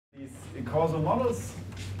the causal models,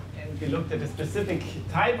 and we looked at a specific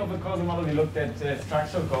type of a causal model. We looked at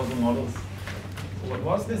structural causal models. So what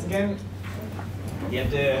was this again? We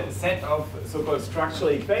had a set of so-called structural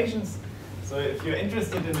equations. So if you're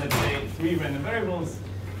interested in, let's say, 3 random variables,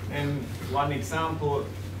 and one example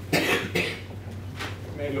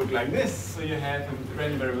may look like this. So you have a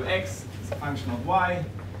random variable x is a function of y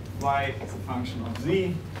is a function of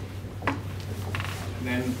z. And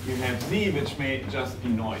then you have z, which may just be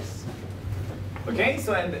noise. Okay,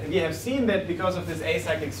 so and we have seen that because of this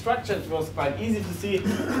acyclic structure, it was quite easy to see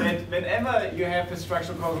that whenever you have a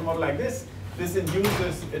structural causal model like this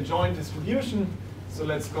induces a joint distribution. So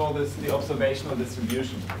let's call this the observational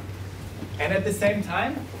distribution. And at the same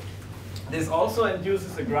time, this also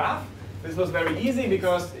induces a graph. This was very easy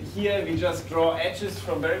because here we just draw edges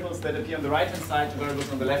from variables that appear on the right-hand side to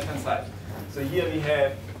variables on the left-hand side. So here we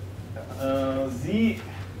have z,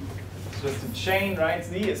 it's just a chain, right?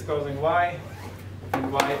 Z is causing y,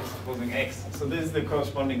 and y is causing x. So this is the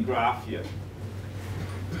corresponding graph here.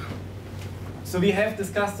 So we have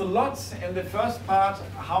discussed a lot in the first part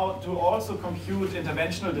how to also compute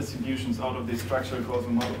interventional distributions out of this structural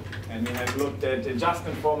causal model. And we have looked at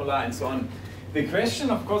adjustment formula and so on. The question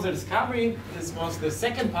of causal discovery, this was the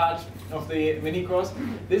second part of the mini course.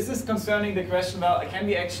 This is concerning the question, well, can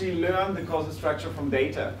we actually learn the causal structure from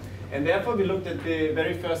data? And therefore we looked at the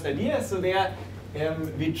very first idea. So there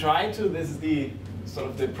we try to, this is the sort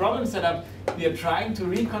of the problem setup, we are trying to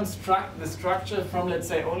reconstruct the structure from, let's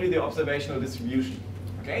say, only the observational distribution.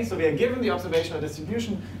 Okay, so we are given the observational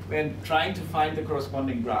distribution, we're trying to find the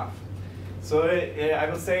corresponding graph. So I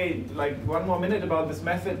will say like 1 more minute about this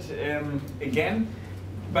method again,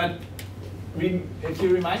 but if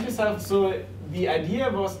you remind yourself, so the idea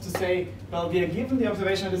was to say, well, we are given the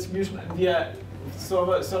observational distribution and we are sort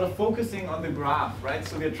of focusing on the graph, right?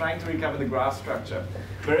 So we are trying to recover the graph structure.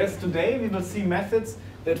 Whereas today we will see methods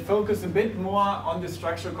that focus a bit more on the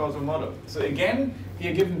structural causal model. So again, we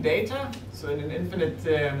are given data. So in an infinite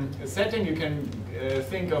setting, you can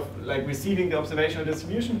think of like receiving the observational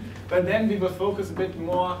distribution, but then we will focus a bit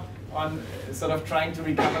more on sort of trying to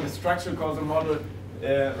recover the structural causal model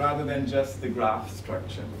rather than just the graph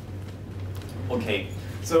structure. Okay,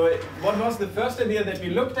 so what was the first idea that we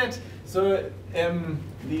looked at? So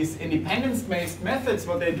these independence-based methods,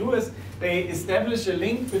 what they do is they establish a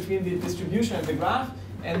link between the distribution and the graph,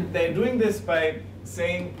 and they're doing this by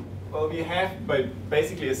saying, well, we have, by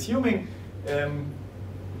basically assuming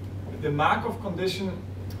the Markov condition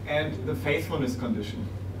and the faithfulness condition.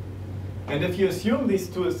 And if you assume these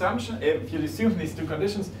two assumptions, if you assume these two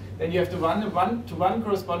conditions, then you have to run a one-to-one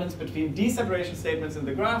correspondence between d-separation statements in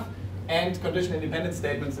the graph and condition-independent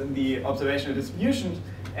statements in the observational distribution,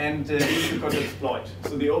 and these you could exploit.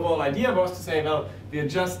 So the overall idea was to say, well, we are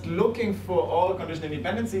just looking for all condition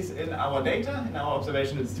independencies in our data, in our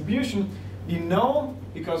observational distribution. We know,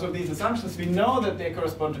 because of these assumptions, we know that they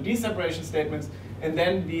correspond to d-separation statements, and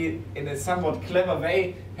then we, in a somewhat clever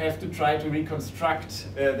way, have to try to reconstruct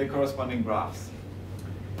the corresponding graphs.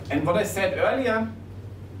 And what I said earlier,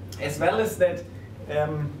 as well, is that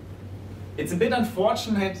it's a bit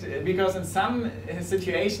unfortunate because in some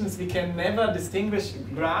situations we can never distinguish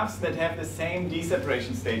graphs that have the same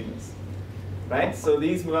d-separation statements, right? So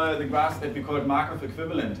these were the graphs that we called Markov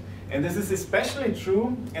equivalent. And this is especially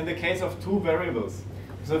true in the case of 2 variables.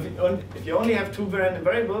 So if you only have 2 random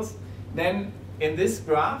variables, then in this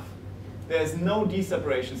graph, there's no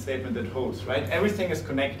d-separation statement that holds, right? Everything is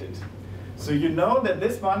connected. So you know that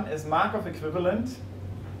this one is Markov equivalent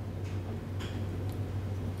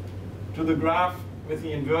to the graph with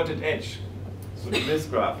the inverted edge, so to this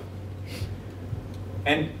graph.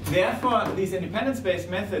 And therefore, these independence-based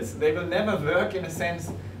methods, they will never work in a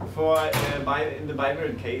sense for in the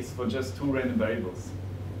bivariate case for just 2 random variables.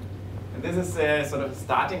 And this is a sort of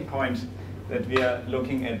starting point that we are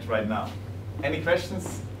looking at right now. Any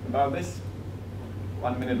questions about this?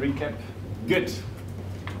 1 minute recap. Good.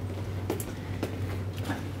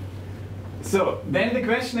 So then the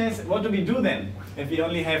question is, what do we do then if we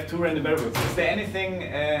only have 2 random variables? Is there anything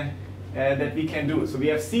that we can do? So we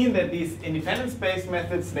have seen that these independence-based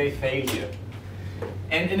methods, they fail here.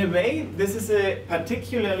 And in a way, this is a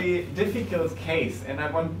particularly difficult case, and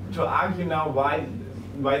I want to argue now why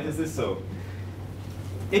this is so.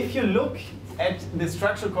 If you look at the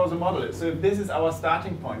structural causal model, so if this is our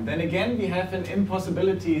starting point, then again we have an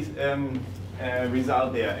impossibility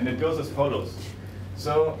result there, and it goes as follows.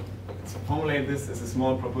 So let's formulate this as a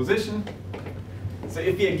small proposition. So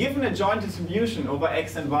if we are given a joint distribution over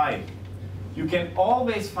x and y, you can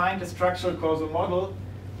always find a structural causal model,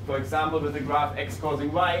 for example with the graph x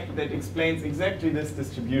causing y, that explains exactly this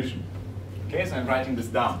distribution. Okay, so I'm writing this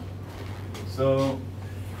down. So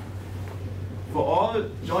for all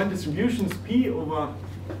joint distributions P over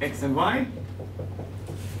X and Y,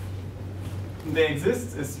 there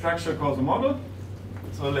exists a structural causal model.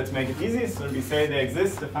 So let's make it easy. So we say there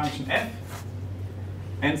exists a function f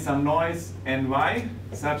and some noise ny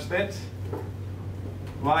such that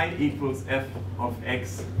y equals f of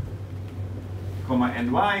x, comma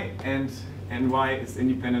ny, and ny is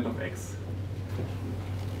independent of x.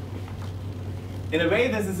 In a way,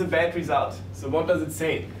 this is a bad result. So what does it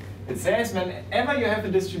say? It says whenever you have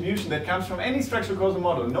a distribution that comes from any structural causal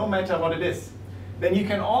model, no matter what it is, then you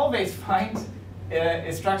can always find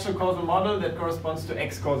a structural causal model that corresponds to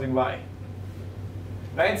x causing y.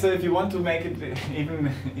 Right? So if you want to make it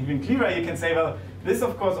even clearer, you can say, well, this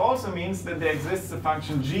of course also means that there exists a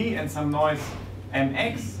function g and some noise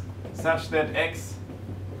mx, such that x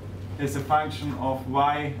is a function of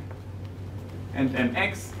y and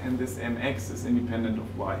mx, and this mx is independent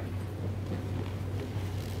of y.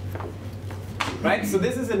 Right? So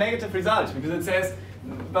this is a negative result, because it says,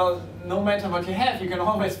 well, no matter what you have, you can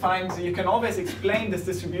always find, so you can always explain this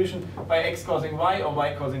distribution by x causing y or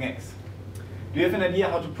y causing x. Do you have an idea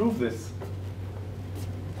how to prove this?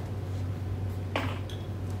 So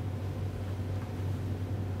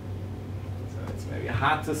it's maybe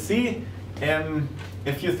hard to see.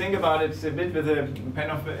 If you think about it a bit with a pen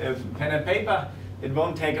and paper, it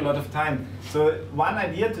won't take a lot of time. So one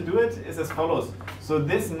idea to do it is as follows. So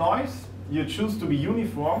this noise you choose to be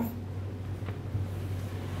uniform.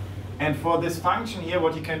 And for this function here,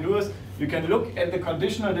 what you can do is you can look at the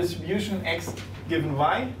conditional distribution x given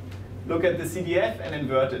y, look at the CDF and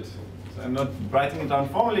invert it. So I'm not writing it down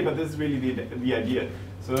formally, but this is really the idea.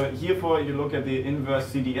 So herefore you look at the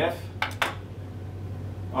inverse CDF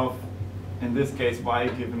of, in this case, y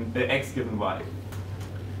given x given y.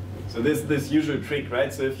 So this usual trick,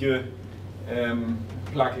 right? So if you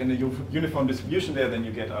plug in a uniform distribution there, then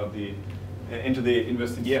you get out the into the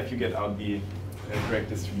inverse CDF, you get out the correct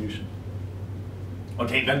distribution.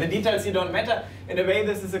 Okay, but the details here don't matter. In a way,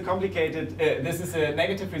 this is a complicated, this is a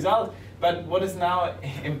negative result. But what is now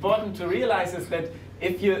important to realize is that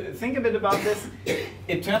if you think a bit about this,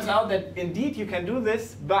 it turns out that indeed you can do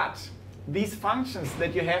this, but these functions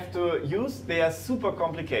that you have to use, they are super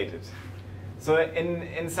complicated. So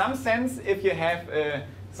in some sense, if you have a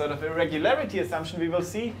sort of a regularity assumption, we will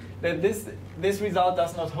see that this result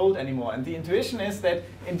does not hold anymore. And the intuition is that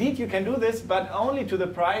indeed you can do this, but only to the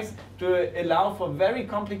price to allow for very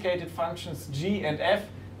complicated functions g and f,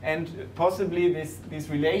 and possibly this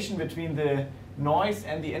relation between the noise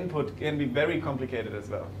and the input can be very complicated as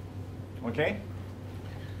well. Okay?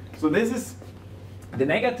 So this is the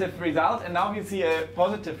negative result, and now we see a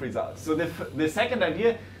positive result. So the second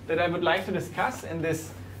idea that I would like to discuss in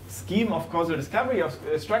this scheme of causal discovery of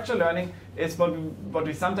structural learning is what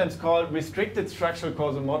we sometimes call restricted structural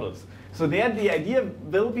causal models. So there the idea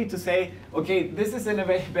will be to say, okay, this is in a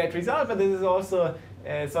way bad result, but this is also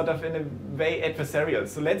sort of in a way adversarial.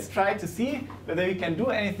 So let's try to see whether we can do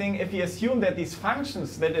anything if we assume that these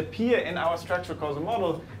functions that appear in our structural causal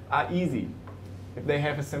model are easy, if they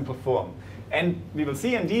have a simple form. And we will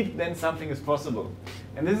see indeed then something is possible.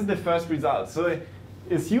 And this is the first result. So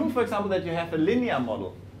assume, for example, that you have a linear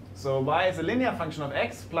model. So y is a linear function of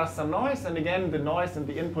x plus some noise, and again the noise and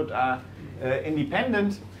the input are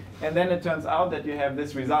independent, and then it turns out that you have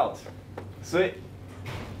this result. So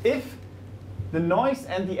if the noise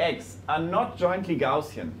and the x are not jointly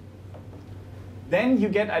Gaussian, then you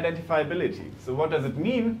get identifiability. So what does it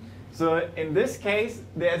mean? So in this case,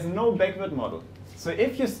 there's no backward model. So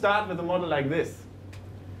if you start with a model like this,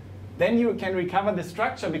 then you can recover the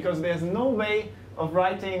structure because there's no way of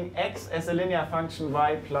writing x as a linear function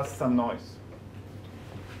y plus some noise.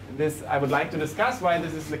 This I would like to discuss why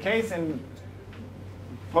this is the case and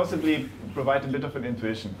possibly provide a bit of an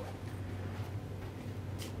intuition.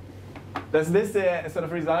 Does this sort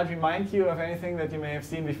of result remind you of anything that you may have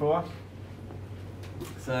seen before?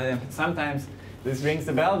 So sometimes this rings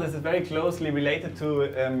a bell. This is very closely related to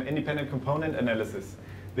independent component analysis,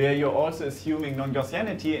 where you're also assuming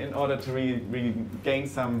non-Gaussianity in order to regain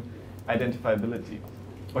some identifiability.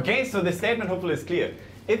 Okay, so the statement hopefully is clear.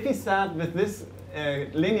 If we start with this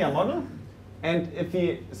linear model, and if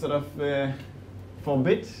we sort of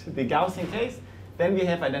forbid the Gaussian case, then we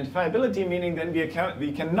have identifiability, meaning then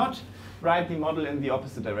we cannot write the model in the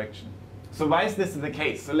opposite direction. So why is this the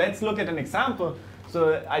case? So let's look at an example.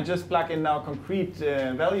 So I just plug in now concrete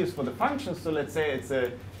values for the functions. So let's say it's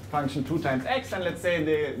a function 2 times x, and let's say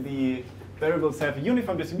the variables have a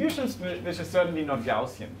uniform distribution, which is certainly not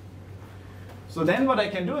Gaussian. So then what I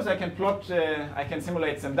can do is I can plot, I can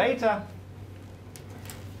simulate some data.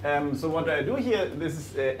 So what do I do here? This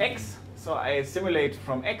is x So I simulate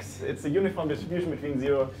from x, it's a uniform distribution between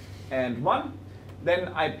 0 and 1. Then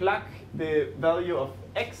I plug the value of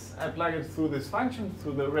x, I plug it through this function,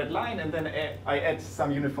 through the red line, and then I add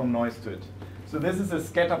some uniform noise to it. So this is a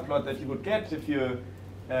scatter plot that you would get if you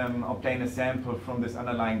obtain a sample from this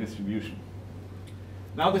underlying distribution.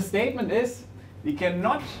 Now the statement is, we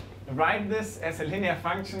cannot write this as a linear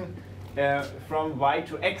function from y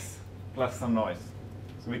to x plus some noise.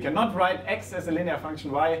 So we cannot write x as a linear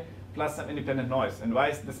function y plus some independent noise. And why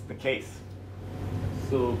is this the case?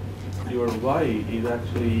 So your y is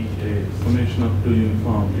actually a summation of two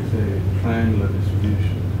uniform. It's a triangular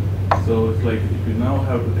distribution. So it's like if you now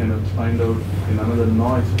have to kind of find out in another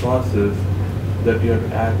noise process that you have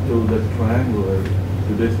to add to the triangular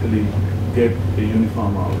to basically get a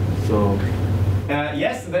uniform out. So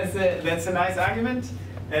yes, that's a nice argument,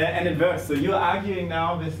 and it works. So you're arguing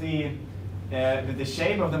now with the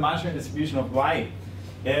shape of the marginal distribution of y.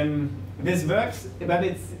 This works, but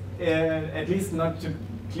it's at least not too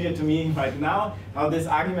clear to me right now how this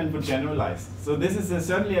argument would generalize. So this is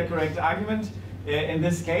certainly a correct argument in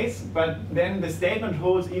this case, but then the statement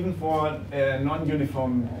holds even for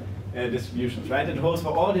non-uniform distributions, right? It holds for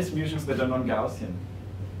all distributions that are non-Gaussian.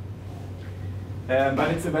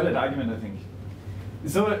 But it's a valid argument, I think.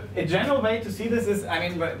 So a general way to see this is, I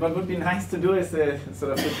mean, what would be nice to do is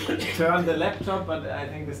sort of turn the laptop, but I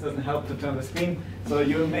think this doesn't help to turn the screen, so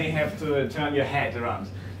you may have to turn your head around.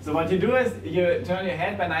 So what you do is you turn your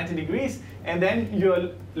head by 90 degrees, and then you're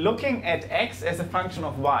looking at x as a function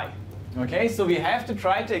of y. Okay, so we have to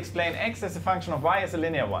try to explain x as a function of y as a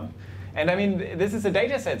linear one. And I mean, this is a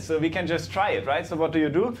data set, so we can just try it, right? So what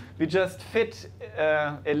do? We just fit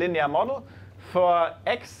a linear model for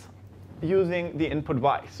x using the input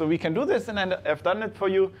y. So we can do this, and I've done it for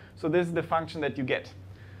you. So this is the function that you get.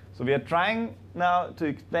 So we are trying now to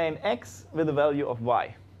explain x with the value of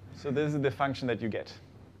y. So this is the function that you get.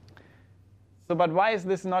 So but why is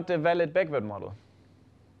this not a valid backward model?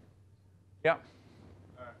 Yeah?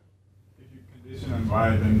 If you condition on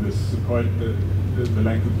y, then the support, the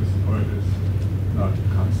length of the support is not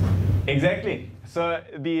constant. Exactly. So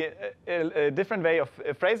a different way of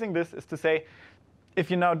phrasing this is to say, if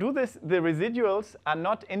you now do this, the residuals are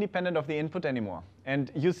not independent of the input anymore. And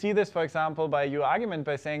you see this, for example, by your argument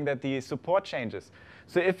by saying that the support changes.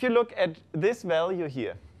 So if you look at this value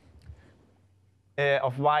here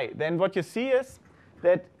of y, then what you see is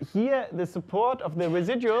that here the support of the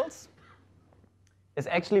residuals is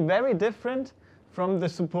actually very different from the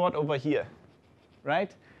support over here,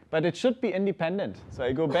 right? But it should be independent. So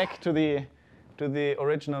I go back to the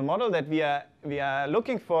original model that we are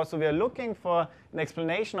looking for. So we are looking for an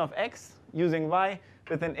explanation of x using y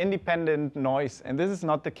with an independent noise. And this is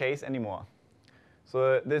not the case anymore.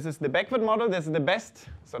 So this is the backward model. This is the best,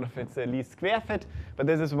 sort of it's the least square fit. But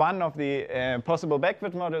this is one of the possible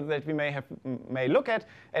backward models that we may look at.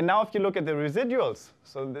 And now if you look at the residuals,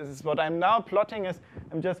 so this is what I'm now plotting is,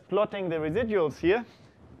 I'm just plotting the residuals here.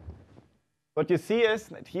 What you see is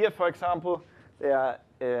that here, for example, they are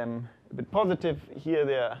a bit positive. Here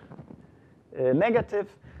they are negative.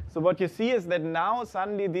 So what you see is that now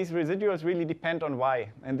suddenly these residuals really depend on y.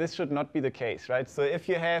 And this should not be the case, right? So if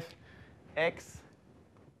you have x as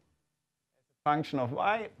a function of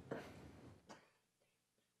y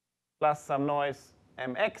plus some noise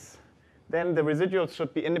mx, then the residuals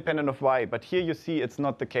should be independent of y. But here you see it's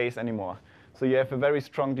not the case anymore. So you have a very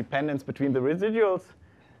strong dependence between the residuals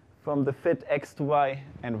from the fit x to y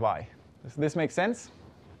and y. Does this make sense?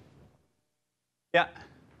 Yeah.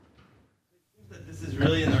 This is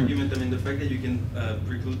really an argument. I mean, the fact that you can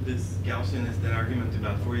preclude this Gaussian is that argument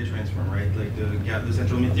about Fourier transform, right? Like the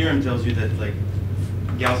central limit theorem tells you that like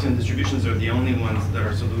Gaussian distributions are the only ones that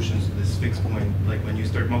are solutions to this fixed point. Like when you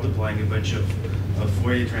start multiplying a bunch of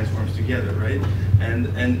Fourier transforms together, right?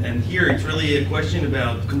 And here it's really a question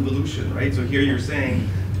about convolution, right? So here you're saying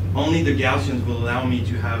only the Gaussians will allow me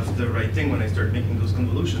to have the right thing when I start making those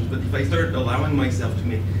convolutions. But if I start allowing myself to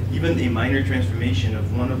make even a minor transformation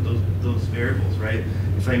of one of those variables, right?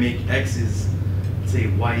 If I make x is, say,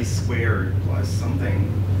 y squared plus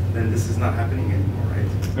something, then this is not happening anymore,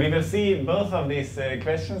 right? We will see both of these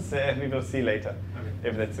questions, we will see later,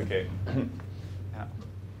 if that's okay. Yeah.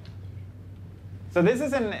 So this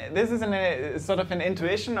is sort of an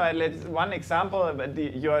intuition, or one example. But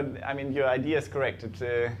your idea is correct.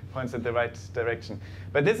 It points at the right direction.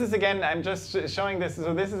 But this is again, I'm just showing this.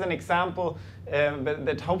 So this is an example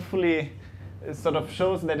that hopefully sort of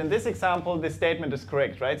shows that in this example the statement is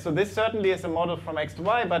correct, right? So this certainly is a model from x to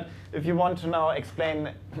y. But if you want to now explain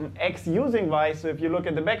x using y, so if you look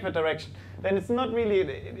at the backward direction, then it's not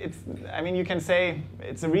really. I mean, you can say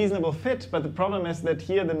it's a reasonable fit. But the problem is that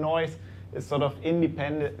here the noise is sort of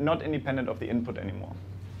independent, not independent of the input anymore.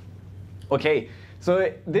 Okay,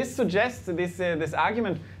 so this suggests, this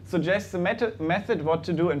argument suggests a method what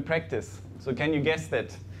to do in practice. So can you guess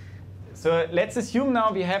that? So let's assume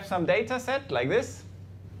now we have some data set like this,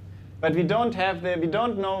 but we don't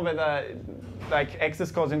know whether like x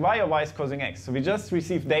is causing y or y is causing x. So we just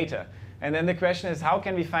receive data. And then the question is, how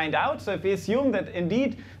can we find out? So if we assume that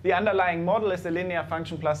indeed the underlying model is a linear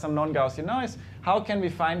function plus some non-Gaussian noise, how can we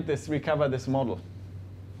find this, recover this model?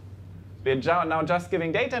 We're now just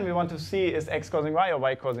giving data, and we want to see is x causing y or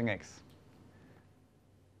y causing x.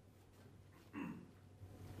 We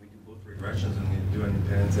do both regressions and we do an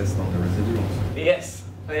impedance test on the residuals. Yes,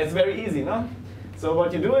 it's very easy, no? So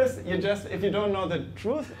what you do is, if you don't know the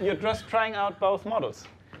truth, you're just trying out both models.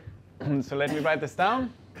 So let me write this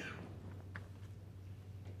down.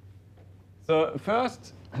 So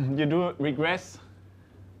first, you do regress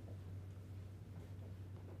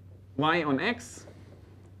y on x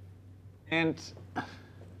and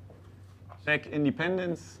check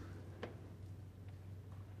independence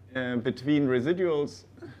between residuals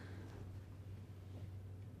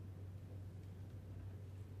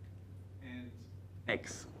and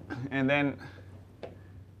x. And then the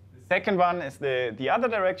second one is the other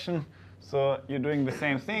direction. So you're doing the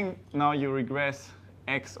same thing. Now you regress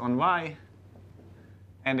x on y.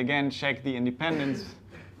 And again, check the independence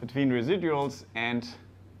between residuals and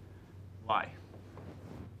y.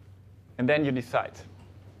 And then you decide.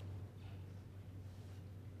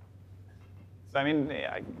 So I mean,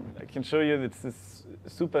 I can show you this is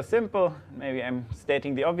super simple. Maybe I'm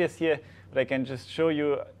stating the obvious here, but I can just show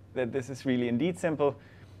you that this is really indeed simple.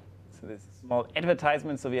 So this is a small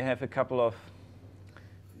advertisement. So we have a couple of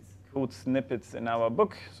these code snippets in our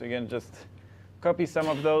book. So you can just copy some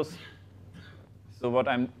of those. So what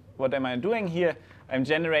am I doing here? I'm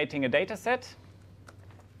generating a data set.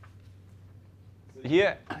 So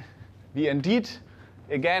here, we indeed,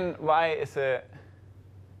 again, y is the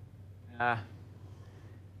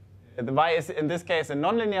y is in this case a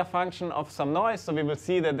nonlinear function of some noise. So we will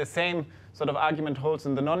see that the same sort of argument holds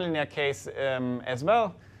in the nonlinear case as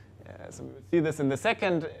well. So we will see this in the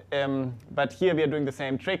second, but here we are doing the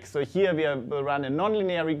same trick. So here we'll run a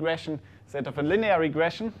nonlinear regression instead of a linear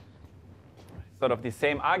regression. Sort of the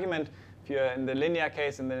same argument. If you're in the linear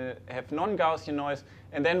case and then have non-Gaussian noise,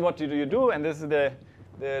 and then what do you do? And this is the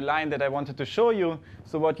line that I wanted to show you.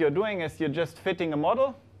 So what you're doing is you're just fitting a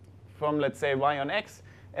model from, let's say, y on x,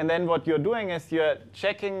 and then what you're doing is you're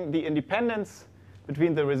checking the independence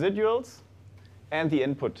between the residuals and the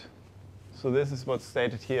input. So this is what's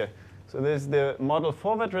stated here. So this is the model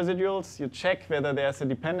forward residuals. You check whether there's a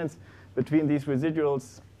dependence between these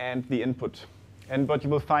residuals and the input. And what you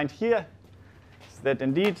will find here that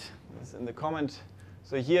indeed, this is in the comment,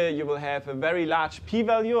 so here you will have a very large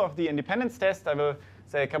p-value of the independence test. I will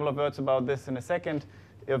say a couple of words about this in a second.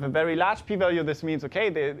 You have a very large p-value. This means, OK,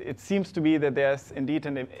 it seems to be that there's indeed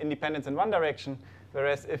an independence in one direction,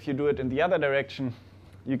 whereas if you do it in the other direction,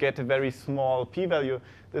 you get a very small p-value.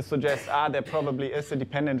 This suggests, there probably is a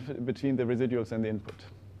dependence between the residuals and the input.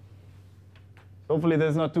 Hopefully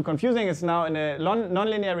this is not too confusing. It's now in a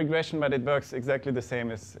nonlinear regression, but it works exactly the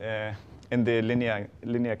same as in the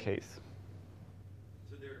linear case.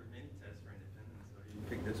 So there are many tests for independence. Why do you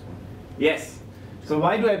pick this one? Yes. So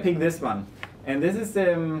why do I pick this one? And this is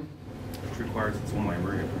Which requires its own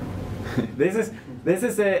library. this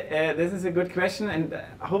is a good question, and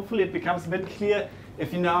hopefully it becomes a bit clear.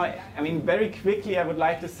 If you now, I mean, very quickly, I would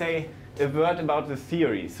like to say a word about the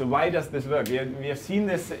theory. So why does this work? We have seen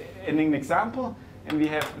this in an example, and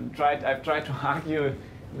I've tried to argue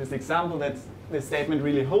in this example that this statement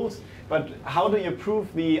really holds. But how do you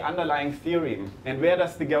prove the underlying theorem? And where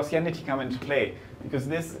does the Gaussianity come into play? Because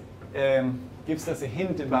this gives us a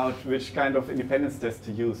hint about which kind of independence test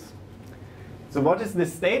to use. So what is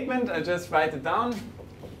this statement? I just write it down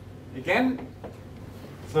again.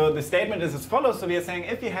 So the statement is as follows. So we are saying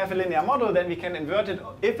if we have a linear model, then we can invert it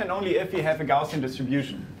if and only if we have a Gaussian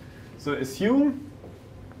distribution. So assume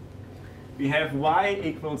we have y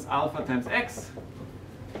equals alpha times x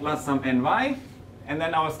plus some ny. And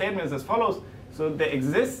then our statement is as follows. So there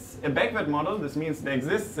exists a backward model. This means there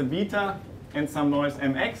exists a beta and some noise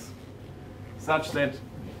mx such that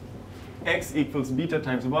x equals beta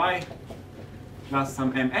times y plus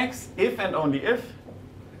some mx if and only if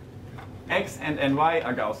x and ny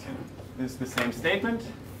are Gaussian. This is the same statement.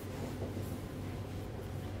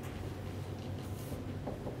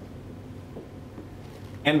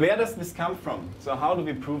 And where does this come from? So how do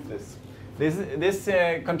we prove this? This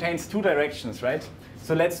contains two directions, right?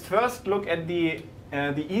 So let's first look at the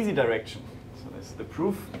easy direction. So this is the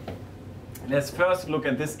proof. Let's first look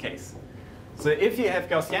at this case. So if you have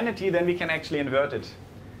Gaussianity, then we can actually invert it.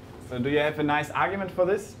 So do you have a nice argument for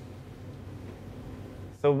this?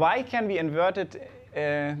 So why can we invert it,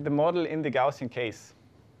 the model in the Gaussian case?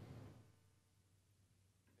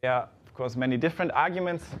 There are, of course, many different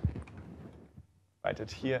arguments. Write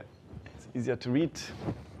it here. It's easier to read.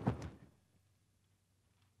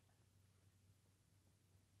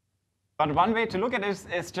 But one way to look at it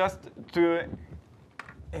is just to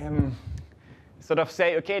sort of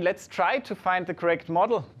say, OK, let's try to find the correct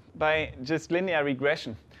model by just linear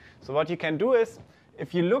regression. So what you can do is,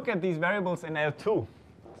 if you look at these variables in L2,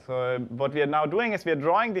 so what we are now doing is we are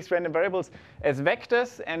drawing these random variables as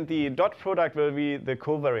vectors, and the dot product will be the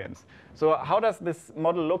covariance. So how does this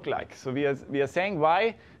model look like? So we are saying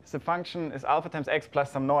y is a function is alpha times x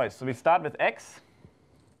plus some noise. So we start with x.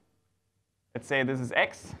 Let's say this is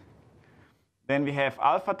x. Then we have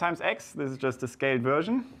alpha times x. This is just a scaled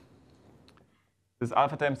version. This is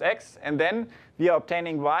alpha times x. And then we are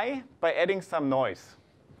obtaining y by adding some noise.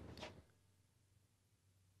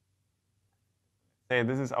 Say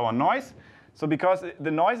this is our noise. So because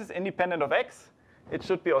the noise is independent of x, it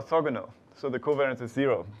should be orthogonal. So the covariance is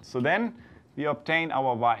 0. So then we obtain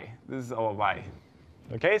our y. This is our y.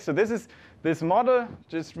 OK, so this is this model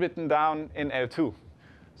just written down in L2.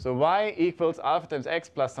 So y equals alpha times x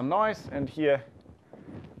plus some noise. And here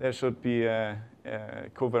there should be a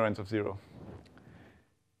covariance of 0.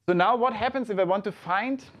 So now what happens if I want to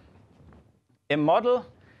find a model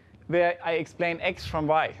where I explain x from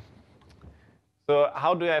y? So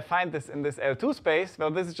how do I find this in this L2 space? Well,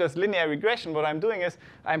 this is just linear regression. What I'm doing is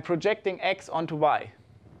I'm projecting x onto y,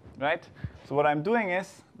 right? So what I'm doing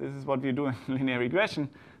is, this is what we do in linear regression.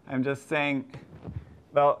 I'm just saying,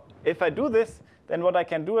 well, if I do this, then what I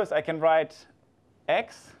can do is I can write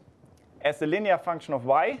x as a linear function of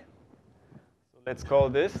y. So let's call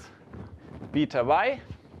this beta y,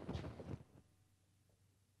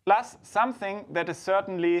 plus something that is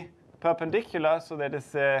certainly perpendicular, so that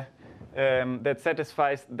is that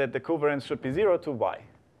satisfies that the covariance should be 0 to y.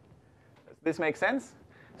 Does this make sense?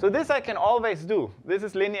 So this I can always do. This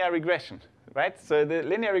is linear regression, right? So the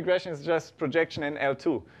linear regression is just projection in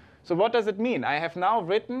L2. So what does it mean? I have now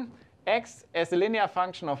written x as a linear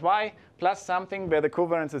function of y plus something where the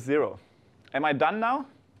covariance is 0. Am I done now?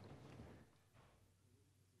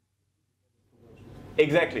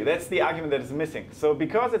 Exactly. That's the argument that is missing. So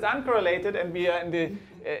because it's uncorrelated, and we are in the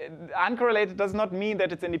uncorrelated does not mean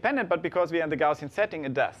that it's independent, but because we are in the Gaussian setting,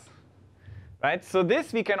 it does. Right? So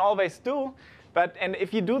this we can always do. And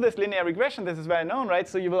if you do this linear regression, this is well known, right?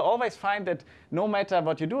 So you will always find that no matter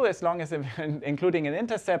what you do, as long as including an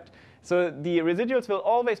intercept, so the residuals will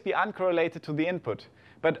always be uncorrelated to the input.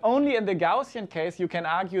 But only in the Gaussian case, you can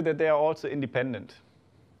argue that they are also independent.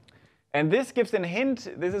 And this gives a hint,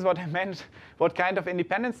 this is what I meant, what kind of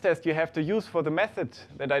independence test you have to use for the method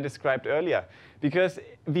that I described earlier. Because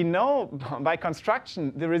we know by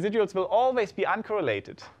construction, the residuals will always be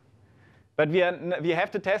uncorrelated. But we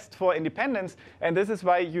have to test for independence, and this is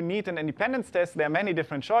why you need an independence test. There are many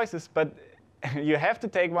different choices, but you have to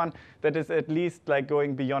take one that is at least like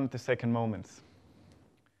going beyond the second moments.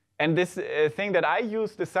 And this thing that I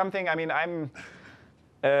used is something, I mean, I'm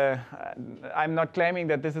not claiming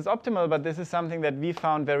that this is optimal, but this is something that we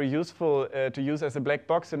found very useful to use as a black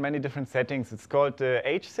box in many different settings. It's called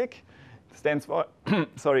HSIC. It stands for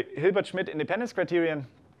Hilbert-Schmidt independence criterion.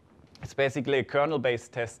 It's basically a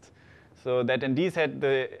kernel-based test. So that indeed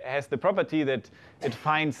has the property that it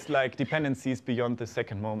finds like dependencies beyond the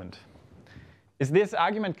second moment. Is this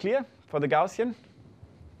argument clear for the Gaussian?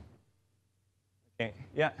 Okay,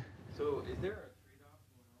 yeah. So is there a trade-off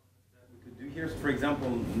that we could do here? So for example,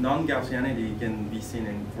 non-Gaussianity can be seen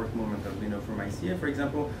in fourth moment of from ICA, for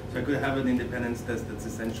example. So I could have an independence test that's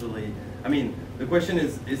essentially, I mean, the question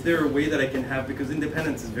is there a way that I can have, because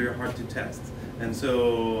independence is very hard to test. And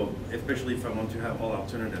so, especially if I want to have all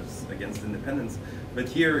alternatives against independence. But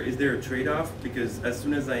here, is there a trade-off? Because as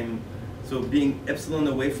soon as so being epsilon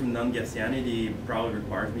away from non-Gaussianity probably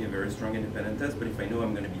requires me a very strong independent test. But if I know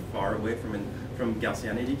I'm going to be far away from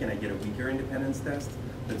Gaussianity, can I get a weaker independence test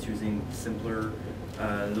that's using simpler,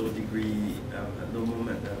 low degree, low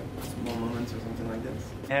moment, small moments or something like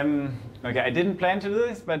this? Okay, I didn't plan to do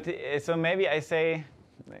this, but so maybe I say,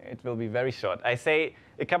 it will be very short. I say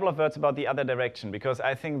a couple of words about the other direction, because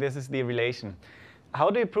I think this is the relation.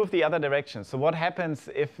 How do you prove the other direction? So what happens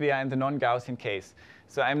if we are in the non-Gaussian case?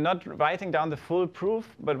 So I'm not writing down the full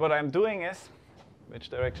proof, but what I'm doing is, which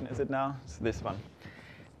direction is it now? It's this one.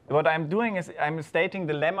 What I'm doing is I'm stating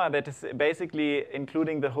the lemma that is basically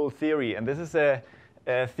including the whole theory. And this is a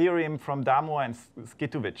theorem from Damor and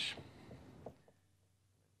Skitovic.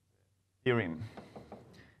 Theorem.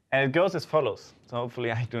 And it goes as follows. So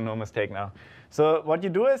hopefully I do no mistake now. So what you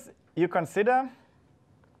do is you consider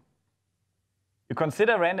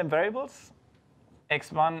random variables,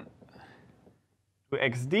 x1 to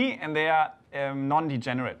xd, and they are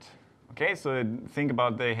non-degenerate. Okay, so think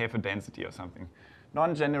about they have a density or something.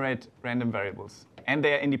 Non-degenerate random variables, and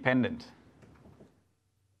they are independent.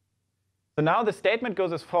 So now the statement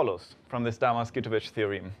goes as follows from this Darmar-Skytovich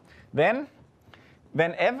theorem. Then,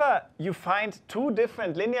 whenever you find two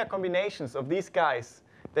different linear combinations of these guys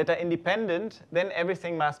that are independent, then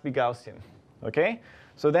everything must be Gaussian. Okay?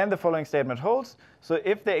 So then the following statement holds. So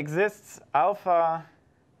if there exists alpha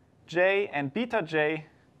j and beta j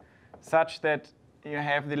such that you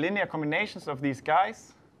have the linear combinations of these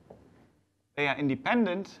guys, they are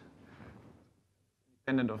independent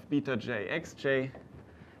of beta j, xj.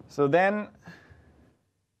 So then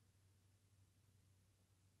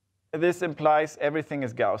this implies everything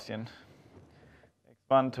is Gaussian.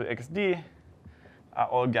 x1 to xd are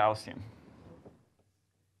all Gaussian.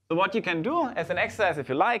 So what you can do as an exercise, if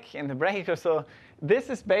you like, in the break or so, this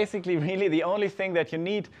is basically really the only thing that you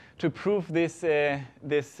need to prove this,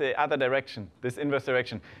 other direction, this inverse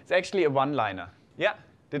direction. It's actually a one-liner. Yeah?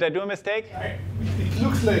 Did I do a mistake? It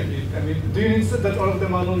looks like it. I mean, do you insist that all of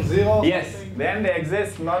them are non-zero? Yes. Then they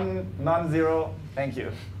exist non-zero. Thank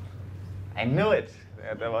you. I knew it.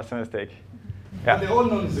 That was a mistake. Yeah. But they're all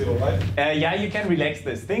non-zero, right? Yeah, you can relax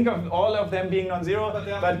this. Think of all of them being non-zero. But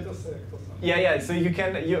they are intersect or something. Yeah. So you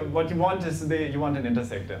can. What you want is you want an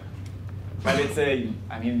intersector. But it's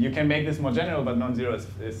I mean, you can make this more general, but non-zero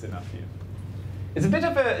is enough here. It's a bit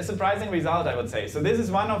of a surprising result, I would say. So this is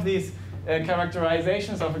one of these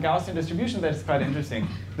characterizations of a Gaussian distribution that is quite interesting.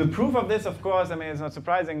 The proof of this, of course, I mean, it's not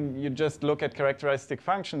surprising. You just look at characteristic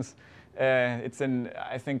functions. It's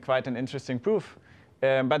I think, quite an interesting proof.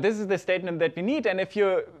 But this is the statement that we need. And if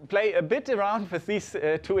you play a bit around with these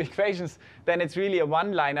two equations, then it's really a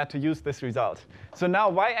one-liner to use this result. So now,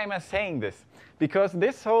 why am I saying this? Because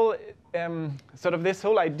this whole this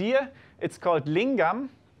whole idea, it's called lingam,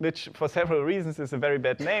 which for several reasons is a very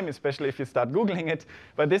bad name, especially if you start Googling it.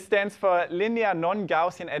 But this stands for linear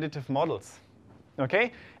non-Gaussian additive models.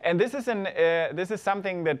 Okay? And this is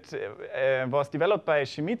something that was developed by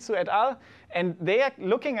Shimizu et al. And they are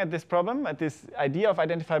looking at this problem, at this idea of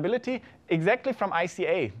identifiability, exactly from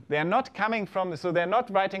ICA. They are not coming from, so they're not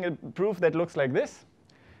writing a proof that looks like this.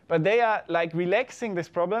 But they are like relaxing this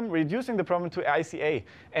problem, reducing the problem to ICA.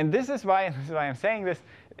 And this is why I'm saying this.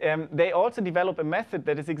 They also develop a method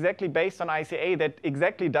that is exactly based on ICA that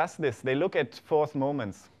exactly does this. They look at fourth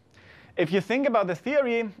moments. If you think about the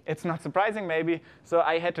theory, it's not surprising maybe. So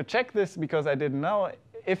I had to check this because I didn't know.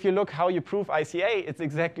 If you look how you prove ICA, it's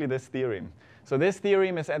exactly this theorem. So this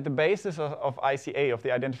theorem is at the basis of ICA, of the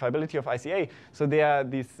identifiability of ICA. So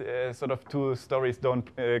these sort of two stories don't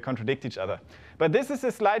contradict each other. But this is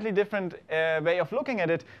a slightly different way of looking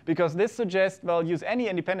at it, because this suggests, well, use any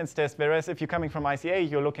independence test, whereas if you're coming from ICA,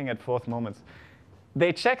 you're looking at fourth moments.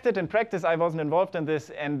 They checked it in practice. I wasn't involved in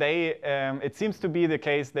this. And it seems to be the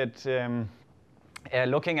case that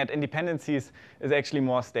looking at independencies is actually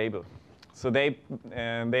more stable. So they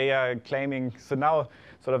are claiming, so now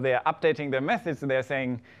sort of they are updating their methods. They're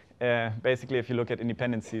saying, basically, if you look at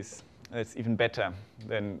independencies, it's even better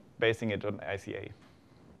than basing it on ICA, as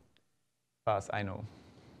far as I know.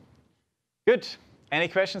 Good. Any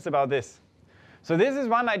questions about this? So this is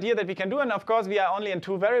one idea that we can do. And of course, we are only in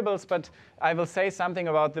two variables. But I will say something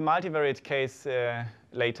about the multivariate case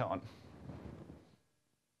later on.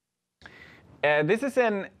 This is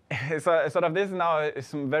this is now a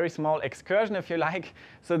very small excursion, if you like.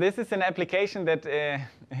 So this is an application that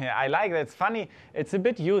I like. That's funny. It's a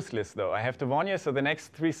bit useless, though. I have to warn you. So the next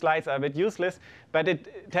 3 slides are a bit useless. But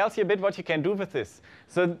it tells you a bit what you can do with this.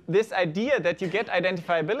 So this idea that you get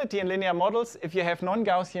identifiability in linear models if you have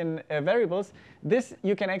non-Gaussian variables, this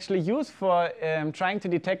you can actually use for trying to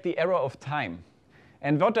detect the error of time.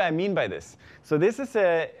 And what do I mean by this? So this is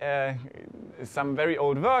some very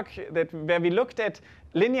old work where we looked at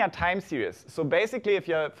linear time series. So basically, if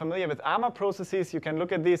you're familiar with ARMA processes, you can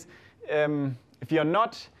look at these. If you're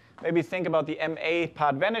not, maybe think about the MA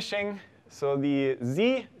part vanishing. So the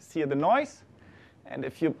Z is here the noise. And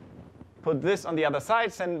if you put this on the other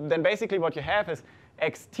side, then basically what you have is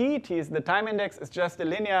xt, t is the time index, is just a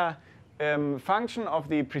linear function of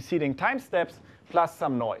the preceding time steps plus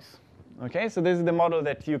some noise. Okay, so this is the model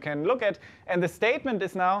that you can look at. And the statement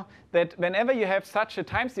is now that whenever you have such a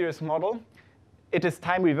time series model, it is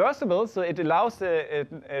time reversible. So it allows a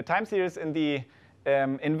time series in the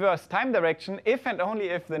inverse time direction if and only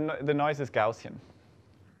if the noise is Gaussian.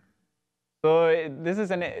 So this is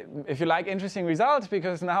an, if you like, interesting result,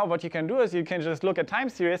 because now what you can do is you can just look at time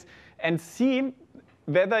series and see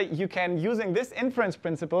whether you can, using this inference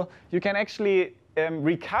principle, you can actually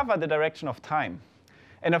recover the direction of time.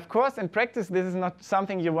 And of course, in practice, this is not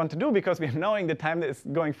something you want to do because we're knowing the time that is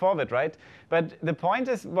going forward, right? But the point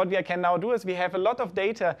is, what we can now do is we have a lot of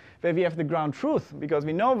data where we have the ground truth because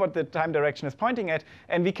we know what the time direction is pointing at,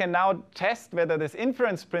 and we can now test whether this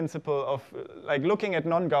inference principle of like looking at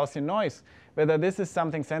non-Gaussian noise, whether this is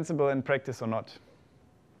something sensible in practice or not.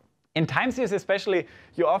 In time series especially,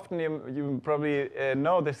 you probably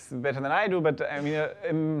know this better than I do, but I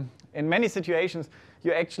mean, in many situations,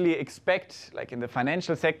 you actually expect, like in the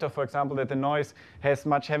financial sector, for example, that the noise has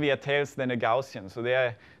much heavier tails than a Gaussian. So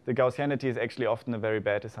there, the Gaussianity is actually often a very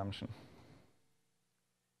bad assumption.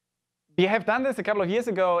 We have done this a couple of years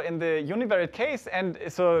ago in the univariate case, and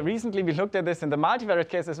so recently we looked at this in the multivariate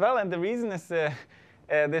case as well, and the reason is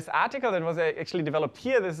this article that was actually developed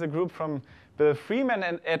here. This is a group from Bill Freeman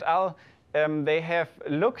and et al. They have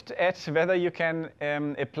looked at whether you can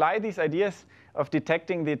apply these ideas of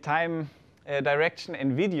detecting the time direction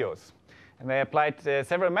in videos. And they applied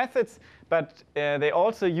several methods, but they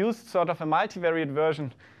also used sort of a multivariate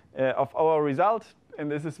version of our result.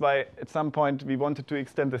 And this is why at some point we wanted to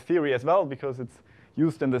extend the theory as well, because it's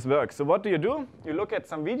used in this work. So what do? You look at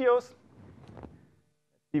some videos.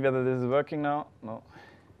 See whether this is working now. No.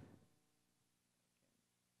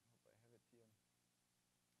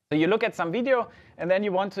 So you look at some video, and then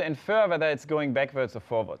you want to infer whether it's going backwards or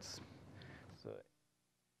forwards.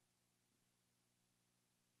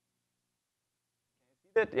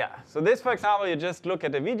 Yeah, so this, for example, you just look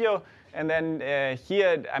at the video, and then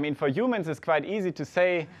here, I mean, for humans, it's quite easy to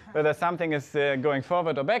say whether something is going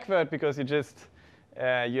forward or backward, because you just,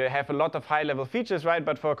 you have a lot of high-level features, right?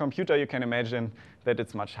 But for a computer, you can imagine that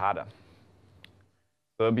it's much harder.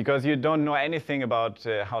 So because you don't know anything about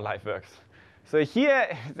how life works. So here,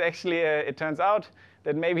 it's actually, it turns out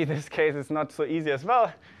that maybe this case is not so easy as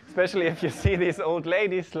well, especially if you see these old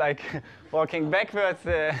ladies like walking backwards,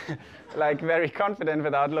 like very confident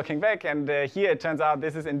without looking back. And here it turns out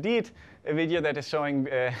this is indeed a video that is showing,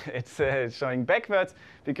 showing backwards,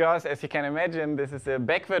 because as you can imagine, this is a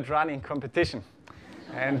backward running competition.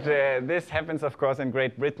 And this happens, of course, in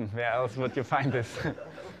Great Britain. Where else would you find this?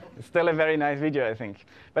 It's still a very nice video, I think.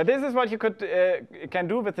 But this is what you can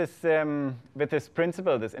do with this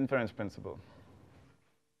principle, this inference principle.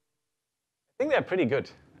 I think they're pretty good.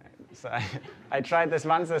 So I tried this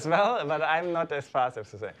once as well, but I'm not as fast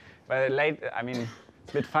as to say. But I mean,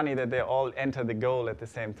 it's a bit funny that they all enter the goal at the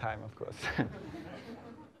same time, of course.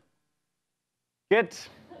 Good.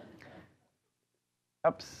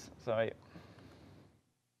 Oops, sorry.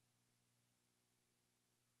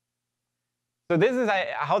 So this is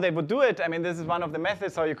how they would do it. I mean, this is one of the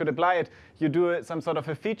methods how you could apply it. You do some sort of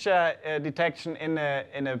a feature detection in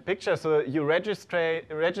a picture. So you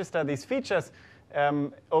register these features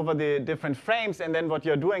over the different frames. And then what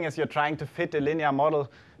you're doing is you're trying to fit a linear model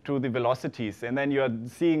to the velocities. And then you're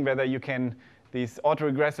seeing whether you can, these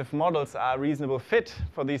autoregressive models are a reasonable fit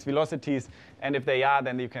for these velocities. And if they are,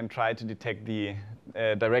 then you can try to detect the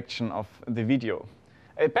direction of the video.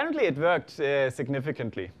 Apparently, it worked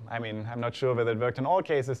significantly. I mean, I'm not sure whether it worked in all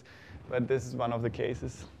cases, but this is one of the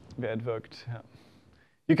cases where it worked. Yeah.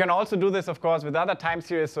 You can also do this, of course, with other time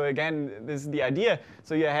series. So again, this is the idea.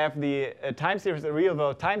 So you have the time series, a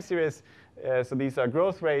real-world time series. So these are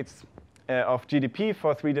growth rates of GDP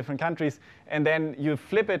for 3 different countries. And then you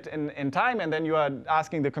flip it in time, and then you are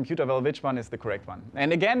asking the computer, well, which one is the correct one?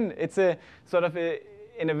 And again, it's a sort of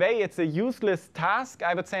in a way, it's a useless task,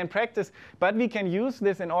 I would say, in practice. But we can use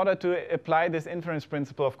this in order to apply this inference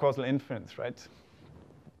principle of causal inference, right?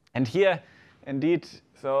 And here, indeed,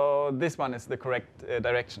 so this one is the correct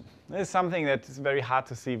direction. This is something that is very hard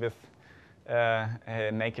to see with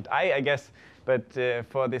a naked eye, I guess. But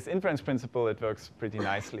for this inference principle, it works pretty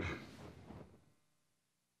nicely.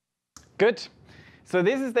 Good. So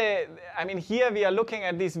this is I mean, here we are looking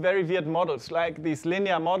at these very weird models, like these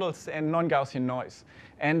linear models and non-Gaussian noise.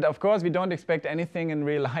 And of course, we don't expect anything in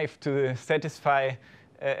real life to satisfy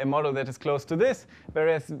a model that is close to this.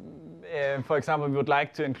 Whereas, for example, we would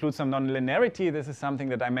like to include some nonlinearity. This is something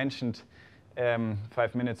that I mentioned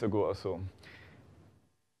 5 minutes ago or so.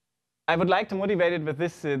 I would like to motivate it with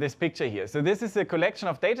this picture here. So this is a collection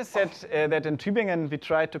of data sets that in Tübingen we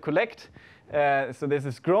tried to collect. So this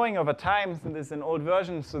is growing over time. So this is an old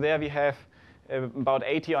version. So there we have about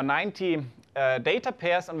 80 or 90 data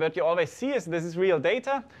pairs. And what you always see is this is real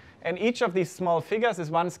data. And each of these small figures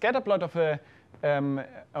is one scatter plot of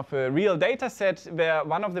a real data set where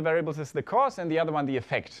one of the variables is the cause and the other one the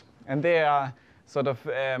effect. And they are sort of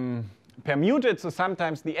permuted, so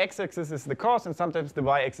sometimes the x-axis is the cause and sometimes the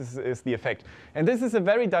y-axis is the effect. And this is a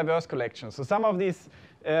very diverse collection. So some of these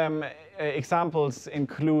examples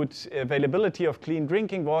include availability of clean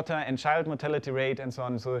drinking water and child mortality rate and so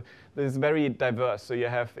on. So this is very diverse. So you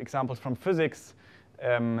have examples from physics,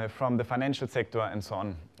 from the financial sector and so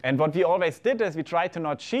on. And what we always did is we tried to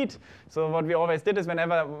not cheat. So what we always did is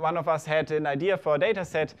whenever one of us had an idea for a data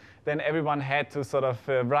set, then everyone had to sort of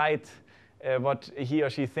write what he or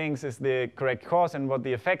she thinks is the correct cause and what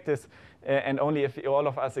the effect is. And only if all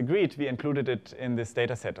of us agreed, we included it in this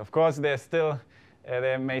data set. Of course, there's still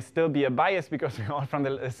there may still be a bias because we're all from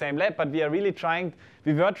the same lab, but we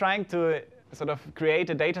were trying to sort of create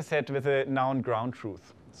a data set with a known ground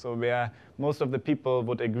truth. So where most of the people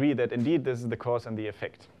would agree that indeed this is the cause and the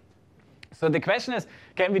effect. So the question is,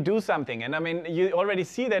 can we do something? And I mean, you already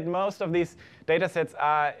see that most of these data sets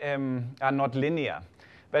are not linear.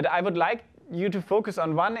 But I would like you to focus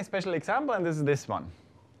on one special example, and this is this one.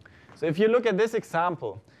 So if you look at this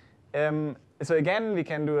example, so again, we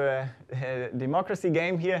can do a democracy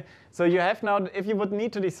game here. So you have now, if you would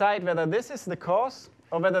need to decide whether this is the cause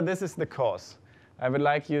or whether this is the cause, I would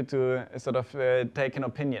like you to sort of take an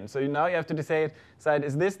opinion. So now you have to decide,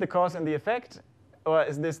 is this the cause and the effect, or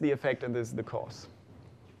is this the effect and this is the cause?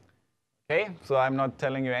 Okay, so I'm not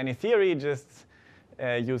telling you any theory, just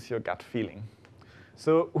use your gut feeling.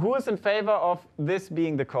 So who is in favor of this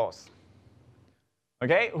being the cause?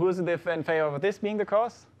 Okay, who is in favor of this being the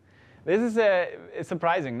cause? This is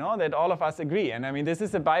surprising, no? That all of us agree. And I mean, this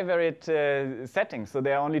is a bivariate setting, so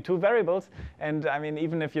there are only two variables. And I mean,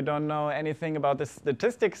 even if you don't know anything about the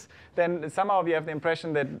statistics, then somehow we have the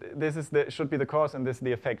impression that this is should be the cause and this is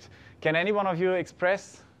the effect. Can any one of you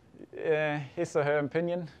express his or her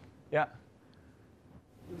opinion? Yeah?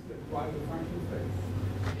 Y is a function of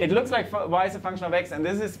x. It looks like y is a function of x, and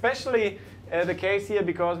this is especially the case here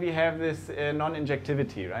because we have this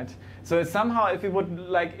non-injectivity, right? So somehow, if we would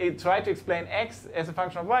like try to explain x as a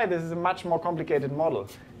function of y, this is a much more complicated model.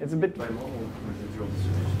 It's a bit bimodal residual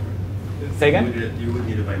distribution. Say again? You would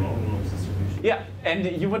need a bimodal noise distribution. Yeah, and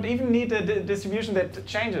you would even need a distribution that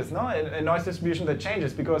changes, no? A noise distribution that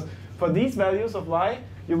changes, because for these values of y,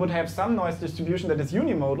 you would have some noise distribution that is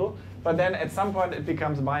unimodal, but then at some point it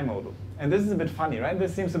becomes bimodal. And this is a bit funny, right?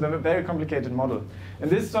 This seems to be a very complicated model.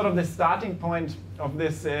 And this is sort of the starting point of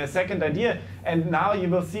this second idea. And now you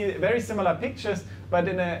will see very similar pictures, but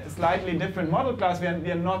in a slightly different model class. We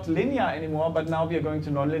are not linear anymore, but now we are going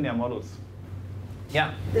to nonlinear models.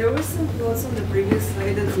 Yeah? There were some plots on the previous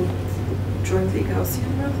slide that looked jointly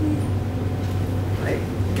Gaussian, roughly. Like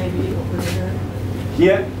maybe over there.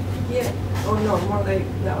 Here? Here. Oh no, more like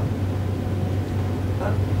now.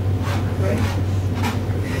 Right?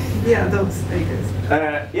 Yeah, those, I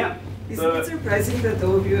guess. Yeah. Isn't it surprising that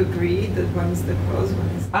all of you agree that one is the cause, one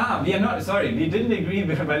is... We are not, sorry, we didn't agree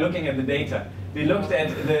by looking at the data. We looked at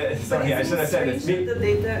the, sorry, I should have said it. The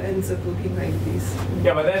data ends up looking like this.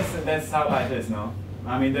 Yeah, but that's how life is, no?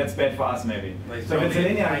 I mean, that's bad for us, maybe. Like so if it's a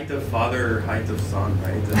linear height of father or height of son,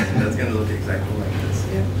 right? And that's going to look exactly like this.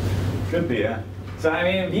 Yeah. Could be, yeah. So I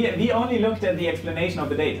mean, we only looked at the explanation of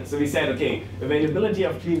the data. So we said, okay, availability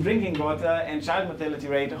of clean drinking water and child mortality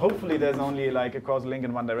rate, hopefully there's only like a causal link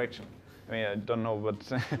in one direction. I mean, I don't know what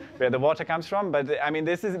where the water comes from, but I mean,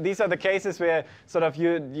 these are the cases where sort of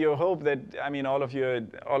you hope that, I mean, all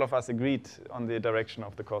of us agreed on the direction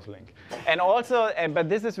of the causal link. And also, but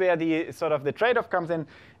this is where the sort of the trade-off comes in.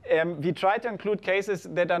 We try to include cases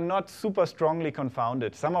that are not super strongly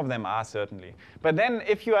confounded. Some of them are certainly. But then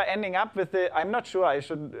if you are ending up with the, I'm not sure, I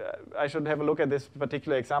should have a look at this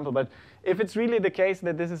particular example, but if it's really the case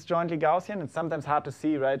that this is jointly Gaussian, it's sometimes hard to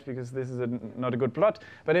see, right, because this is not a good plot.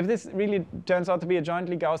 But if this really turns out to be a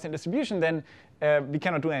jointly Gaussian distribution, then we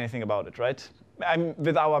cannot do anything about it, right?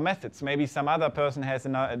 With our methods. Maybe some other person has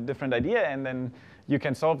a different idea, and then you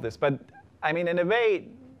can solve this. But I mean, in a way,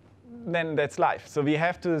 then that's life. So we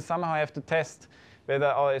somehow have to test whether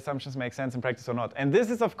our assumptions make sense in practice or not. And this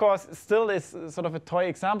is, of course, still is sort of a toy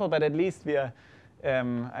example, but at least we are,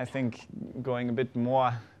 I think, going a bit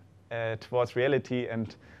more towards reality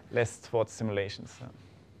and less towards simulations. So.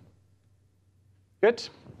 Good.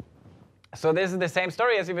 So this is the same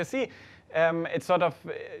story as you will see. It's sort of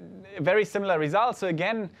very similar results. So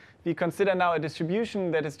again, we consider now a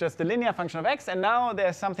distribution that is just a linear function of x, and now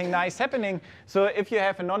there's something nice happening. So if you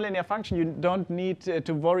have a nonlinear function, you don't need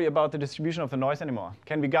to worry about the distribution of the noise anymore.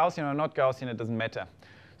 Can be Gaussian or not Gaussian, it doesn't matter.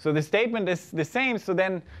 So the statement is the same. So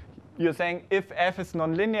then you're saying if f is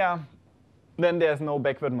nonlinear, then there's no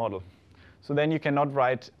backward model. So then you cannot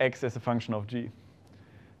write x as a function of g.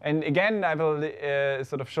 And again, I will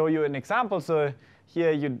sort of show you an example. So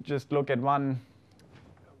here you just look at one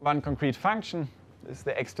one concrete function. This is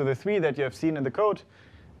the x to the 3 that you have seen in the code.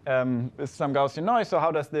 With some Gaussian noise. So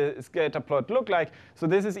how does the scatter plot look like? So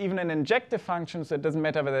this is even an injective function, so it doesn't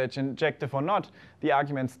matter whether it's injective or not. The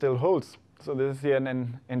argument still holds. So this is here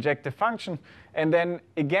an injective function. And then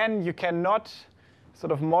again, you cannot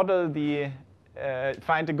sort of model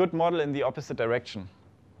find a good model in the opposite direction.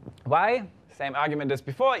 Why? Same argument as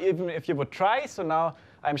before, even if you would try. So now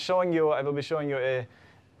I will be showing you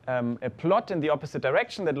a plot in the opposite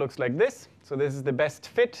direction that looks like this. So this is the best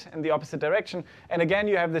fit in the opposite direction. And again,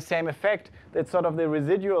 you have the same effect that sort of the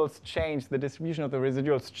residuals change, the distribution of the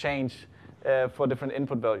residuals change for different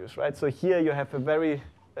input values, right? So here you have a very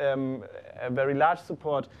large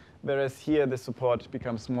support, whereas here the support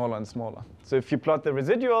becomes smaller and smaller. So if you plot the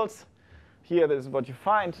residuals, here this is what you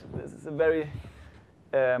find. This is a very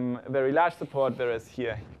large support, whereas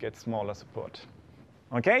here you get smaller support.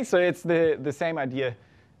 Okay, so it's the same idea.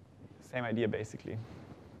 Same idea, basically.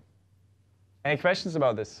 Any questions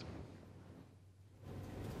about this?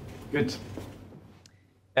 Good.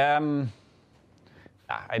 I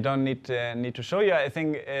don't need to show you. I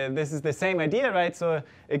think this is the same idea, right? So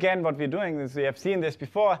again, what we're doing is we have seen this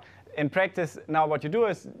before. In practice, now what you do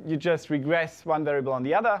is you just regress one variable on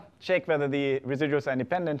the other, check whether the residuals are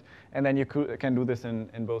independent, and then you can do this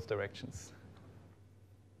in both directions.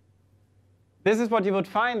 This is what you would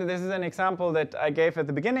find. This is an example that I gave at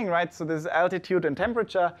the beginning, right? So this is altitude and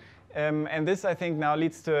temperature. And this, I think, now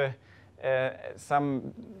leads to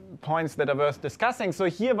some points that are worth discussing. So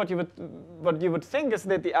here, what you would think is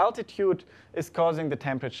that the altitude is causing the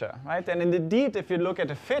temperature, right? And indeed, if you look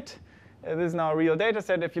at a fit, this is now a real data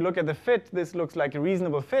set. If you look at the fit, this looks like a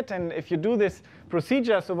reasonable fit. And if you do this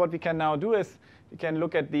procedure, so what we can now do is we can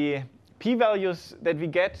look at the p-values that we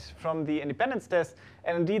get from the independence test.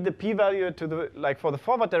 And indeed, the p-value for the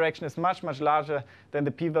forward direction is much, much larger than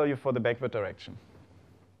the p-value for the backward direction.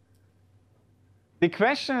 The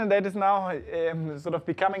question that is now sort of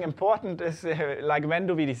becoming important is like, when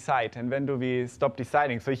do we decide and when do we stop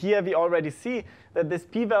deciding? So here we already see that this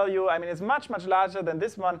p-value, I mean, it's much, much larger than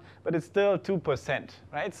this one, but it's still 2%,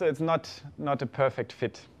 right? So it's not a perfect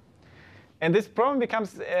fit. And this problem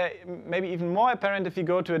becomes maybe even more apparent if you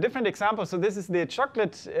go to a different example. So this is the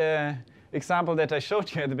chocolate example that I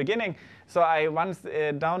showed you at the beginning. So I once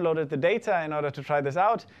downloaded the data in order to try this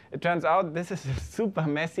out. It turns out this is a super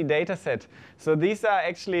messy data set. So these are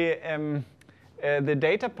actually the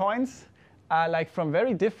data points are like from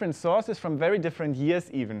very different sources, from very different years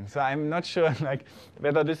even. So I'm not sure like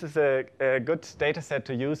whether this is a good data set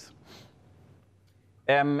to use.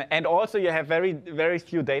 And also you have very, very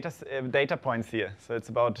few data points here. So it's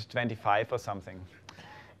about 25 or something.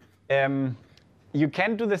 You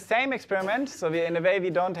can do the same experiment. So in a way, we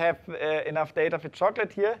don't have enough data for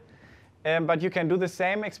chocolate here. But you can do the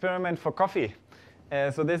same experiment for coffee.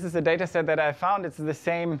 So this is a data set that I found. It's the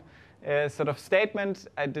same sort of statement.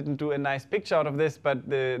 I didn't do a nice picture out of this, but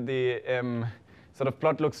the sort of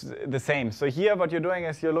plot looks the same. So here, what you're doing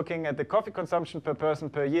is you're looking at the coffee consumption per person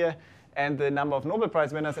per year and the number of Nobel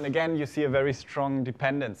Prize winners. And again, you see a very strong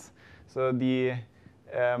dependence. So the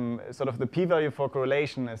sort of the p-value for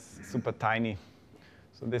correlation is super tiny.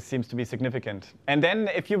 So this seems to be significant. And then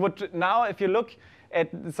if you look at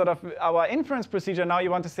sort of our inference procedure, now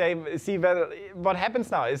you want to see what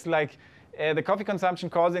happens now. Is like the coffee consumption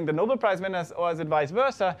causing the Nobel Prize winners, or is it vice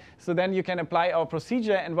versa? So then you can apply our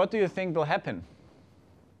procedure, and what do you think will happen?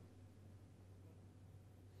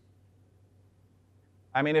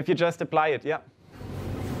 I mean, if you just apply it, yeah.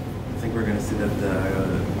 I think we're going to see that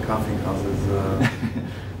the coffee causes.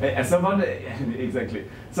 Exactly.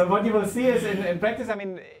 So what you will see is in practice, I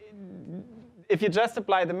mean, if you just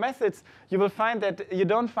apply the methods, you will find that you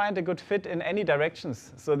don't find a good fit in any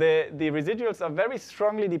directions. So the residuals are very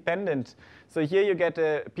strongly dependent. So here you get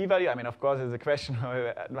a p-value. I mean, of course, it's a question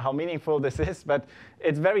how meaningful this is, but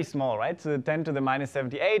it's very small, right? So 10 to the minus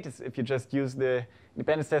 78 is if you just use the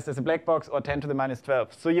dependence test as a black box, or 10 to the minus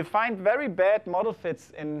 12. So you find very bad model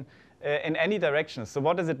fits in any direction. So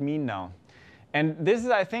what does it mean now? And this is,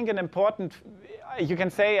 I think, an important, you can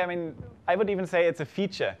say, I mean, I would even say it's a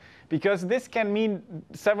feature, because this can mean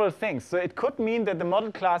several things. So it could mean that the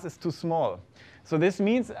model class is too small. So this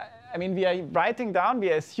means, I mean, we are writing down,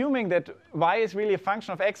 we are assuming that y is really a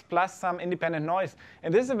function of x plus some independent noise.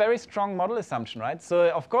 And this is a very strong model assumption, right? So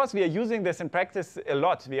of course, we are using this in practice a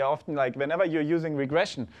lot. We are often like, whenever you're using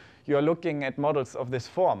regression, you are looking at models of this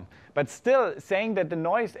form. But still, saying that the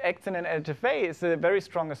noise acts in an additive way is a very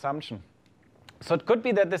strong assumption. So it could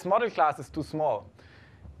be that this model class is too small.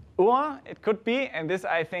 Or it could be, and this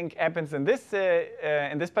I think happens in this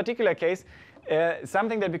particular case,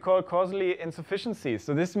 something that we call causally insufficiencies.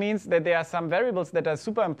 So this means that there are some variables that are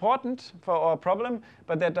super important for our problem,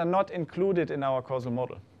 but that are not included in our causal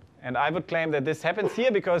model. And I would claim that this happens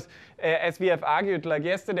here because, as we have argued like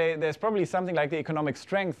yesterday, there's probably something like the economic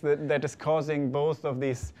strength that is causing both of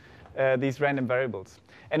these random variables.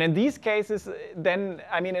 And in these cases, then,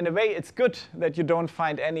 I mean, in a way, it's good that you don't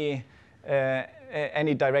find any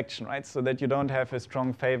direction, right? So that you don't have a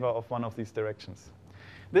strong favor of one of these directions.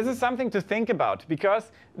 This is something to think about, because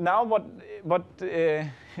now what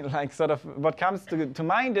comes to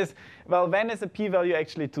mind is, well, when is a p-value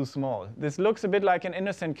actually too small? This looks a bit like an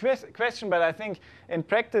innocent question, but I think in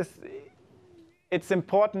practice it's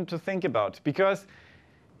important to think about, because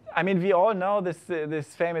I mean, we all know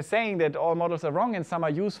this famous saying that all models are wrong and some are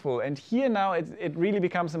useful. And here now it really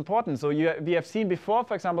becomes important. So we have seen before,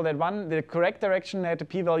 for example, that the correct direction had a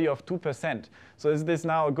p-value of 2%. So is this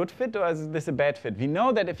now a good fit or is this a bad fit? We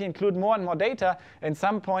know that if you include more and more data, at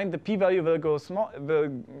some point the p-value will go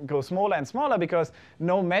smaller and smaller, because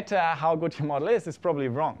no matter how good your model is, it's probably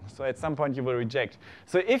wrong. So at some point you will reject.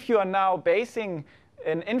 So if you are now basing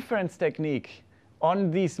an inference technique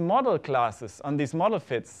on these model classes, on these model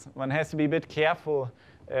fits, one has to be a bit careful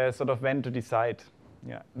sort of when to decide.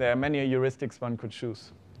 Yeah, there are many heuristics one could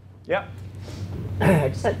choose. Yeah? I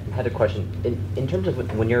just had a question. In terms of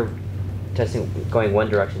when you're testing going one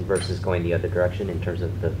direction versus going the other direction in terms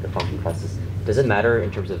of the function classes, does it matter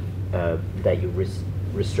in terms of that you're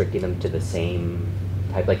restricting them to the same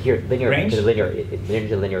type? Like here, linear range? To linear, linear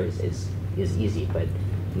to linear is easy, but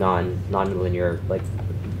non-linear, like,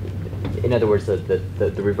 in other words,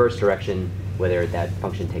 the reverse direction, whether that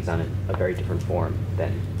function takes on a very different form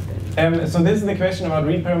than so this is the question about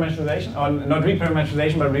reparameterization, or not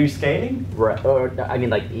reparameterization, but rescaling? Right. Or I mean,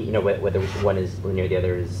 like, you know, whether one is linear, the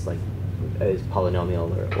other is like is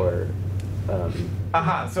polynomial or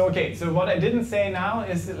Aha, so okay, so what I didn't say now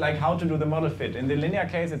is like how to do the model fit. In the linear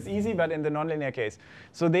case, it's easy, but in the nonlinear case.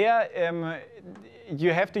 So there,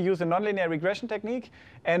 you have to use a nonlinear regression technique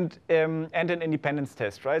and an independence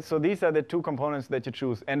test, right? So these are the two components that you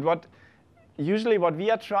choose. And usually what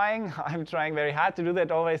we are trying, I'm trying very hard to do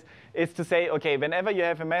that always, is to say, okay, whenever you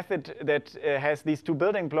have a method that has these two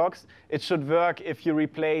building blocks, it should work if you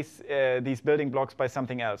replace these building blocks by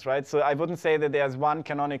something else, right? So I wouldn't say that there's one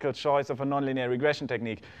canonical choice of a nonlinear regression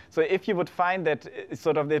technique. So if you would find that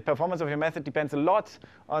sort of the performance of your method depends a lot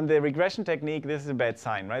on the regression technique, this is a bad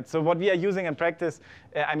sign, right? So what we are using in practice,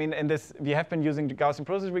 I mean, we have been using the Gaussian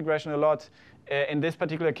process regression a lot. In this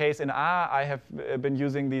particular case, in R, I have been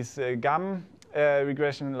using these GAM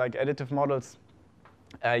regression, like additive models.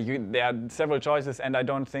 There are several choices, and I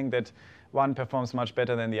don't think that one performs much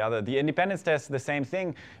better than the other. The independence test, the same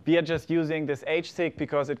thing. We are just using this HSIG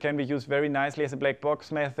because it can be used very nicely as a black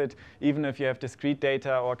box method. Even if you have discrete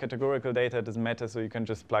data or categorical data, it doesn't matter, so you can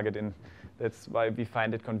just plug it in. That's why we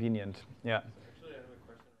find it convenient. Yeah.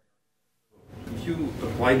 If you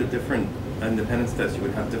apply the different independence tests, you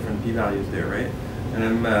would have different p-values there, right?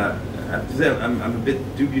 And I have to say, I'm a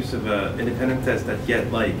bit dubious of an independent test that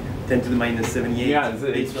get like 10 to the minus 78. Yeah,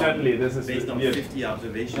 certainly this is based on weird. 50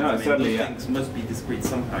 observations. No, I mean, certainly, those things must be discrete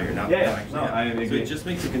somehow. You're not actually. No, I agree. So it just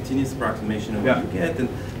makes a continuous approximation of what you get. And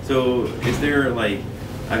so, is there like,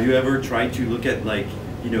 have you ever tried to look at like,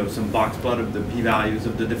 you know, some box plot of the p-values,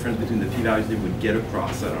 of the difference between the p-values they would get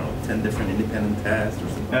across, I don't know, 10 different independent tests or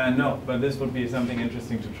something? No, but this would be something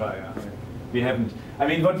interesting to try. We haven't. I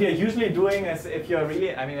mean, what we are usually doing is, if you're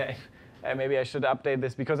really, I mean, maybe I should update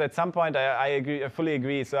this, because at some point I fully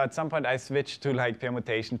agree. So at some point I switched to like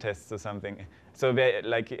permutation tests or something. So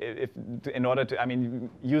like, in order to, I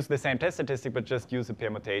mean, use the same test statistic, but just use a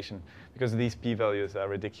permutation, because these p-values are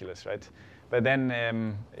ridiculous, right? But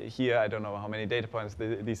then here, I don't know how many data points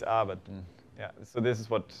these are, but yeah. So this is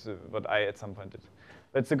what I at some point did.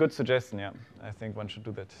 That's a good suggestion, yeah. I think one should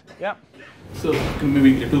do that. Yeah. So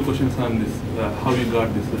maybe two questions on this, how you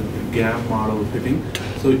got this GAM model fitting.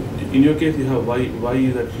 So in your case, you have y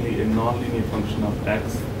is actually a nonlinear function of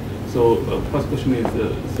x. So first question is,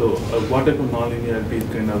 what type of nonlinearity is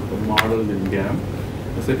kind of modeled in GAM?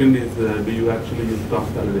 The second is, do you actually use cross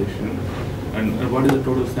validation? And what is the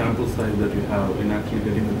total sample size that you have in actually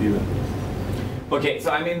getting the p-values? Okay,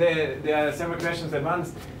 so I mean, there are several questions at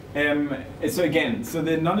once. So again, so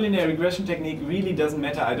the nonlinear regression technique really doesn't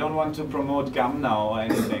matter. I don't want to promote GAM now or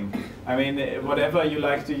anything. I mean, whatever you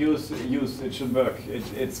like to use, it should work.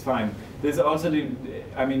 It's fine. There's also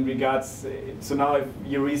regards, so now if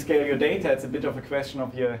you rescale your data, it's a bit of a question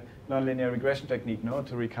of your nonlinear regression technique, no,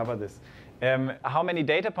 to recover this. How many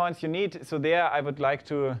data points you need? So there I would like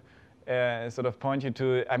to sort of point you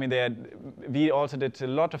to, I mean, we also did a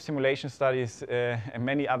lot of simulation studies, and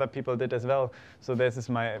many other people did as well. So this is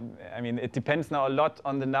I mean, it depends now a lot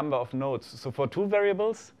on the number of nodes. So for 2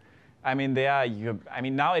 variables, I mean,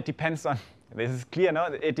 now it depends on, this is clear now,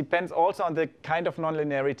 it depends also on the kind of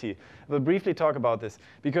nonlinearity. We'll briefly talk about this.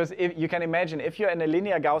 Because if you can imagine, if you're in a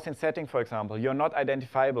linear Gaussian setting, for example, you're not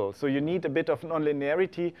identifiable. So you need a bit of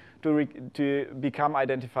nonlinearity to become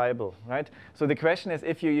identifiable, right? So the question is,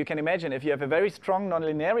 if you can imagine, if you have a very strong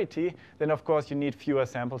nonlinearity, then of course you need fewer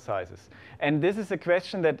sample sizes. And this is a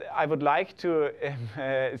question that I would like to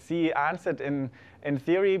see answered in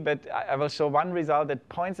theory, but I will show one result that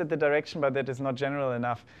points at the direction, but that is not general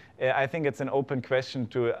enough. I think it's an open question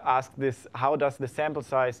to ask this: how does the sample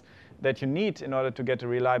size that you need in order to get a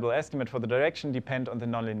reliable estimate for the direction depend on the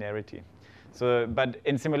nonlinearity? So, but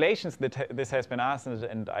in simulations, this has been asked,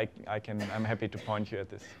 and I'm happy to point you at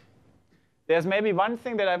this. There's maybe one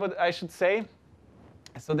thing that I should say.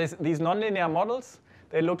 So these nonlinear models,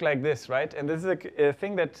 they look like this, right? And this is a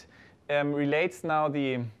thing that relates now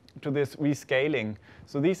to this rescaling.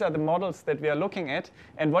 So these are the models that we are looking at.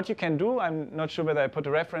 And what you can do, I'm not sure whether I put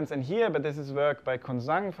a reference in here, but this is work by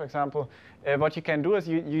Konsang, for example. What you can do is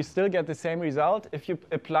you still get the same result if you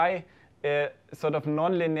apply sort of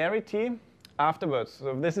nonlinearity afterwards.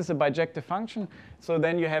 So this is a bijective function. So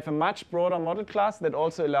then you have a much broader model class that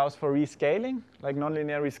also allows for rescaling, like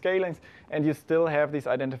nonlinear rescalings, and you still have this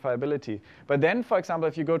identifiability. But then, for example,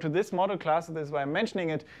 if you go to this model class, this is why I'm mentioning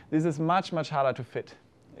it, this is much, much harder to fit.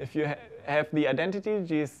 If you have the identity,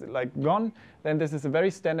 G is like gone, then this is a very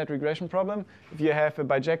standard regression problem. If you have a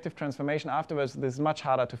bijective transformation afterwards, this is much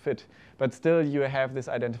harder to fit. But still, you have this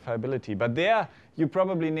identifiability. But there, you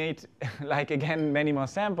probably need, like again, many more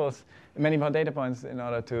samples, many more data points in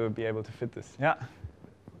order to be able to fit this. Yeah?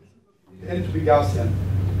 And to be Gaussian.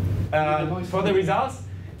 For the results?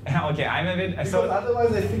 Okay, I'm a bit... Because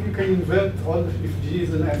otherwise I think you can invert all if G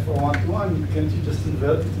is an F or 1 to 1, can't you just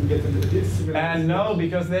invert it and get into this? No,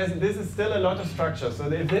 because this is still a lot of structure.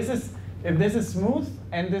 So if this is smooth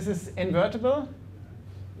and this is invertible,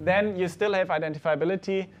 then you still have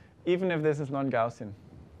identifiability even if this is non-Gaussian. And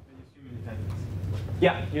you assume independence.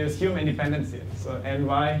 Yeah, you assume independence here. So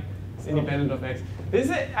ny is independent of x. This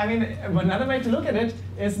is, I mean, another way to look at it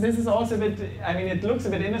is this is also a bit, I mean, it looks a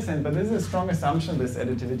bit innocent, but this is a strong assumption, this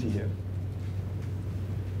additivity here.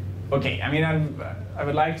 Okay, I mean, I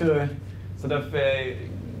would like to sort of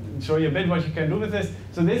show you a bit what you can do with this.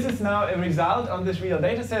 So this is now a result on this real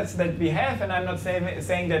data sets that we have, and I'm not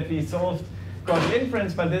saying that we solved causal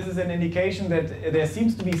inference, but this is an indication that there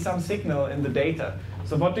seems to be some signal in the data.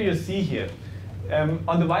 So what do you see here?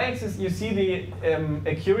 On the y-axis, you see the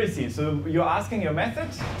accuracy. So you're asking your method.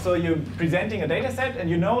 So you're presenting a data set, and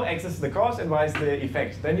you know x is the cause and y is the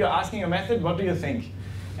effect. Then you're asking your method, what do you think?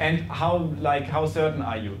 And how certain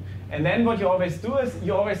are you? And then what you always do is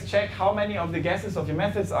you always check how many of the guesses of your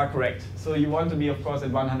methods are correct. So you want to be, of course,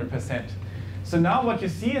 at 100%. So now what you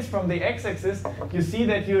see is from the x-axis, you see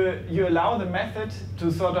that you allow the method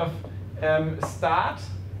to sort of start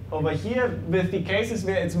over here with the cases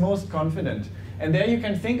where it's most confident. And there you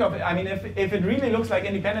can think of, I mean, if it really looks like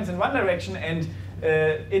independence in one direction and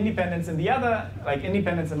independence in the other, like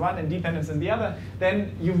independence in one and dependence in the other,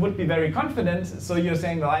 then you would be very confident. So you're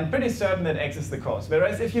saying, well, I'm pretty certain that x is the cause.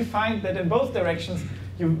 Whereas if you find that in both directions,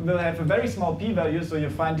 you will have a very small p-value, so you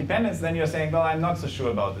find dependence, then you're saying, well, I'm not so sure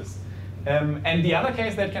about this. And the other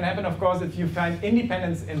case that can happen, of course, if you find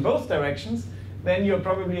independence in both directions, then you're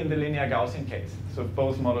probably in the linear Gaussian case. So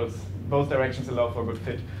both models, both directions allow for a good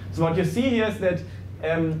fit. So what you see here is that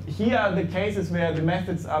here are the cases where the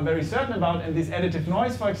methods are very certain about, and this additive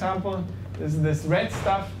noise, for example, this red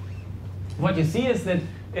stuff. What you see is that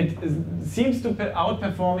it seems to be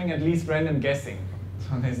outperforming at least random guessing.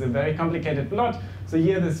 So there's a very complicated plot. So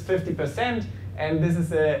here there's 50%, and this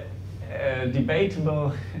is a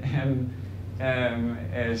debatable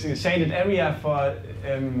shaded area for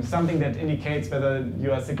something that indicates whether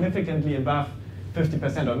you are significantly above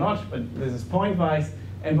 50% or not, but this is point-wise.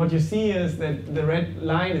 And what you see is that the red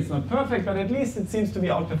line is not perfect, but at least it seems to be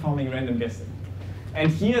outperforming random guessing.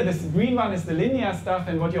 And here, this green one is the linear stuff,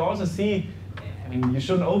 and what you also see, I mean, you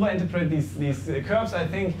shouldn't overinterpret these curves, I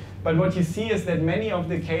think, but what you see is that many of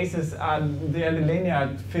the cases the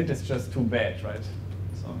linear fit is just too bad, right?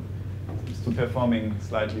 So it's to performing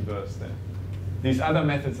slightly worse there. These other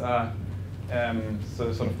methods are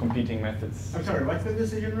sort of competing methods. I'm sorry, what's the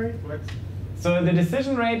decision rate? So the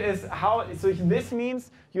decision rate is how, so this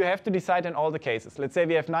means you have to decide in all the cases. Let's say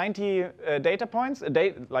we have 90 data points,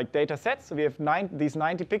 like data sets. So we have these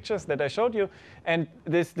 90 pictures that I showed you. And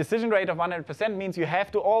this decision rate of 100% means you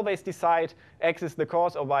have to always decide X is the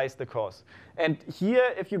cause or Y is the cause. And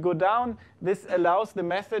here, if you go down, this allows the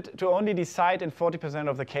method to only decide in 40%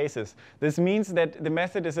 of the cases. This means that the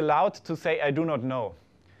method is allowed to say, I do not know.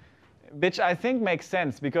 Which I think makes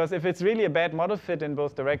sense, because if it's really a bad model fit in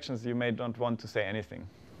both directions, you may not want to say anything.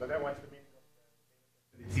 But then what's the meaning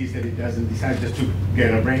of it sees that it doesn't decide just to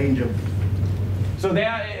get a range of... So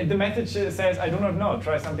there, the method says, I do not know,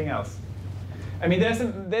 try something else. I mean,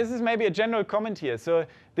 this is maybe a general comment here. So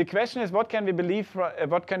the question is, what can we believe,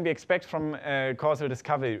 what can we expect from causal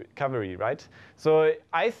discovery, right? So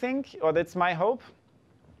I think, or that's my hope,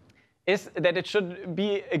 is that it should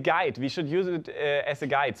be a guide. We should use it as a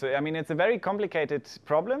guide. So I mean, it's a very complicated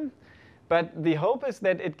problem, but the hope is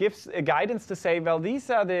that it gives a guidance to say, well, these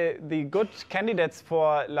are the good candidates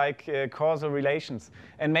for like causal relations.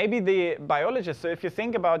 And maybe the biologists, so if you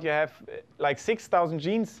think about, you have like 6,000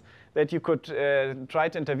 genes that you could try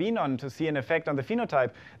to intervene on to see an effect on the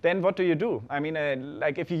phenotype, then what do? I mean,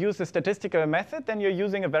 like if you use a statistical method, then you're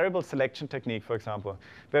using a variable selection technique, for example.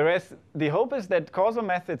 Whereas the hope is that causal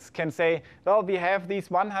methods can say, well, we have these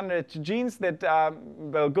 100 genes that are,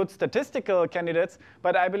 well, good statistical candidates,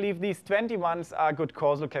 but I believe these 20 ones are good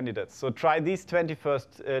causal candidates. So try these 20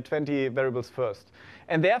 variables first.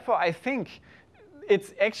 And therefore, I think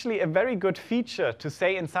it's actually a very good feature to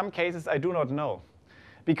say in some cases, I do not know.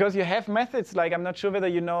 Because you have methods like, I'm not sure whether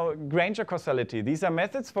you know Granger causality. These are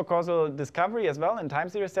methods for causal discovery as well in time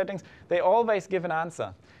series settings. They always give an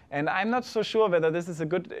answer. And I'm not so sure whether this is a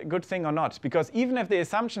good thing or not. Because even if the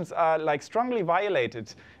assumptions are like strongly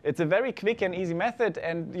violated, it's a very quick and easy method,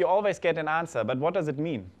 and you always get an answer. But what does it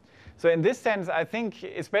mean? So in this sense, I think,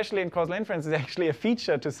 especially in causal inference, it's actually a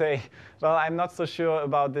feature to say, well, I'm not so sure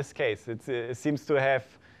about this case. It seems to have,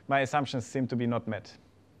 my assumptions seem to be not met.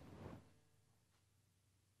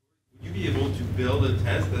 Would you be able to build a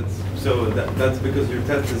test that's because your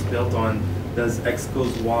test is built on does X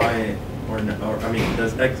cause Y or I mean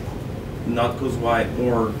does X not cause Y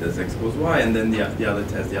or does X cause Y, and then the other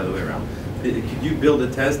test the other way around. Could you build a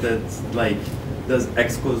test that's like does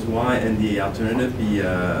X cause Y and the alternative be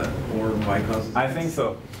or Y causes? I think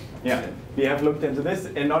so. Yeah, we have looked into this,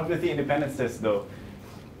 and not with the independence test though.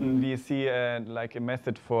 We see like a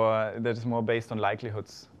method for that is more based on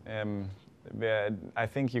likelihoods. Where I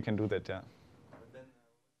think you can do that, yeah. But then,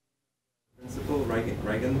 principle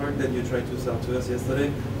Reichenbach that you tried to sell to us yesterday,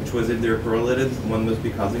 which was if they're correlated, one must be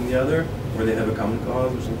causing the other, or they have a common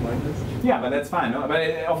cause or something like this? Yeah, but that's fine. No? But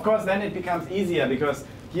of course, then it becomes easier because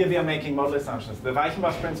here we are making model assumptions. The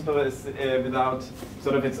Reichenbach principle is without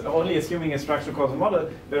sort of, it's only assuming a structural causal model,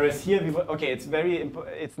 whereas here,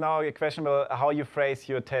 it's now a question about how you phrase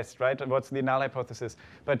your test, right? And what's the null hypothesis?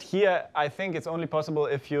 But here, I think it's only possible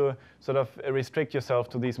if you sort of restrict yourself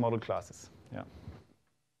to these model classes. Yeah.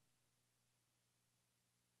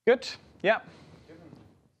 Good. Yeah.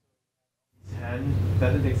 10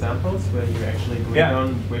 vetted examples where you actually agree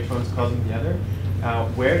on which one's causing the other.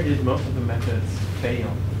 Where did most of the methods fail?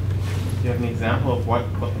 Do you have an example of what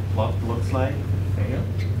the plot looks like fail?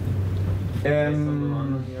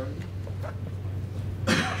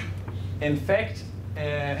 In fact,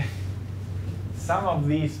 some of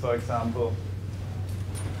these, for example,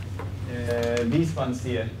 these ones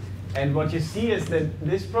here, and what you see is that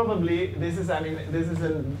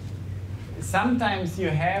sometimes you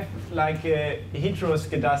have like a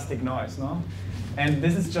heteroscedastic noise, no? And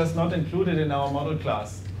this is just not included in our model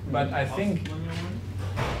class. But I think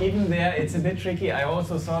even there it's a bit tricky. I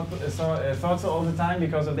also thought so all the time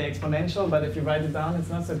because of the exponential, but if you write it down, it's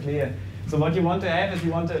not so clear. So what you want to have is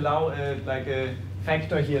you want to allow like a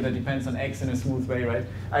factor here that depends on x in a smooth way, right?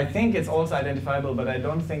 I think it's also identifiable, but I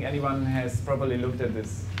don't think anyone has properly looked at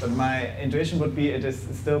this. But my intuition would be it is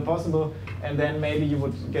still possible, and then maybe you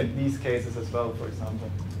would get these cases as well, for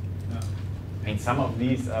example. Yeah. I mean, some of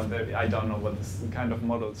these are very, I don't know what this kind of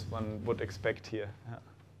models one would expect here. Yeah.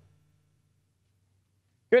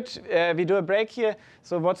 Good, we do a break here.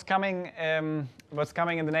 So what's coming in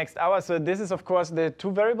the next hour? So this is, of course, the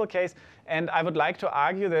two-variable case. And I would like to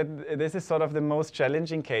argue that this is sort of the most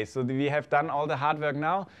challenging case. So we have done all the hard work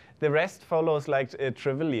now. The rest follows like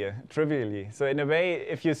trivially. So in a way,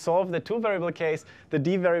 if you solve the two-variable case, the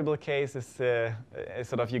d-variable case is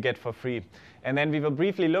sort of you get for free. And then we will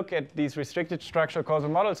briefly look at these restricted structural causal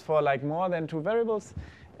models for like more than two variables.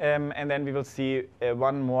 And then we will see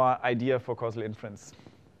one more idea for causal inference.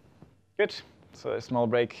 Good, so a small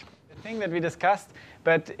break. The thing that we discussed,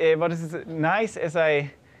 but what is nice as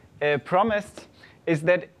I promised is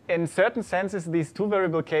that in certain senses, these two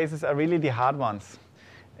variable cases are really the hard ones.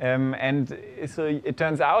 And so it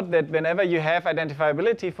turns out that whenever you have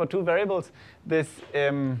identifiability for two variables, this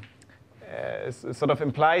sort of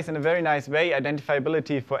implies in a very nice way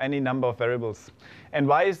identifiability for any number of variables. And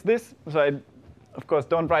why is this? So I, of course,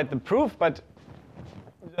 don't write the proof, but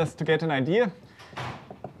just to get an idea.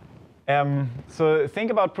 So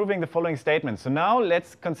think about proving the following statement. So now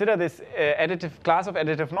let's consider this class of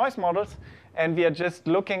additive noise models. And we are just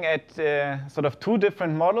looking at sort of two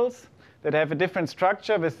different models that have a different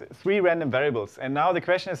structure with 3 random variables. And now the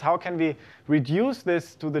question is, how can we reduce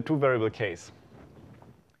this to the 2-variable case?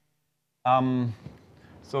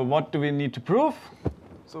 So what do we need to prove?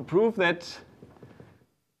 So prove that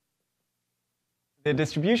the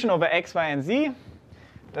distribution over x, y, and z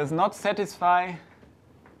does not satisfy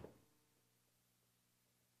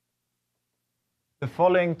the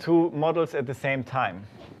following two models at the same time.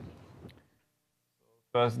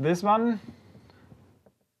 First, this one.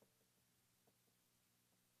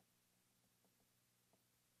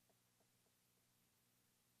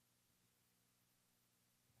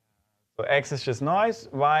 So x is just noise,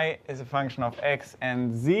 y is a function of x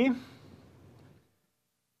and z,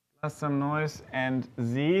 plus some noise, and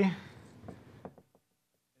z is a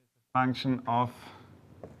function of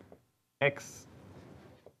x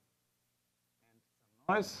and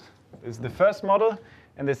some noise. This is the first model.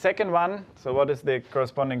 And the second one, so what is the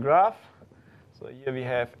corresponding graph? So here we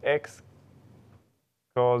have x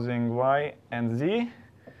causing y and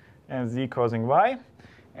z causing y.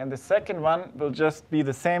 And the second one will just be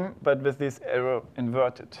the same, but with this arrow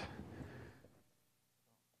inverted.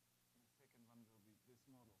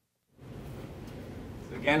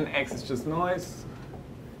 So again, x is just noise.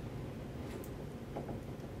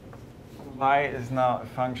 Y is now a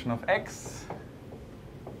function of x.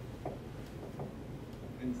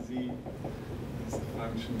 And z is a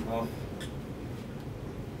function of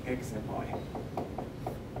x and y.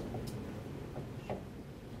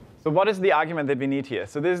 So what is the argument that we need here?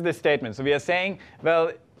 So this is the statement. So we are saying,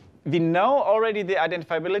 well, we know already the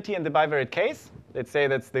identifiability in the bivariate case. Let's say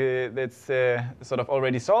that's sort of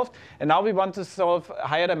already solved. And now we want to solve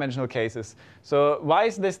higher dimensional cases. So why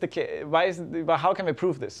is this the case? How can we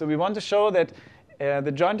prove this? So we want to show that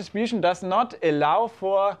the joint distribution does not allow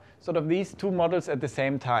for sort of these two models at the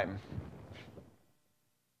same time.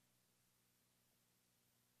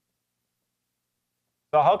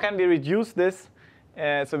 So how can we reduce this?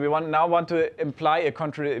 So we now want to imply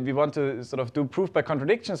we want to sort of do proof by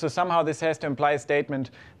contradiction. So somehow this has to imply a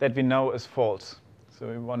statement that we know is false. So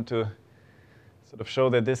we want to sort of show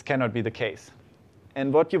that this cannot be the case.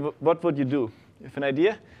 And what would you do? You have an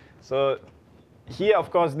idea? So here, of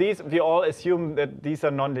course, we all assume that these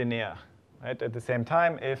are nonlinear, right? At the same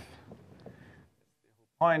time, if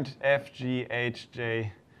point f, g, h,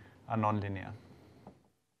 j are nonlinear.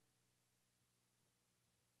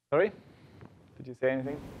 Sorry? Did you say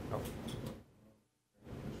anything? No.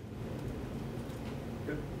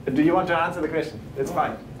 Do you want to answer the question? That's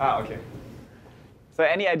fine. Ah, OK. So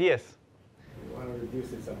any ideas? You want to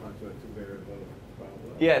reduce it somehow to a 2-variable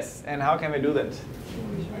problem. Yes, and how can we do that?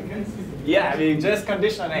 Yeah, we just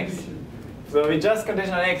condition on x. So we just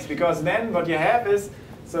condition on x, because then what you have is,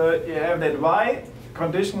 so you have that y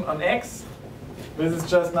condition on x. This is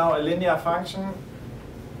just now a linear function,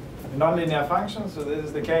 a nonlinear function. So this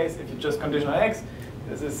is the case if you just condition on x.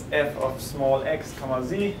 This is f of small x comma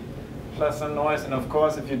z plus some noise. And of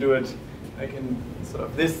course, if you do it like in sort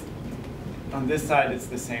of this, on this side, it's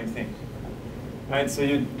the same thing. Right? So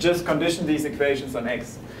you just condition these equations on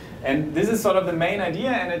x. And this is sort of the main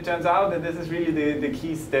idea. And it turns out that this is really the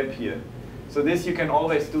key step here. So this you can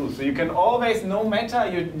always do. So you can always, no matter,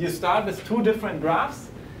 you start with two different graphs.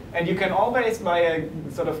 And you can always, by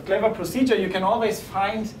a sort of clever procedure, you can always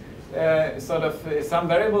find sort of some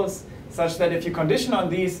variables such that if you condition on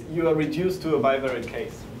these, you are reduced to a bivariate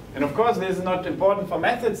case. And of course, this is not important for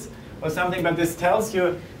methods or something, but this tells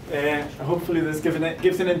you, hopefully this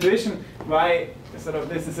gives an intuition why sort of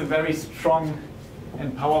this is a very strong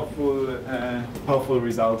and powerful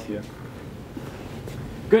result here.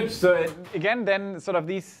 Good. So again, then sort of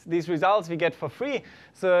these results we get for free.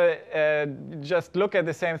 So just look at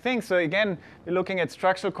the same thing. So again, we're looking at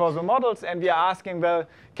structural causal models, and we are asking, well,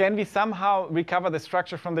 can we somehow recover the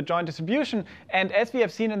structure from the joint distribution? And as we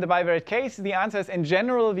have seen in the bivariate case, the answer is in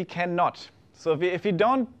general we cannot. So if we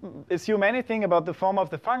don't assume anything about the form of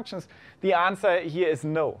the functions, the answer here is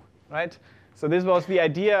no, right? So this was the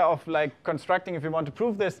idea of like constructing, if we want to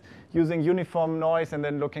prove this, using uniform noise and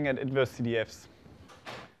then looking at inverse CDFs.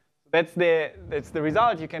 That's the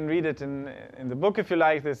result. You can read it in the book if you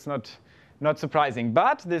like. It's not not surprising.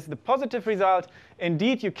 But this is the positive result.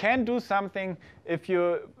 Indeed, you can do something if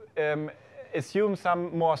you assume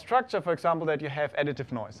some more structure, for example, that you have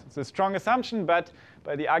additive noise. It's a strong assumption, but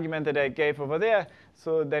by the argument that I gave over there,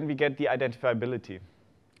 so then we get the identifiability.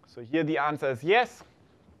 So here the answer is yes.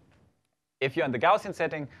 If you're in the Gaussian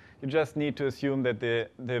setting, you just need to assume that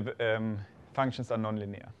the functions are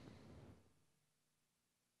nonlinear.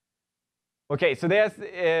 OK, so there's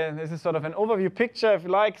this is sort of an overview picture, if you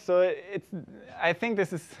like. So I think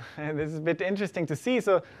this is a bit interesting to see.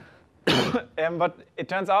 So, but it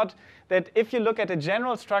turns out that if you look at a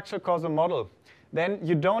general structural causal model, then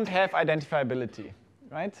you don't have identifiability,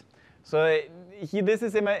 right? So this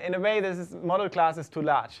is in a way, this model class is too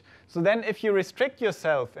large. So then if you restrict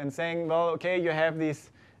yourself and saying, well, OK, you have these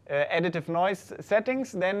additive noise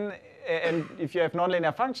settings, then and if you have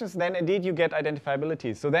nonlinear functions, then indeed you get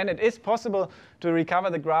identifiability. So then it is possible to recover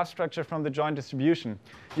the graph structure from the joint distribution.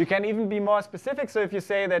 You can even be more specific. So if you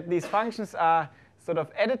say that these functions are sort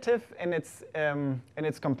of additive in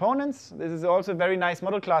its components, this is also a very nice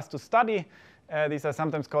model class to study. These are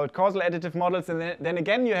sometimes called causal additive models. And then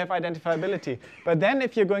again, you have identifiability. But then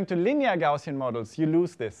if you're going to linear Gaussian models, you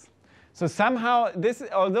lose this. So somehow,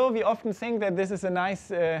 although we often think that this is a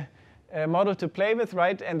nice model to play with,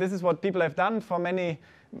 right? And this is what people have done for many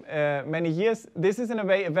years. This is in a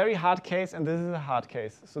way a very hard case, and this is a hard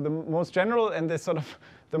case. So the most general and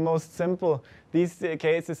the most simple, these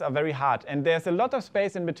cases are very hard. And there's a lot of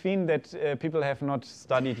space in between that people have not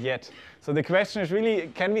studied yet. So the question is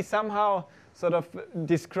really, can we somehow sort of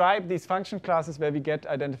describe these function classes where we get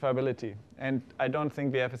identifiability? And I don't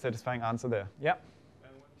think we have a satisfying answer there. Yeah?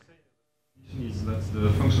 Is that the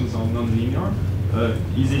functions are non-linear.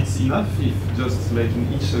 Is it enough if just like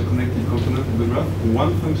in each connected component of the graph,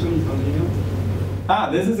 one function is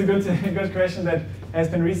non-linear? This is a good question that has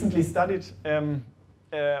been recently studied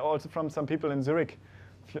also from some people in Zurich,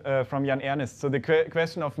 from Jan Ernest. So the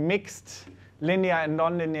question of mixed linear and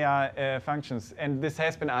non-linear functions. And this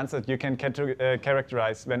has been answered. You can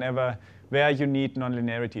characterize where you need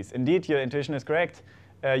non-linearities. Indeed, your intuition is correct.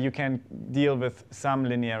 You can deal with some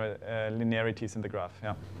linearities in the graph.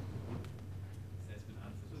 Yeah.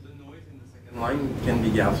 So the noise in the second line can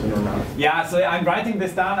be Gaussian or not? Yeah, so I'm writing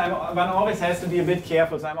this down. One always has to be a bit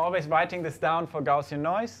careful. So I'm always writing this down for Gaussian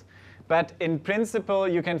noise. But in principle,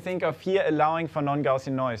 you can think of here allowing for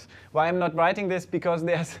non-Gaussian noise. Why I'm not writing this? Because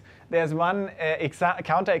there's one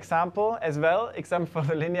counter example as well, example for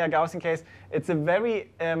the linear Gaussian case. It's a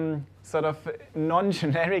very sort of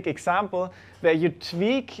non-generic example where you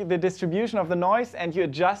tweak the distribution of the noise and you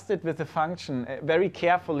adjust it with the function very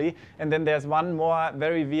carefully. And then there's one more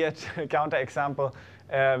very weird counter example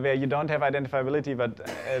where you don't have identifiability. But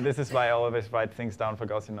this is why I always write things down for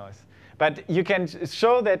Gaussian noise. But you can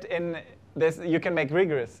show that in this, you can make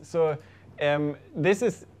rigorous. So this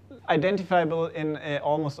is identifiable in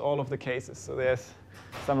almost all of the cases. So there's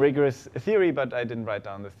some rigorous theory, but I didn't write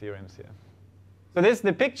down the theorems here. So this is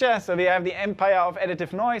the picture. So we have the empire of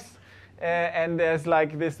additive noise. And there's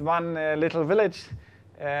like this one little village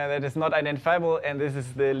that is not identifiable. And this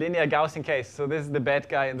is the linear Gaussian case. So this is the bad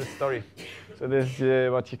guy in the story. So this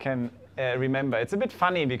is what you can remember. It's a bit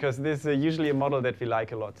funny because this is usually a model that we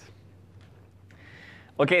like a lot.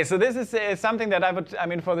 OK, so this is something that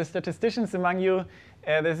for the statisticians among you,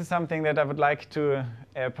 this is something that I would like to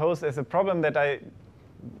pose as a problem that I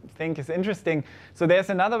think is interesting. So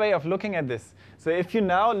there's another way of looking at this. So if you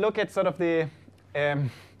now look at sort of the,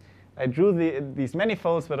 I drew these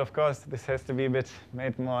manifolds, but of course this has to be a bit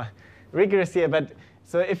made more rigorous here. But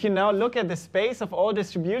so if you now look at the space of all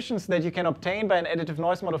distributions that you can obtain by an additive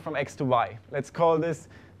noise model from X to Y, let's call this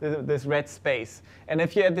red space. And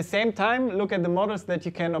if you at the same time look at the models that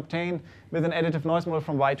you can obtain with an additive noise model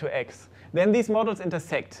from Y to X, then these models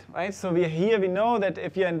intersect, right? So we know that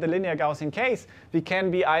if you're in the linear Gaussian case, we can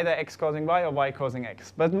be either X causing Y or Y causing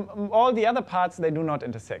X. But all the other parts, they do not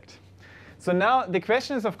intersect. So now the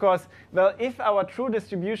question is, of course, well, if our true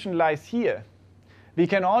distribution lies here, we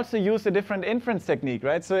can also use a different inference technique,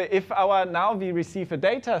 right? So if now we receive a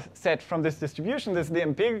data set from this distribution, this is the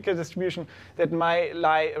empirical distribution that might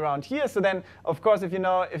lie around here. So then, of course, if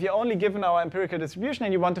you're only given our empirical distribution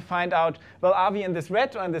and you want to find out, well, are we in this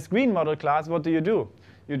red or in this green model class, what do?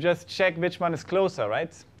 You just check which one is closer,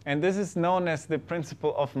 right? And this is known as the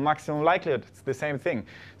principle of maximum likelihood. It's the same thing.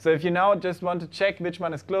 So if you now just want to check which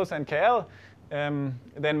one is closer in KL,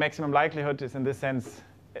 then maximum likelihood is in this sense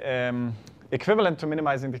equivalent to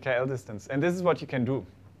minimizing the KL distance. And this is what you can do.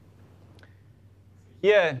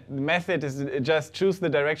 Here, the method is just choose the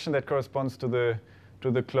direction that corresponds to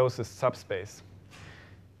the closest subspace.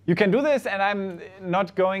 You can do this, and I'm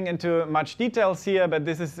not going into much details here, but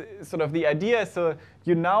this is sort of the idea. So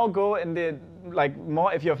you now go in the, like,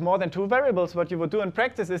 more, if you have more than 2 variables, what you would do in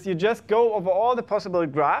practice is you just go over all the possible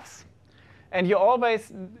graphs, and you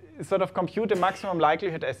always sort of compute a maximum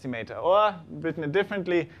likelihood estimator. Or, written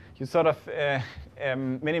differently, you sort of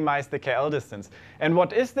minimize the KL distance. And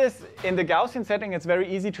what is this? In the Gaussian setting, it's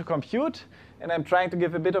very easy to compute. And I'm trying to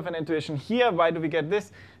give a bit of an intuition here. Why do we get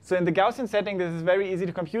this? So in the Gaussian setting, this is very easy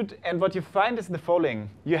to compute. And what you find is the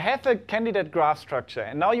following. You have a candidate graph structure.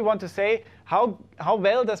 And now you want to say, how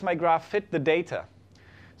well does my graph fit the data?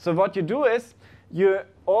 So what you do is you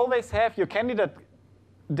always have your candidate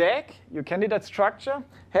DAG, your candidate structure,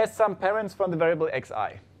 has some parents from the variable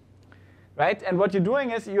xi. Right? And what you're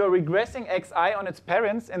doing is you're regressing xi on its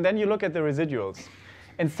parents, and then you look at the residuals.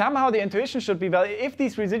 And somehow the intuition should be, well, if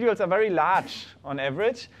these residuals are very large on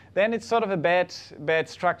average, then it's sort of a bad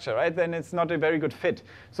structure, right? Then it's not a very good fit.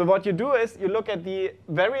 So what you do is you look at the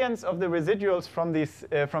variance of the residuals from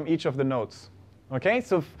from each of the nodes. Okay,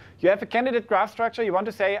 so if you have a candidate graph structure, you want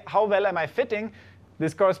to say, how well am I fitting?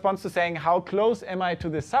 This corresponds to saying, how close am I to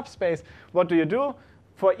this subspace? What do you do?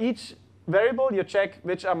 For each variable, you check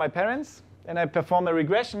which are my parents, and I perform a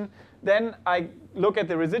regression. Then I look at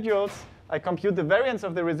the residuals. I compute the variance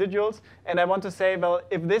of the residuals, and I want to say, well,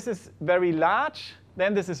 if this is very large,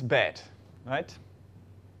 then this is bad, right?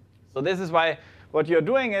 So this is why what you're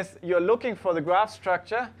doing is you're looking for the graph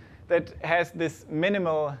structure that has this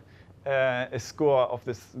minimal score of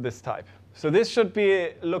this type. So this should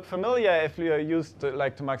look familiar if you're used to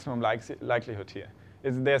maximum likelihood here.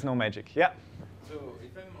 There's no magic. Yeah? So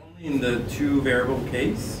if I'm only in the 2 variable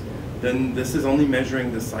case, then this is only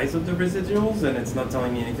measuring the size of the residuals, and it's not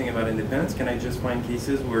telling me anything about independence. Can I just find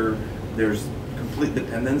cases where there's complete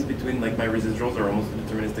dependence between, like, my residuals are almost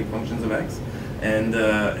deterministic functions of x, and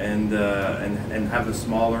have the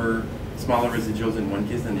smaller residuals in one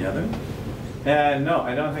case than the other? No,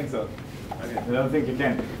 I don't think so. Okay. I don't think you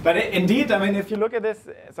can. But indeed, I mean, if you look at this,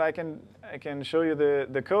 so I can show you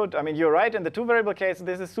the code. I mean, you're right. In the 2 variable case,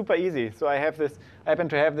 this is super easy. So I happen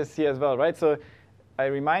to have this here as well, right? So I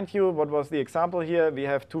remind you, what was the example here? We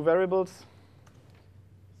have 2 variables.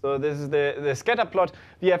 So this is the scatter plot.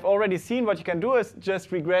 We have already seen what you can do is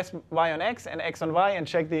just regress y on x and x on y and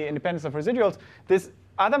check the independence of residuals. This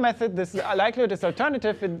other method, this likelihood is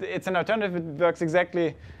alternative. It's an alternative. It works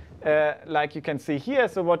exactly like you can see here.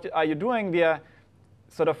 So what are you doing? We are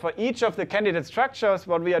sort of for each of the candidate structures,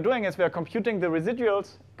 what we are doing is we are computing the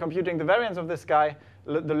residuals, computing the variance of this guy,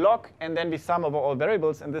 the log, and then we sum over all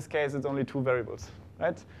variables. In this case, it's only 2 variables.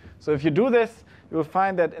 Right? So if you do this, you will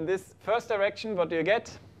find that in this first direction, what do you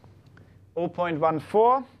get?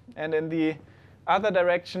 0.14. And in the other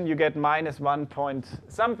direction, you get minus 1 point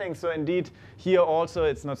something. So indeed, here also,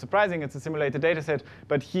 it's not surprising. It's a simulated data set.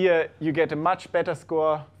 But here, you get a much better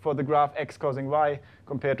score for the graph x causing y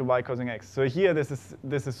compared to y causing x. So here, this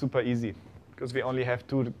is super easy, because we only have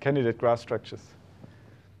 2 candidate graph structures. Is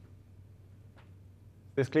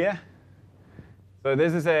this clear? So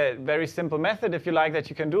this is a very simple method, if you like, that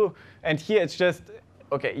you can do. And here, it's just,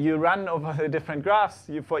 OK, you run over the different graphs.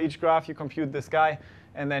 For each graph, you compute this guy.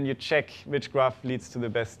 And then you check which graph leads to the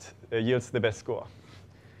best, yields the best score.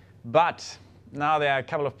 But now there are a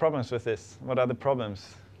couple of problems with this. What are the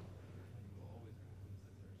problems?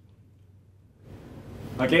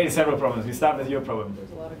 OK, several problems. We start with your problem.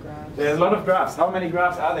 There's a lot of graphs. There's a lot of graphs. How many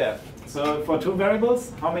graphs are there? So for 2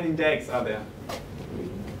 variables, how many DAGs are there? 3.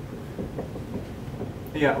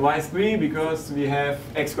 Yeah, why is 3? Because we have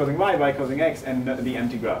x causing y causing x, and the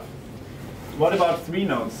empty graph. What about 3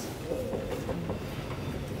 nodes?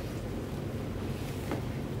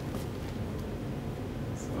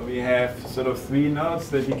 We have sort of 3 nodes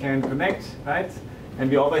that we can connect, right?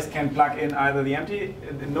 And we always can plug in either the empty,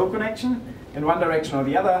 no connection, in one direction or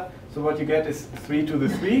the other. So what you get is 3 to the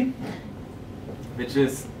 3, which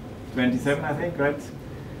is 27, I think, right?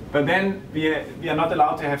 But then we are not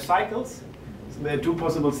allowed to have cycles. So there are 2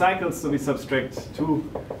 possible cycles, so we subtract 2,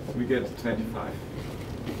 so we get 25.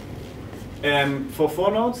 For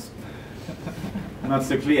 4 nodes, not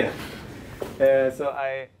so clear. So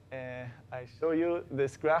I show you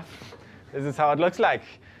this graph. This is how it looks like.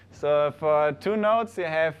 So for 2 nodes, you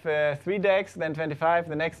have 3 DAGs, then 25.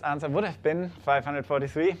 The next answer would have been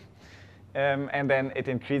 543. And then it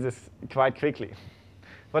increases quite quickly.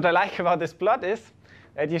 What I like about this plot is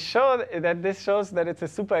that this shows that it's a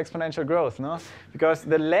super exponential growth, no? Because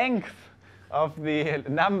the length of the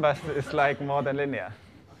numbers is like more than linear.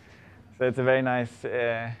 So it's a very nice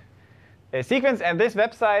sequence. And this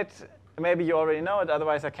website maybe you already know it,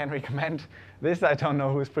 otherwise I can recommend this. I don't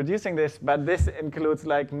know who's producing this, but this includes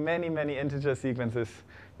like many, many integer sequences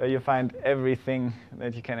where you find everything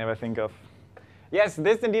that you can ever think of. Yes,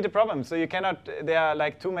 this is indeed a problem. So you cannot, there are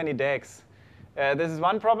like too many DAGs. This is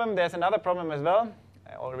one problem. There's another problem as well.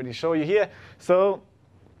 I already show you here. So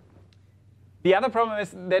the other problem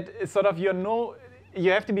is that it's sort of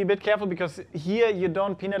you have to be a bit careful because here you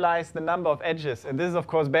don't penalize the number of edges. And this is, of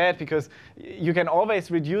course, bad because you can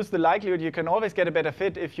always reduce the likelihood. You can always get a better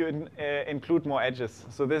fit if you include more edges.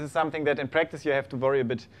 So this is something that in practice you have to worry a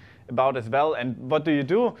bit about as well. And what do you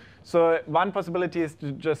do? So one possibility is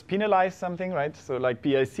to just penalize something, right? So like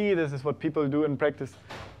PIC, this is what people do in practice.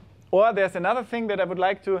 Or there's another thing that I would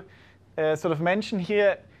like to sort of mention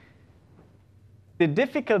here. The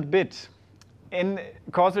difficult bit in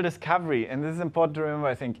causal discovery, and this is important to remember,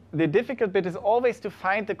 I think, the difficult bit is always to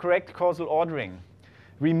find the correct causal ordering.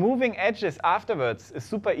 Removing edges afterwards is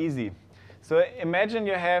super easy. So imagine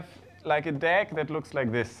you have like a DAG that looks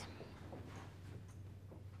like this.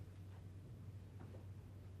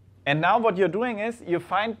 And now what you're doing is you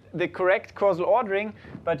find the correct causal ordering,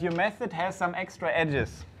 but your method has some extra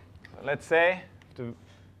edges. So let's say, to be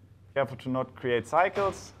careful to not create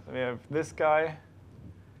cycles, we have this guy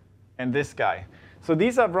and this guy. So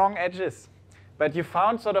these are wrong edges. But you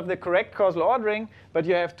found sort of the correct causal ordering, but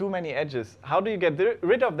you have too many edges. How do you get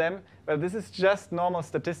rid of them? Well, this is just normal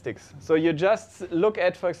statistics. So you just look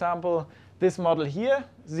at, for example, this model here,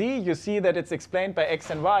 Z. You see that it's explained by X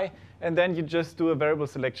and Y, and then you just do a variable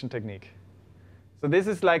selection technique. So this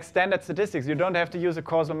is like standard statistics. You don't have to use a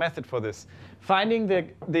causal method for this. Finding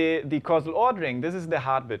the causal ordering, this is the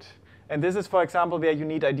hard bit. And this is, for example, where you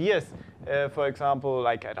need ideas. For example,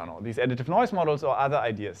 like, I don't know, these additive noise models or other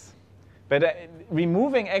ideas. But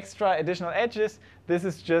removing extra additional edges, this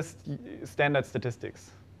is just standard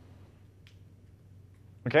statistics.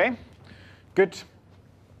 OK? Good.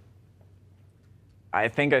 I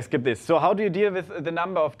think I skipped this. So how do you deal with the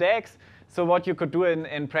number of DAGs? So what you could do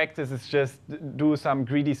in practice is just do some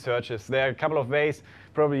greedy searches. There are a couple of ways.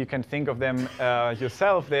 Probably you can think of them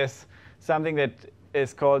yourself. There's something that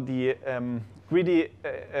is called the greedy,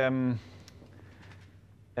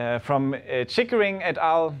 from Chickering et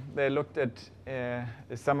al. They looked at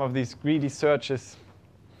some of these greedy searches.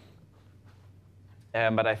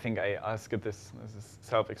 But I think I'll skip this. This is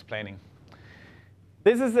self-explaining.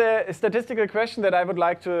 This is a statistical question that I would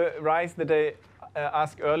like to raise that I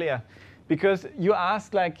asked earlier. Because you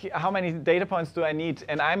asked, like, how many data points do I need?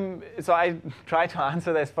 And so I try to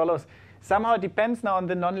answer as follows. Somehow it depends now on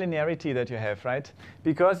the nonlinearity that you have, right?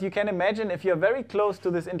 Because you can imagine if you're very close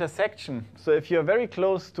to this intersection, so if you're very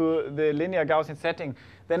close to the linear Gaussian setting,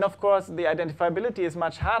 then of course the identifiability is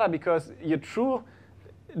much harder because your true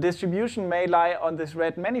distribution may lie on this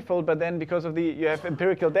red manifold, but then because of you have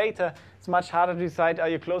empirical data, it's much harder to decide, are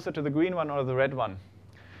you closer to the green one or the red one?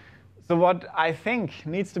 So what I think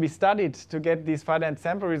needs to be studied to get these finite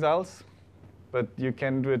sample results, but you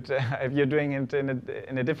can do it if you're doing it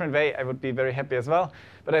in a different way, I would be very happy as well.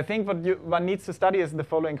 But I think what one needs to study is the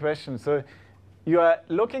following question. So you are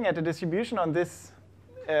looking at a distribution on this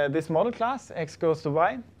model class, x goes to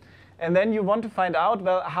y. And then you want to find out,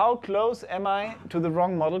 well, how close am I to the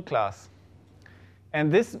wrong model class?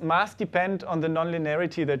 And this must depend on the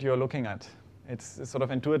nonlinearity that you're looking at. It's sort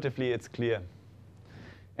of intuitively, it's clear.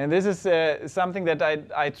 And this is something that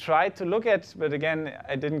I tried to look at, but again,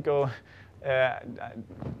 I didn't go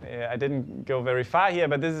very far here,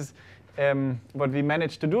 but this is what we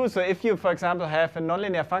managed to do. So if you, for example, have a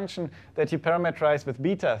nonlinear function that you parameterize with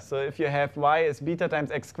beta, so if you have y is beta times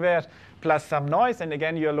x squared plus some noise, and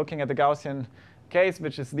again, you're looking at the Gaussian case,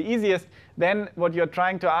 which is the easiest, then what you're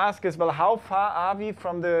trying to ask is, well, how far are we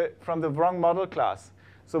from the wrong model class?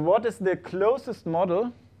 So what is the closest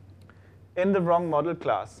model in the wrong model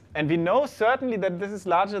class? And we know certainly that this is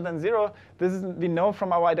larger than 0. We know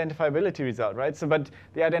from our identifiability result, right? So, but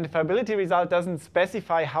the identifiability result doesn't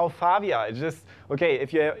specify how far we are. It's just, OK,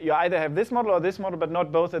 if you either have this model or this model, but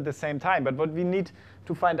not both at the same time. But what we need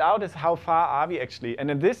to find out is how far are we actually. And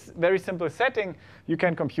in this very simple setting, you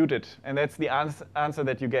can compute it. And that's the answer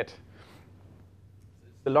that you get.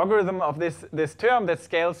 The logarithm of this term that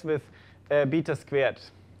scales with beta squared.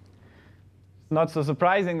 Not so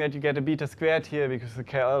surprising that you get a beta squared here because the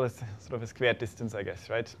KL is sort of a squared distance, I guess,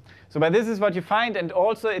 right? So but this is what you find. And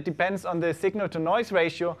also it depends on the signal-to-noise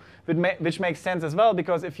ratio, which makes sense as well.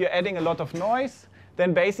 Because if you're adding a lot of noise,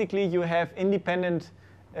 then basically you have independent,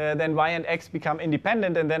 then y and x become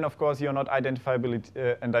independent. And then, of course, you're not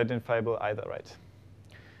identifiable either, right?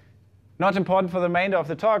 Not important for the remainder of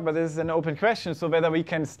the talk, but this is an open question, so whether we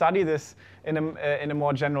can study this in a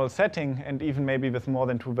more general setting and even maybe with more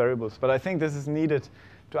than 2 variables. But I think this is needed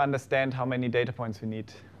to understand how many data points we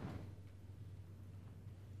need.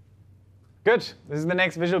 Good. This is the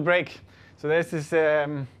next visual break. So this is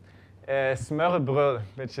smørrebrød,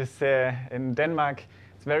 which is in Denmark.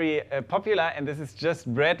 It's very popular, and this is just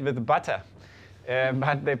bread with butter.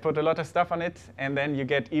 But they put a lot of stuff on it, and then you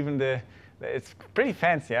get even it's pretty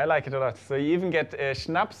fancy. I like it a lot. So you even get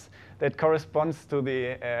schnapps that corresponds to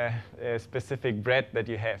the specific bread that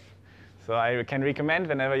you have. So I can recommend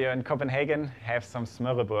whenever you're in Copenhagen, have some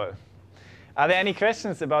smørrebrød. Are there any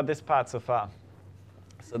questions about this part so far?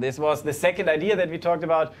 So this was the second idea that we talked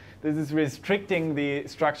about. This is restricting the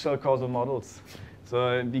structural causal models.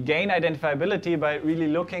 So we gain identifiability by really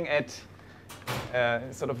looking at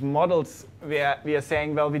sort of models where we are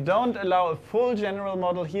saying, well, we don't allow a full general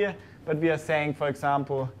model here, but we are saying, for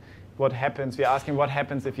example, what happens. We are asking what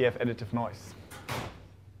happens if you have additive noise.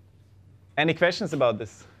 Any questions about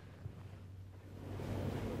this?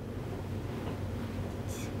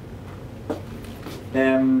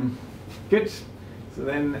 Good. So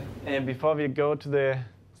then before we go to the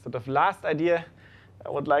sort of last idea, I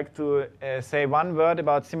would like to say one word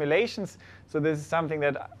about simulations. So this is something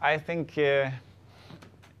that I think is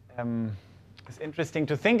interesting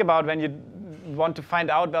to think about when you want to find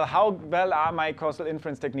out, well, how well are my causal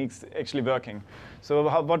inference techniques actually working? So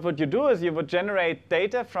what would you do is you would generate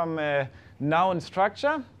data from a known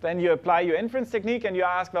structure. Then you apply your inference technique, and you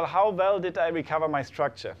ask, well, how well did I recover my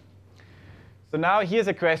structure? So now here's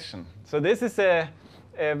a question. So this is a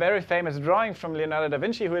very famous drawing from Leonardo da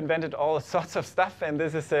Vinci, who invented all sorts of stuff. And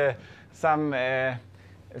this is some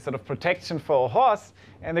sort of protection for a horse.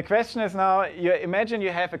 And the question is now, you imagine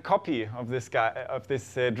you have a copy of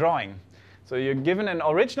this drawing. So you're given an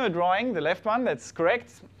original drawing, the left one, that's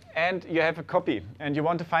correct, and you have a copy. And you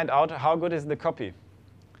want to find out how good is the copy.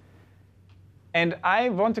 And I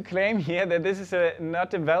want to claim here that this is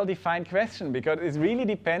not a well-defined question, because it really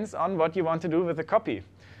depends on what you want to do with the copy.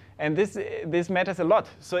 And this matters a lot.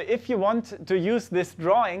 So if you want to use this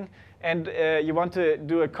drawing and you want to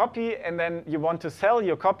do a copy, and then you want to sell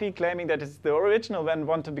your copy claiming that it's the original and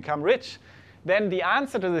want to become rich, then the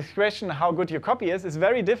answer to this question, how good your copy is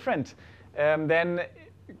very different than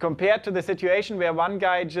compared to the situation where one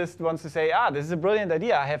guy just wants to say, this is a brilliant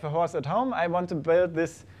idea. I have a horse at home. I want to build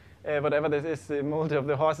this whatever this is, the mold of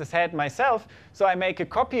the horse's head myself. So I make a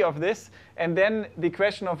copy of this. And then the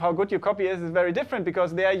question of how good your copy is very different,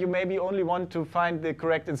 because there you maybe only want to find the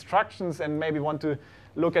correct instructions and maybe want to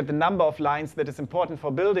look at the number of lines that is important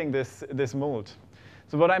for building this mold.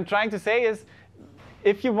 So what I'm trying to say is,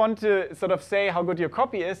 if you want to sort of say how good your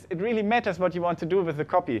copy is, it really matters what you want to do with the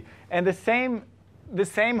copy. And the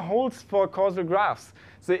same holds for causal graphs.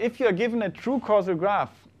 So if you're given a true causal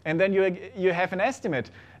graph, and then you have an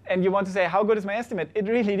estimate, and you want to say, how good is my estimate? It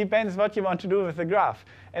really depends what you want to do with the graph.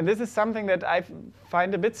 And this is something that I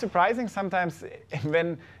find a bit surprising sometimes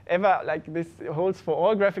whenever, like this holds for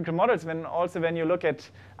all graphical models, when you look at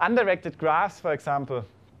undirected graphs, for example,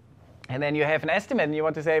 and then you have an estimate, and you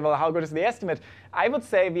want to say, well, how good is the estimate? I would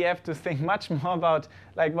say we have to think much more about,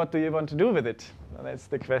 like, what do you want to do with it? Well, that's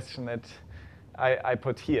the question that I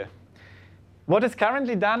put here. What is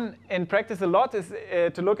currently done in practice a lot is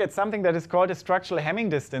to look at something that is called a structural Hamming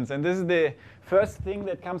distance. And this is the first thing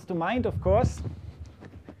that comes to mind, of course.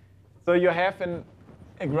 So you have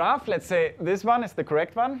a graph. Let's say this one is the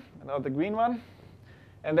correct one, or the green one.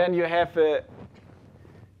 And then you have a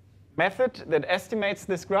method that estimates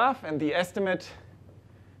this graph. And the estimate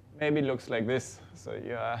maybe looks like this. So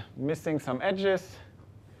you are missing some edges.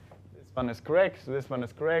 This one is correct. This one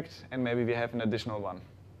is correct. And maybe we have an additional one.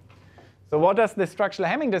 So what does the structural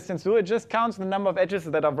Hamming distance do? It just counts the number of edges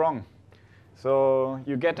that are wrong. So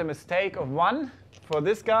you get a mistake of 1 for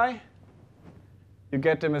this guy. You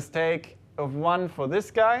get a mistake of 1 for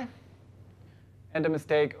this guy. And a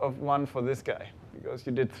mistake of 1 for this guy. Because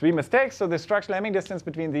you did 3 mistakes, so the structural Hamming distance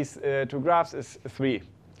between these two graphs is 3.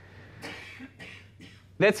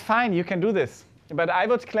 That's fine, you can do this. But I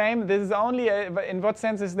would claim this is only, in what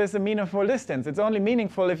sense is this a meaningful distance? It's only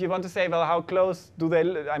meaningful if you want to say, well, how close do they,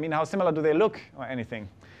 how similar do they look or anything?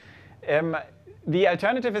 The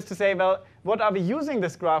alternative is to say, well, what are we using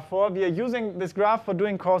this graph for? We are using this graph for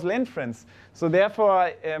doing causal inference. So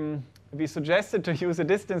therefore, we suggested to use a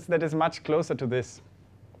distance that is much closer to this.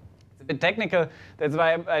 It's a bit technical, that's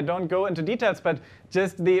why I don't go into details, but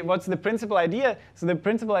just what's the principal idea? So the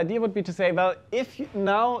principal idea would be to say, well, if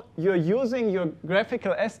now you're using your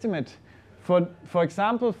graphical estimate for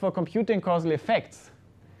example, for computing causal effects,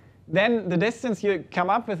 then the distance you come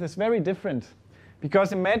up with is very different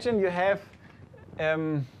Because imagine you have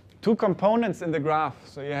two components in the graph.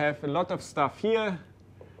 So you have a lot of stuff here,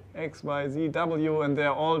 x, y, z, w, and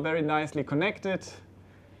they're all very nicely connected.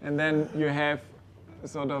 And then you have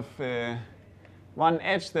sort of one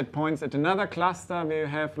edge that points at another cluster where you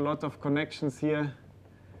have a lot of connections here.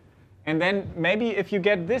 And then maybe if you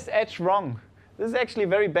get this edge wrong, this is actually a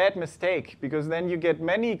very bad mistake, because then you get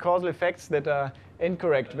many causal effects that are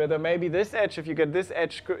incorrect. Whether maybe this edge, if you get this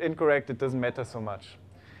edge incorrect, it doesn't matter so much.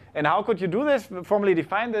 And how could you do this, formally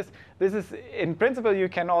define this? This is, in principle, you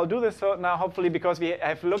can all do this so now, hopefully, because we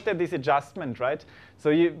have looked at this adjustment, right? So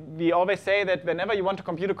we always say that whenever you want to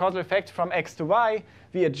compute a causal effect from x to y,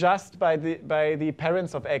 we adjust by the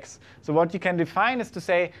parents of x. So what you can define is to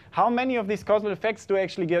say, how many of these causal effects do I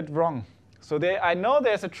actually get wrong? So I know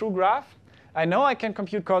there's a true graph. I know I can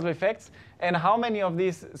compute causal effects. And how many of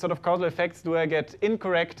these sort of causal effects do I get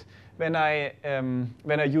incorrect when I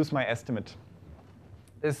use my estimate?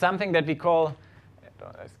 Is something that we call,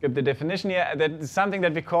 I skip the definition here, that is something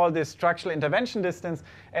that we call the structural intervention distance.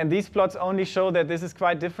 And these plots only show that this is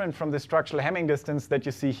quite different from the structural Hamming distance that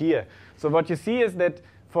you see here. So what you see is that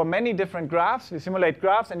for many different graphs, we simulate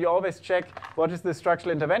graphs, and you always check what is the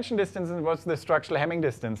structural intervention distance and what's the structural Hamming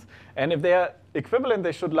distance. And if they are equivalent,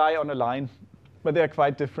 they should lie on a line. But they are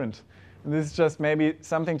quite different. And this is just maybe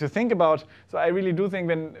something to think about. So I really do think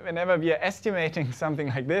whenever we are estimating something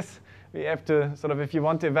like this, we have to sort of, if you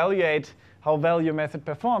want to evaluate how well your method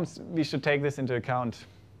performs, we should take this into account.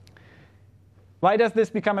 Why does this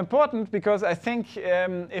become important? Because I think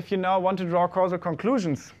if you now want to draw causal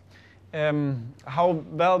conclusions, how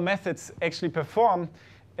well methods actually perform,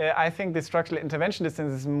 I think the structural intervention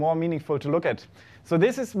distance is more meaningful to look at. So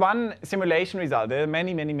this is one simulation result. There are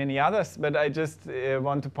many, many, many others, but I just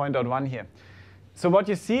want to point out one here. So what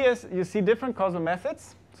you see is you see different causal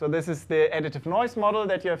methods. So this is the additive noise model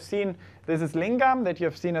that you have seen. This is Lingam that you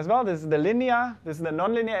have seen as well. This is the linear. This is the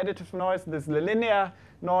nonlinear additive noise. This is the linear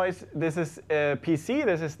noise. This is PC.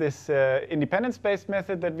 This is this independence-based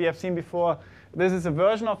method that we have seen before. This is a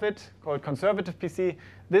version of it called conservative PC.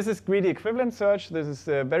 This is greedy equivalence search. This is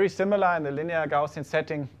very similar in the linear Gaussian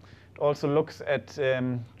setting. It also looks at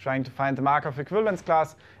trying to find the Markov equivalence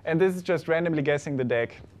class. And this is just randomly guessing the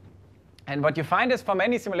DAG. And what you find is for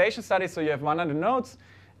many simulation studies, so you have 100 nodes,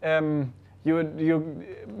 you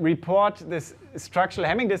report this structural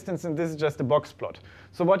Hamming distance, and this is just a box plot.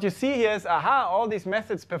 So what you see here is, aha, all these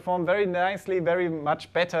methods perform very nicely, very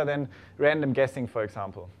much better than random guessing, for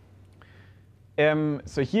example.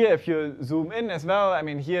 So here, if you zoom in as well, I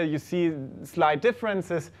mean, here you see slight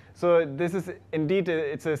differences. So this is indeed,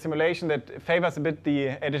 it's a simulation that favors a bit the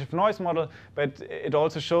additive noise model, but it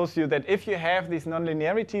also shows you that if you have these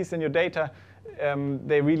nonlinearities in your data,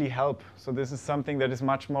 they really help. So this is something that is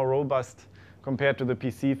much more robust compared to the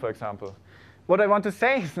PC, for example. What I want to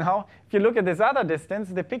say is now, if you look at this other distance,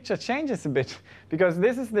 the picture changes a bit, because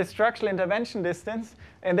this is the structural intervention distance,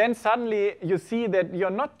 and then suddenly you see that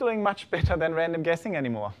you're not doing much better than random guessing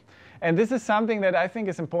anymore. And this is something that I think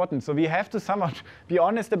is important. So we have to somewhat be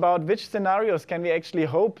honest about which scenarios can we actually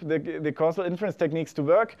hope the causal inference techniques to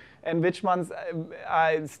work, and which ones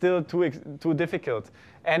are still too difficult.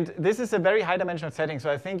 And this is a very high-dimensional setting. So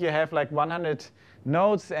I think you have like 100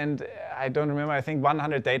 nodes, and I don't remember, I think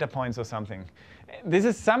 100 data points or something. This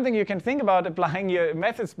is something you can think about applying your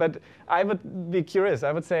methods, but I would be curious.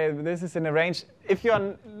 I would say this is in a range. If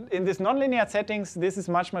you're in these nonlinear settings, this is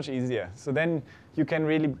much, much easier. So then you can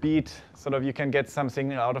really beat, sort of, you can get some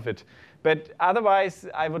signal out of it. But otherwise,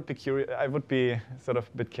 I would be curious. I would be sort of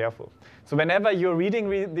a bit careful. So whenever you're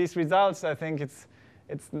reading these results, I think it's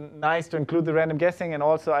nice to include the random guessing, and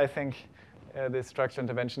also I think the structural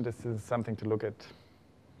intervention, this is something to look at.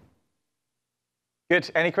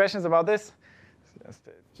 Good. Any questions about this? Just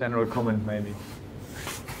a general comment, maybe.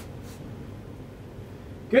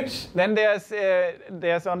 Good. Then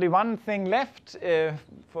there's only one thing left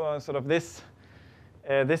for sort of this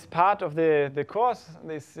part of the course,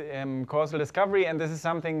 this causal discovery, and this is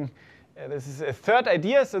something. This is a third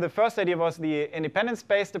idea. So the first idea was the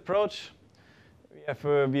independence-based approach.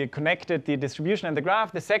 We connected the distribution and the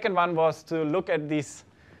graph. The second one was to look at these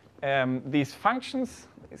functions,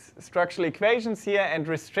 these structural equations here, and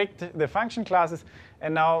restrict the function classes.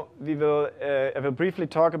 And now I will briefly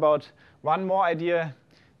talk about one more idea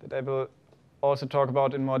that I will also talk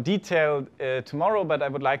about in more detail tomorrow. But I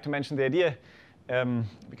would like to mention the idea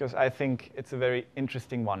because I think it's a very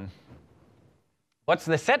interesting one. What's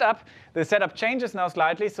the setup? The setup changes now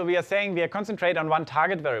slightly, so we are saying we are concentrate on one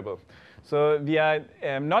target variable. So we are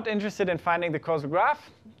not interested in finding the causal graph,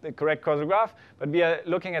 the correct causal graph, but we are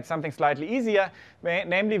looking at something slightly easier.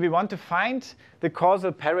 Namely, we want to find the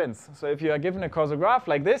causal parents. So if you are given a causal graph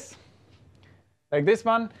like this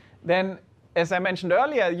one, then as I mentioned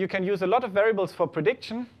earlier, you can use a lot of variables for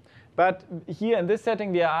prediction. But here in this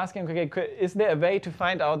setting, we are asking, okay, is there a way to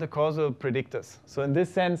find out the causal predictors? So in this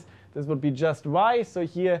sense, this would be just y. So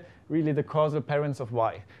here, really the causal parents of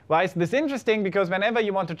y. Why is this interesting? Because whenever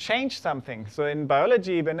you want to change something, so in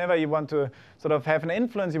biology, whenever you want to sort of have an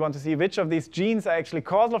influence, you want to see which of these genes are actually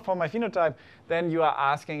causal for my phenotype, then you are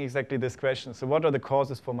asking exactly this question. So what are the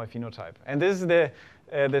causes for my phenotype? And this is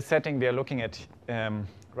the setting we are looking at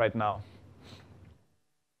right now.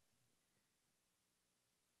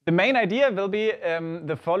 The main idea will be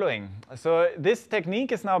the following. So this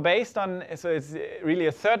technique is now based on, so it's really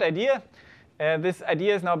a third idea. This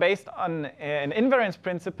idea is now based on an inference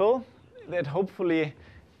principle that hopefully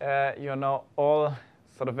you're now all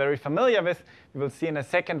sort of very familiar with. We will see in a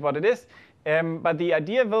second what it is. But the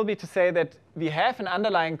idea will be to say that we have an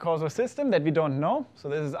underlying causal system that we don't know. So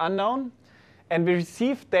this is unknown. And we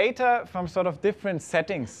receive data from sort of different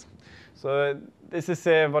settings. So this is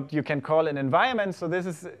what you can call an environment. So this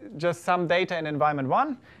is just some data in environment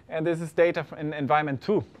 1, and this is data in environment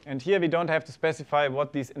 2. And here we don't have to specify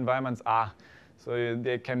what these environments are. So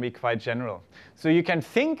they can be quite general. So you can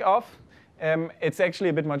think of, it's actually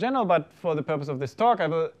a bit more general, but for the purpose of this talk, I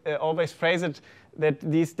will always phrase it that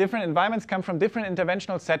these different environments come from different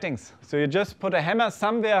interventional settings. So you just put a hammer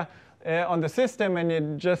somewhere on the system, and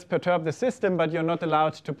you just perturb the system, but you're not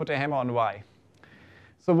allowed to put a hammer on Y.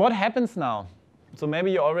 So what happens now? So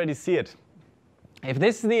maybe you already see it. If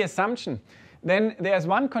this is the assumption, then there's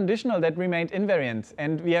one conditional that remained invariant.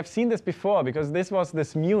 And we have seen this before, because this was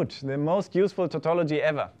this mute, the most useful tautology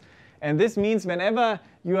ever. And this means whenever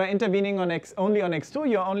you are intervening on only on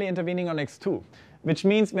x2, you're only intervening on x2. Which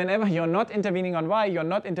means whenever you're not intervening on y, you're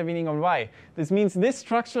not intervening on y. This means this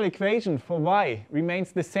structural equation for y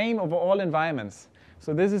remains the same over all environments.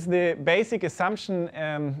 So this is the basic assumption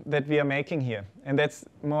that we are making here. And that's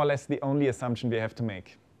more or less the only assumption we have to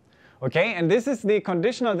make. Okay, and this is the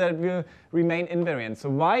conditional that will remain invariant. So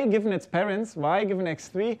y given its parents, y given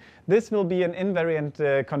x3, this will be an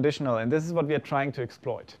invariant conditional. And this is what we are trying to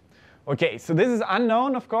exploit. Okay, so this is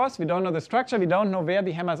unknown, of course. We don't know the structure. We don't know where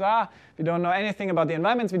the hammers are. We don't know anything about the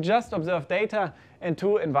environments. We just observe data in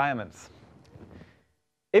two environments.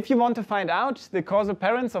 If you want to find out the causal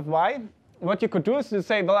parents of y, what you could do is to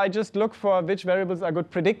say, well, I just look for which variables are good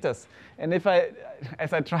predictors. And if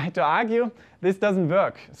as I try to argue, this doesn't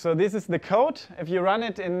work. So this is the code. If you run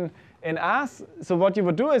it in R, so what you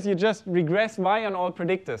would do is you just regress y on all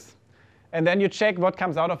predictors. And then you check what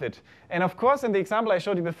comes out of it. And of course, in the example I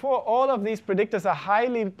showed you before, all of these predictors are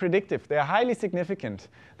highly predictive. They are highly significant.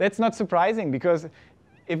 That's not surprising, because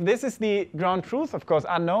if this is the ground truth, of course,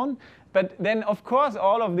 unknown, but then, of course,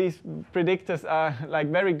 all of these predictors are like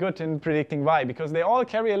very good in predicting y, because they all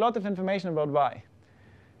carry a lot of information about y.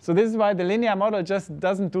 So this is why the linear model just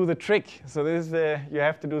doesn't do the trick. So this is you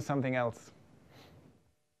have to do something else.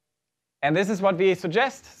 And this is what we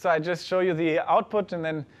suggest. So I just show you the output and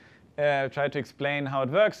then try to explain how it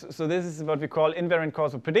works. So this is what we call invariant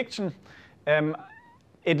causal prediction.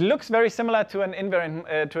 It looks very similar to an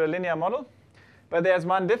invariant to a linear model. But there's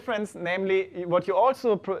one difference, namely what you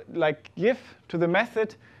also give to the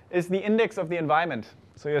method is the index of the environment.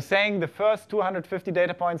 So you're saying the first 250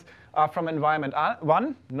 data points are from environment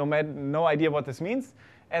 1, no idea what this means.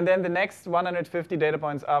 And then the next 150 data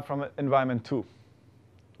points are from environment 2.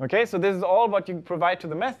 Okay, so this is all what you provide to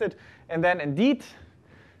the method. And then indeed,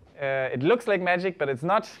 it looks like magic, but it's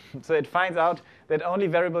not. So it finds out that only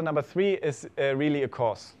variable number 3 is really a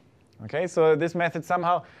cause. Okay, so this method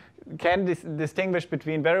somehow can distinguish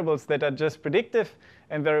between variables that are just predictive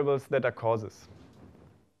and variables that are causes.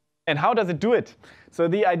 And how does it do it? So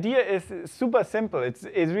the idea is super simple. It's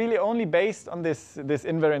really only based on this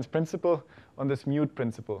invariance principle, on this mute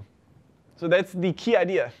principle. So that's the key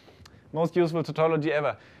idea. Most useful tautology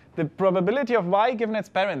ever. The probability of y given its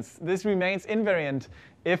parents, this remains invariant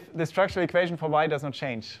if the structural equation for y does not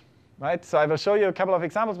change. Right? So I will show you a couple of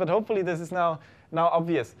examples, but hopefully this is now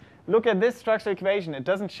obvious. Look at this structural equation. It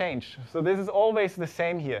doesn't change. So this is always the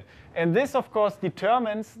same here. And this, of course,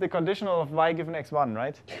 determines the conditional of y given x1,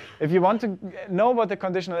 right? If you want to know what the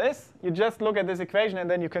conditional is, you just look at this equation, and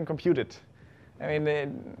then you can compute it. I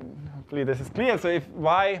mean, hopefully this is clear. So if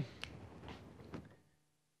y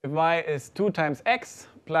is 2 times x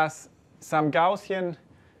plus some Gaussian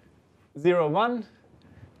 0, 1,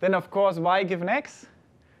 then, of course, y given x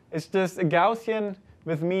It's just a Gaussian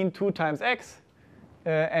with mean 2 times x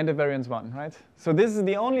and a variance 1, right? So this is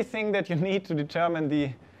the only thing that you need to determine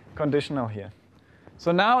the conditional here.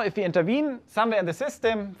 So now if we intervene somewhere in the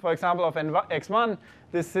system, for example of x1,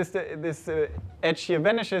 this edge here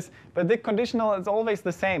vanishes, but the conditional is always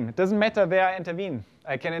the same. It doesn't matter where I intervene.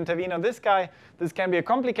 I can intervene on this guy. This can be a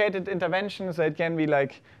complicated intervention, so it can be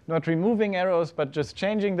like not removing arrows, but just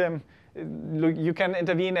changing them. You can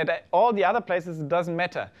intervene at all the other places, it doesn't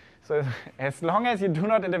matter. So as long as you do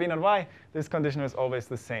not intervene on y, this condition is always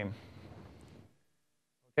the same.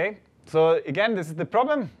 Okay, so again, this is the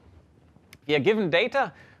problem. We are given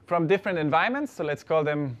data from different environments, so let's call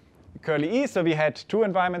them curly E. So we had 2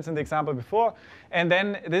 environments in the example before. And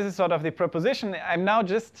then this is sort of the proposition. I'm now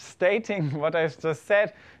just stating what I've just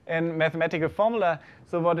said in mathematical formula.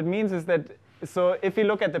 So what it means is that, so if we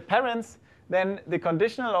look at the parents, then the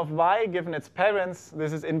conditional of y given its parents,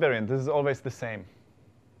 this is invariant. This is always the same.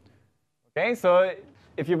 Okay, so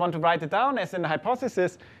if you want to write it down as in a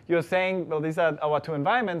hypothesis, you're saying, well, these are our 2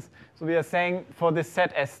 environments. So we are saying for this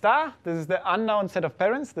set S star, this is the unknown set of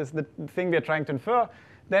parents. This is the thing we are trying to infer.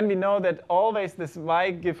 Then we know that always this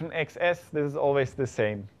y given xs, this is always the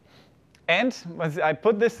same. And I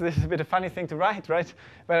put this is a bit of a funny thing to write, right?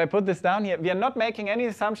 But I put this down here. We are not making any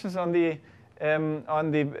assumptions on the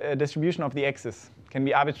distribution of the x's. It can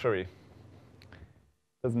be arbitrary.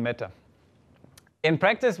 Doesn't matter. In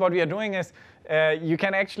practice, what we are doing is you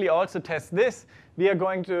can actually also test this. We are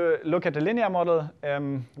going to look at a linear model,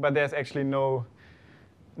 but there's actually no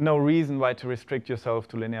reason why to restrict yourself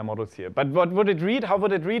to linear models here. But what would it read? How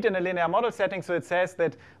would it read in a linear model setting? So it says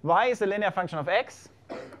that y is a linear function of x,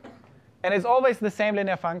 and it's always the same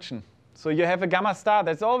linear function. So you have a gamma star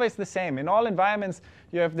that's always the same. In all environments,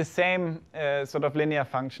 you have the same sort of linear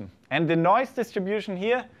function. And the noise distribution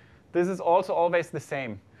here, this is also always the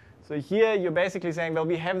same. So here you're basically saying, well,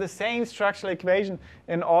 we have the same structural equation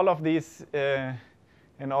in all of these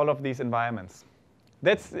environments.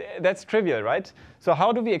 That's trivial, right? So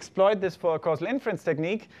how do we exploit this for a causal inference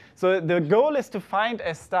technique? So the goal is to find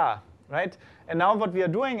S star, right? And now what we are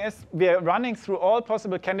doing is we are running through all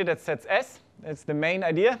possible candidate sets S. That's the main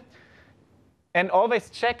idea. And always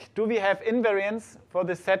check, do we have invariance for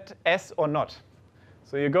the set S or not?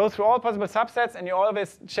 So you go through all possible subsets, and you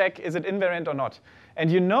always check, is it invariant or not? And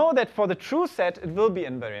you know that for the true set, it will be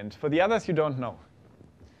invariant. For the others, you don't know.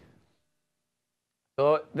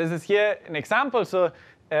 So this is here an example. So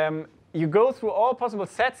you go through all possible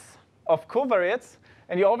sets of covariates,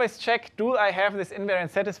 and you always check, do I have this invariant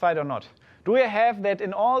satisfied or not? Do I have that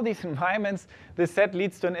in all these environments, this set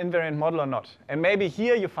leads to an invariant model or not? And maybe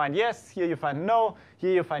here you find yes, here you find no,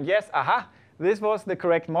 here you find yes. Aha, this was the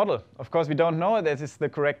correct model. Of course, we don't know that this is the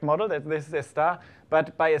correct model, that this is a star.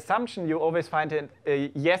 But by assumption, you always find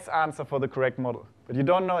a yes answer for the correct model. But you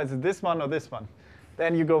don't know, is it this one or this one?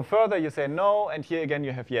 Then you go further, you say no, and here again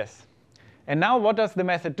you have yes. And now what does the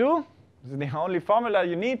method do? This is the only formula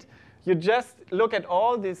you need. You just look at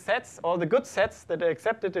all these sets, all the good sets that are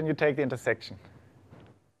accepted, and you take the intersection.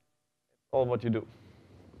 That's all what you do.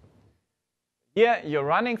 Here you're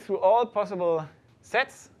running through all possible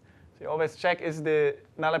sets. So you always check, is the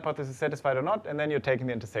null hypothesis satisfied or not, and then you're taking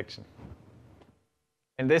the intersection.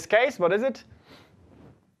 In this case, what is it?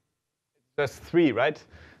 It's just 3, right?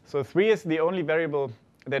 So 3 is the only variable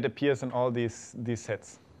that appears in all these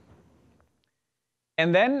sets.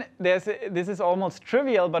 And then this is almost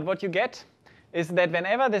trivial, but what you get is that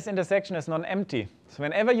whenever this intersection is non-empty, so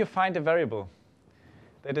whenever you find a variable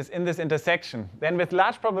that is in this intersection, then with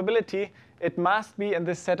large probability, it must be in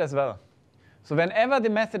this set as well. So whenever the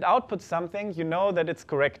method outputs something, you know that it's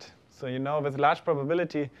correct. So you know with large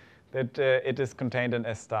probability that it is contained in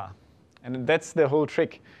S star. And that's the whole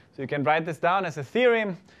trick. So you can write this down as a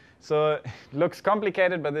theorem. So it looks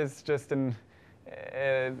complicated, but this is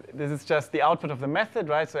just the output of the method,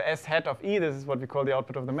 right? So S hat of E, this is what we call the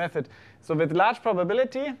output of the method. So with large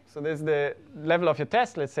probability, so this is the level of your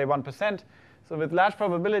test, let's say 1%. So with large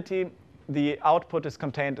probability, the output is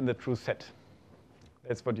contained in the true set.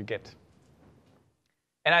 That's what you get.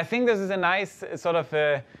 And I think this is a nice sort of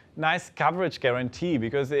a nice coverage guarantee,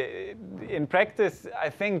 because in practice,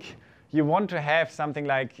 I think you want to have something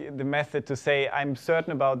like the method to say, I'm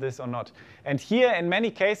certain about this or not. And here, in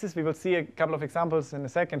many cases, we will see a couple of examples in a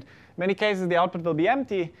second. In many cases, the output will be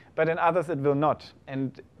empty, but in others, it will not.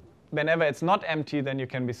 And whenever it's not empty, then you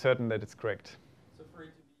can be certain that it's correct. So for it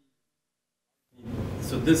to be,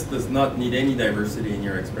 so this does not need any diversity in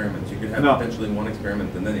your experiments. You could have potentially one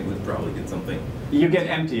experiment, and then it would probably get something. You get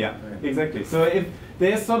empty, yeah, right. Exactly. So if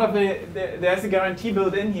there's sort of there's a guarantee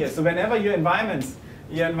built in here. So whenever your environments,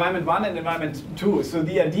 your environment 1 and environment 2. So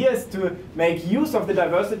the idea is to make use of the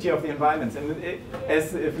diversity of the environments. And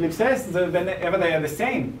as Philippe says, so whenever they are the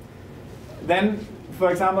same, then,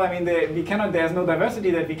 for example, I mean, there's no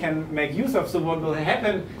diversity that we can make use of. So what will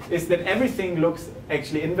happen is that everything looks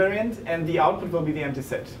actually invariant, and the output will be the empty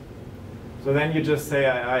set. So then you just say,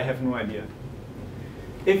 I have no idea.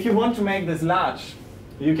 If you want to make this large,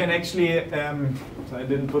 you can actually, so I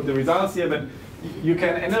didn't put the results here, but you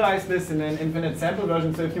can analyze this in an infinite sample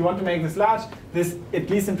version. So if you want to make this large, this at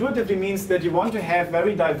least intuitively means that you want to have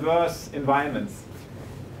very diverse environments,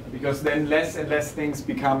 because then less and less things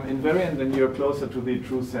become invariant and you're closer to the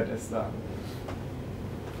true set as star.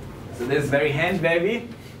 So this is very hand-wavy,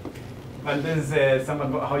 but this is some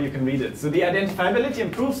of how you can read it. So the identifiability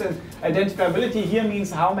improves, and identifiability here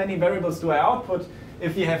means how many variables do I output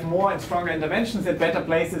if you have more and stronger interventions at better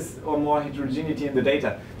places or more heterogeneity in the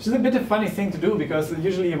data. Which is a bit of a funny thing to do, because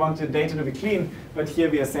usually you want your data to be clean, but here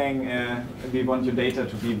we are saying we want your data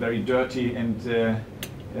to be very dirty and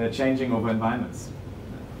changing over environments.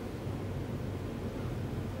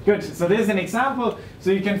 Good, so this is an example. So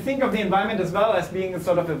you can think of the environment as well as being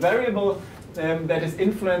sort of a variable that is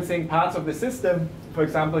influencing parts of the system. For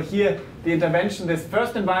example, here, the intervention, this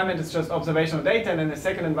first environment is just observational data, and in the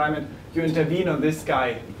second environment, you intervene on this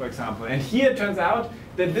guy, for example. And here it turns out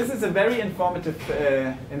that this is a very informative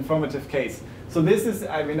case. So this is,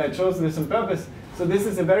 I mean, I chose this on purpose. So this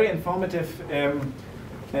is a very informative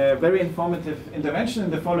intervention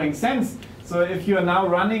in the following sense. So if you are now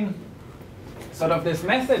running sort of this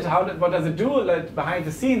method, what does it do like, behind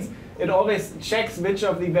the scenes? It always checks which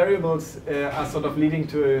of the variables are sort of leading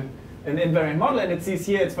to an invariant model, and it sees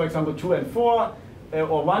here it's, for example, 2 and 4,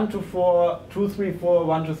 or 1 to 4, 2, 3, 4,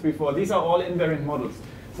 1, 2, 3, 4. These are all invariant models.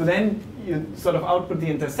 So then you sort of output the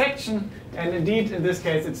intersection, and indeed, in this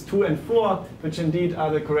case, it's 2 and 4, which indeed are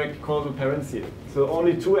the correct causal parents here. So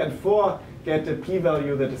only 2 and 4 get a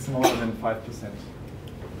p-value that is smaller than 5%.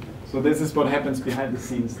 So this is what happens behind the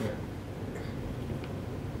scenes there.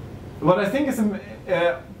 What I think is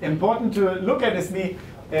important to look at is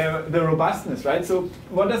the robustness, right? So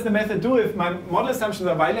what does the method do if my model assumptions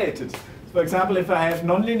are violated? For example, if I have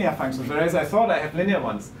nonlinear functions, whereas I thought I have linear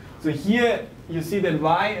ones. So here you see that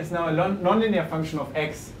y is now a nonlinear function of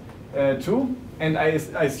x2, and I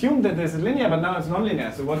assume that this is linear, but now it's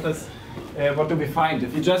nonlinear. So what do we find?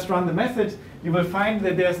 If you just run the method, you will find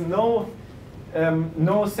that there's no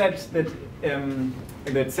set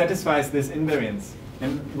that satisfies this invariance.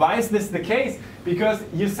 And why is this the case? Because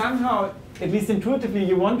you somehow, at least intuitively,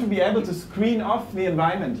 you want to be able to screen off the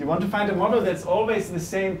environment. You want to find a model that's always the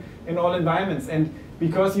same in all environments. And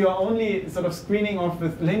because you're only sort of screening off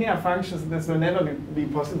with linear functions, this will never be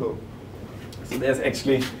possible. So there's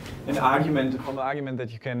actually an argument that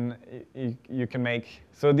you can make.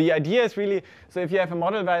 So the idea is really, so if you have a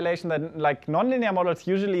model violation, that like nonlinear models,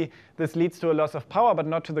 usually this leads to a loss of power, but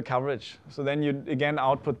not to the coverage. So then you again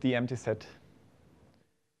output the empty set.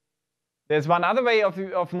 There's one other way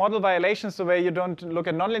of model violations, so where you don't look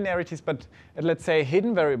at nonlinearities, but at, let's say,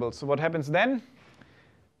 hidden variables. So what happens then?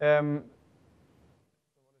 What is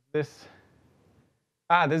this?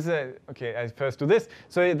 This is okay, I first do this.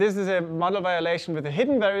 So this is a model violation with a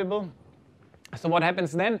hidden variable. So what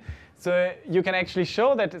happens then? So you can actually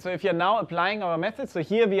show that, so if you're now applying our method, so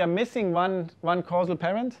here we are missing one causal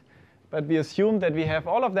parent, but we assume that we have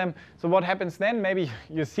all of them. So what happens then? Maybe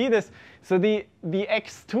you see this. So the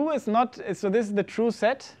x2 is not, so this is the true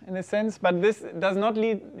set in a sense, but this does not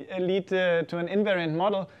lead to an invariant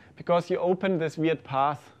model because you open this weird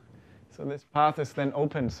path. So this path is then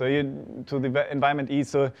open to the environment E.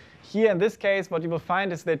 So here in this case, what you will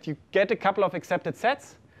find is that you get a couple of accepted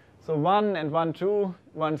sets. So 1 and 1, 2,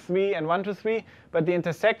 1, 3, and 1, 2, 3. But the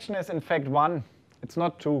intersection is in fact 1. It's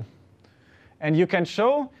not 2. And you can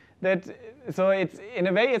show that, so it's, in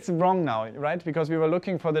a way, it's wrong now, right? Because we were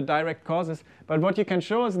looking for the direct causes. But what you can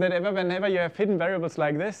show is that whenever you have hidden variables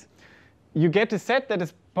like this, you get a set that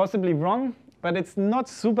is possibly wrong, but it's not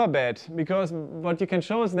super bad, because what you can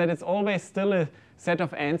show is that it's always still a set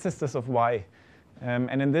of ancestors of y.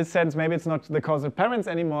 And in this sense, maybe it's not the causal parents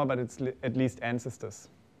anymore, but it's at least ancestors.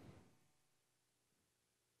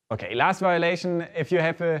 OK, last violation, if you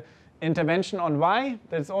have an intervention on y,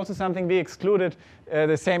 that's also something we excluded.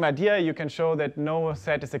 The same idea, you can show that no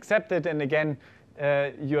set is accepted, and again,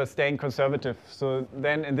 you are staying conservative. So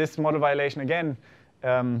then in this model violation, again,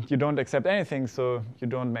 you don't accept anything, so you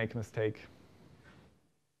don't make a mistake.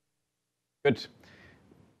 Good.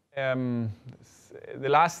 The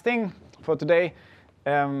last thing for today,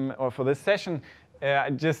 or for this session,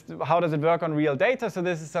 just how does it work on real data? So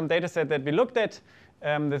this is some data set that we looked at.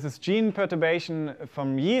 This is gene perturbation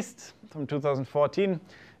from yeast from 2014.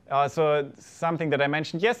 So something that I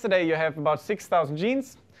mentioned yesterday, you have about 6,000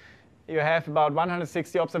 genes. You have about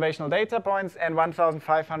 160 observational data points and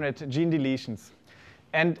 1,500 gene deletions.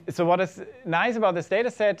 And so what is nice about this data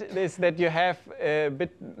set is that you have a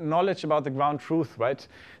bit knowledge about the ground truth, right?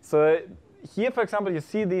 So here, for example, you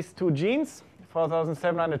see these two genes,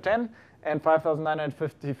 4,710 and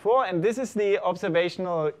 5,954. And this is the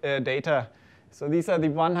observational data. So these are the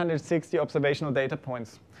 160 observational data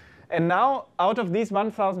points. And now, out of these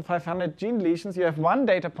 1,500 gene deletions, you have one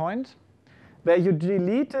data point where you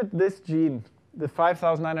deleted this gene, the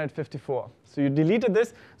 5,954. So you deleted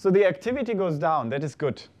this, so the activity goes down. That is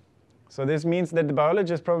good. So this means that the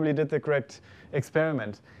biologist probably did the correct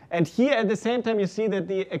experiment. And here, at the same time, you see that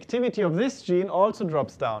the activity of this gene also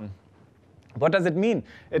drops down. What does it mean?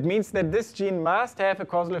 It means that this gene must have a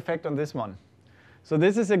causal effect on this one. So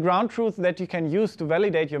this is a ground truth that you can use to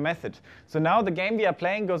validate your method. So now the game we are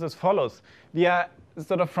playing goes as follows. We are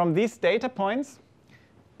sort of from these data points,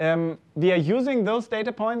 we are using those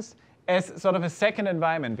data points as sort of a second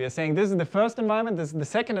environment. We are saying this is the first environment, this is the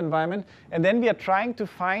second environment, and then we are trying to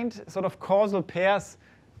find sort of causal pairs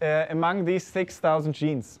among these 6,000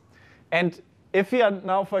 genes. And if we are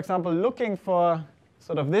now, for example, looking for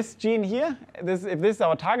sort of this gene here, if this is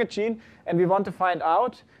our target gene, and we want to find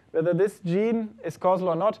out whether this gene is causal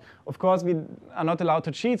or not, of course, we are not allowed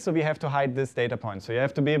to cheat, so we have to hide this data point. So you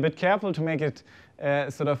have to be a bit careful to make it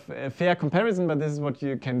sort of a fair comparison, but this is what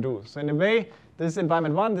you can do. So in a way, this is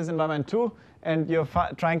environment 1, this is environment 2, and you're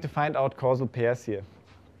trying to find out causal pairs here.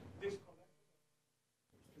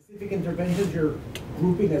 Specific interventions you're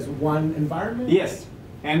grouping as one environment? Yes,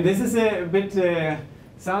 and this is a bit,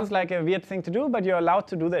 sounds like a weird thing to do, but you're allowed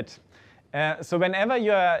to do that. So whenever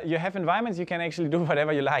you have environments, you can actually do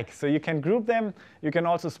whatever you like. So you can group them, you can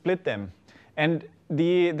also split them. And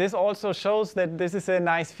this also shows that this is a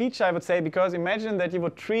nice feature, I would say, because imagine that you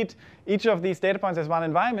would treat each of these data points as one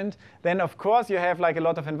environment. Then, of course, you have like a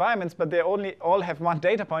lot of environments, but they only all have one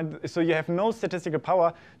data point, so you have no statistical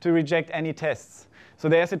power to reject any tests. So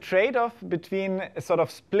there's a trade-off between sort of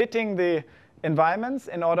splitting the environments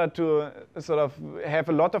in order to sort of have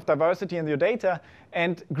a lot of diversity in your data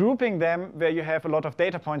and grouping them where you have a lot of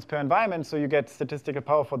data points per environment so you get statistical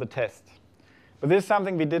power for the test. But this is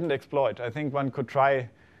something we didn't exploit. I think one could try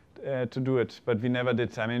to do it, but we never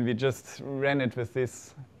did. I mean, we just ran it with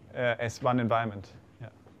this as one environment. Yeah.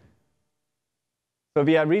 So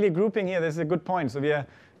we are really grouping here. This is a good point. So we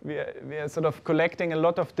are sort of collecting a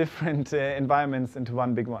lot of different environments into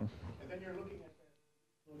one big one.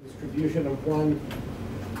 Distribution of one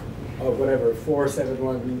of whatever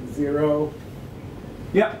 4710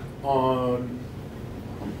 yeah on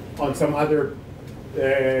some other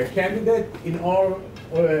candidate in all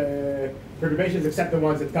perturbations except the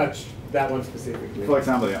ones that touch that one specifically. For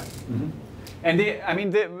example, yeah. Mm-hmm.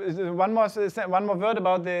 And one more word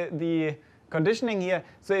about the conditioning here.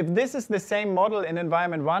 So if this is the same model in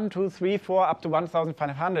environment 1, 2, 3, 4 up to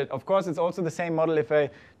 1,500, of course it's also the same model if I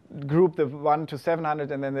group the 1 to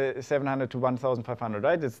 700 and then the 700 to 1,500,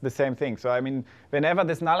 right? It's the same thing. So I mean, whenever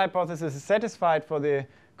this null hypothesis is satisfied for the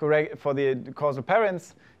causal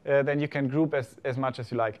parents, then you can group as much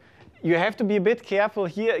as you like. You have to be a bit careful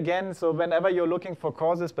here again. So whenever you're looking for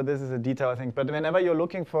causes, but this is a detail I think, but whenever you're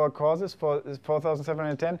looking for causes for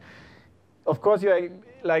 4,710, of course you're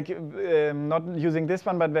like not using this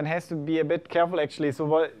one, but one has to be a bit careful actually.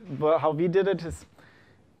 So how we did it is,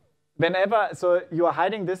 so you are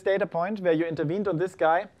hiding this data point where you intervened on this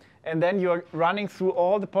guy, and then you're running through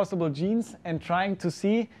all the possible genes and trying to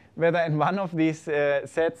see whether in one of these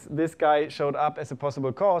sets this guy showed up as a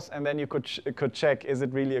possible cause, and then you could check, is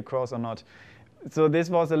it really a cause or not? So this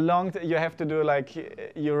was a long, you have to do like,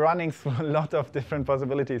 you're running through a lot of different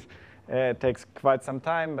possibilities. It takes quite some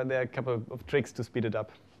time, but there are a couple of tricks to speed it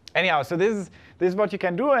up. Anyhow, so this is what you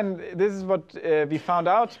can do, and this is what we found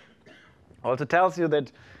out. Also tells you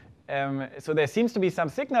that so there seems to be some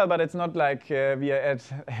signal, but it's not like we are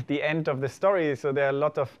at the end of the story. So there are a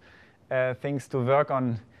lot of things to work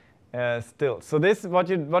on still. So this, what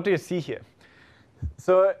do you see here?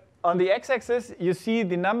 So on the x-axis, you see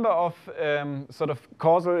the number of sort of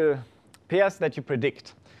causal pairs that you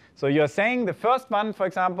predict. So you're saying the first one, for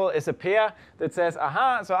example, is a pair that says,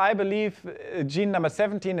 aha, so I believe gene number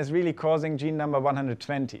 17 is really causing gene number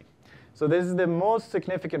 120. So this is the most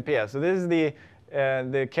significant pair. So this is the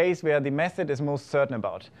case where the method is most certain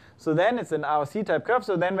about. So then it's an RC type curve.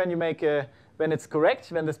 So then when you make when it's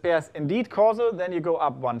correct, when this pair is indeed causal, then you go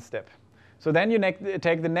up one step. So then you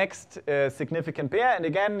take the next significant pair, and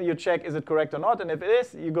again you check is it correct or not, and if it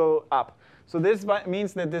is, you go up. So this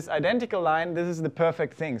means that this identical line, this is the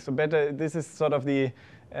perfect thing. So better, this is sort of the,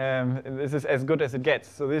 this is as good as it gets.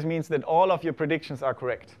 So this means that all of your predictions are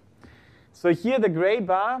correct. So here the gray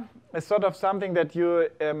bar is sort of something that you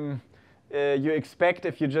expect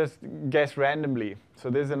if you just guess randomly. So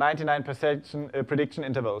this is a 99% prediction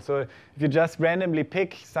interval. So if you just randomly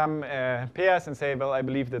pick some pairs and say, well, I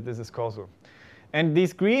believe that this is causal. And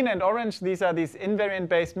these green and orange, these are these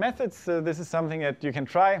invariant-based methods. So this is something that you can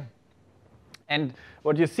try. And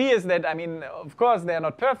what you see is that, I mean, of course, they're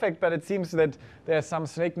not perfect, but it seems that there's some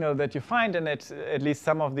signal that you find, and at least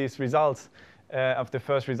some of these results of the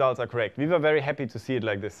first results are correct. We were very happy to see it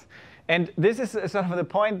like this. And this is sort of the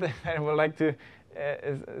point that I would like to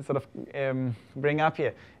sort of bring up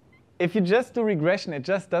here. If you just do regression, it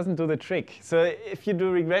just doesn't do the trick. So if you do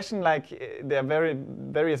regression, like there are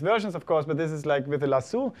various versions, of course, but this is like with the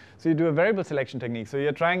lasso. So you do a variable selection technique. So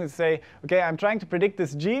you're trying to say, OK, I'm trying to predict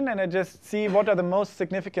this gene, and I just see what are the most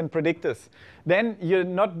significant predictors. Then you're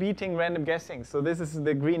not beating random guessing. So this is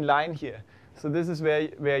the green line here. So this is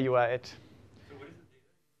where you are at.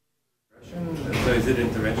 So is it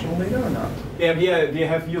interventional data or not? Yeah, we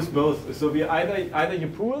have used both. So we either you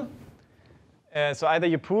pool. So either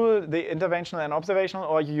you pool the interventional and observational,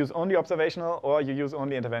 or you use only observational, or you use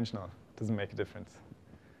only interventional. Doesn't make a difference.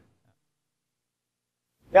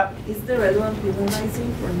 Yeah? Is the red one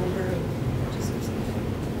penalizing for number of patches or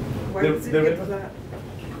something? Why does it get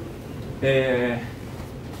that?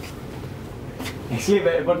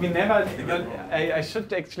 Actually, what we never, I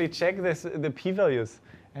should actually check this, the p-values.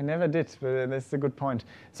 I never did, but that's a good point.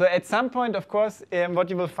 So at some point, of course, what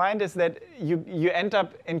you will find is that you end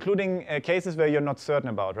up including cases where you're not certain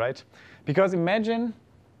about, right? Because imagine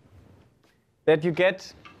that you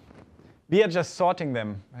get, we are just sorting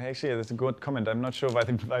them. Actually, that's a good comment. I'm not sure why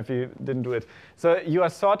we didn't do it. So you are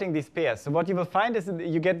sorting these pairs. So what you will find is that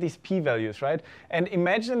you get these p-values, right? And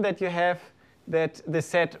imagine that you have that the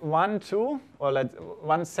set 1, 2, or like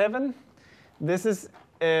 1, 7. This is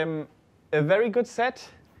a very good set.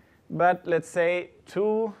 But let's say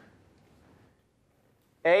 2,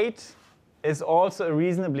 8 is also a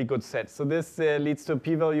reasonably good set. So this leads to a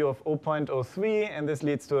p-value of 0.03, and this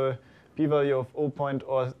leads to a p-value of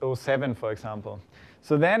 0.07, for example.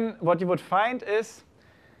 So then what you would find is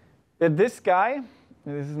that this guy,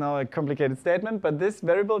 this is now a complicated statement, but this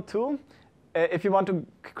variable 2, if you want to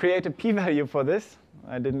create a p-value for this,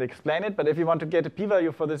 I didn't explain it, but if you want to get a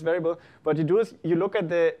p-value for this variable, what you do is you look at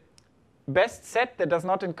the best set that does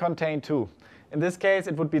not contain 2. In this case,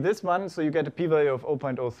 it would be this one, so you get a p-value of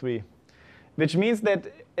 0.03, which means that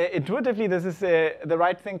intuitively this is the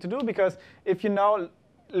right thing to do, because if you now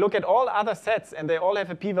look at all other sets and they all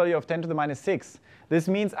have a p-value of 10 to the minus 6, this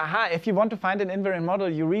means, aha, if you want to find an invariant model,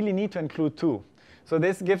 you really need to include 2. So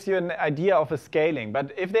this gives you an idea of a scaling.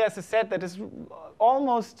 But if there's a set that is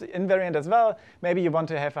almost invariant as well, maybe you want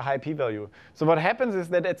to have a high p-value. So what happens is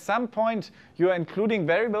that at some point, you're including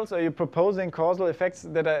variables or you're proposing causal effects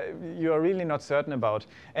that you are really not certain about.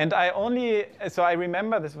 And so I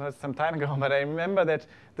remember, this was some time ago, but I remember that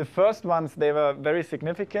the first ones, they were very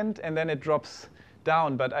significant, and then it drops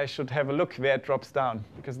down. But I should have a look where it drops down,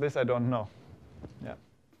 because this I don't know. Yeah.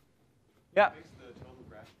 Yeah.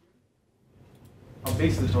 I'll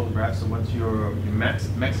base the total graph. So what's your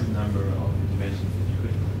maximum number of interventions that you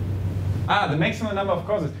could? The maximum number of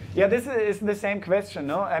causes. Yeah, this is the same question,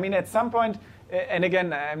 no? I mean, at some point, and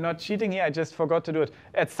again, I'm not cheating here, I just forgot to do it.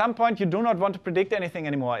 At some point, you do not want to predict anything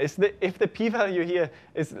anymore. If the p-value here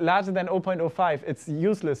is larger than 0.05, it's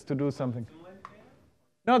useless to do something.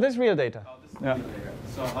 No, this is real data. Oh, this is real data.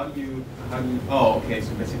 So how do you, oh, okay,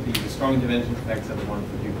 so basically the strong intervention effects are the ones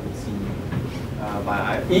that you can see by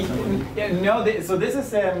eye? Yeah, no, so this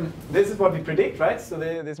is what we predict, right? So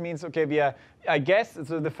this means, okay, I guess,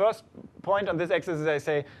 so the first point on this axis is I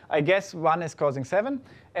say, I guess 1 is causing 7.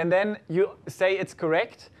 And then you say it's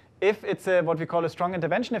correct if it's what we call a strong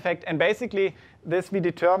intervention effect. And basically, this we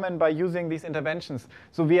determine by using these interventions.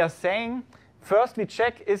 So we are saying, first we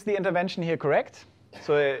check, is the intervention here correct?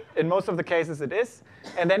 So in most of the cases it is.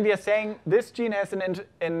 And then we are saying this gene has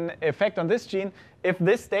an effect on this gene if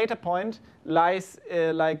this data point lies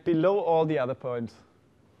like below all the other points.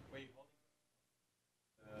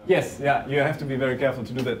 Yes, yeah, you have to be very careful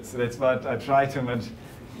to do that. So that's what I try to, but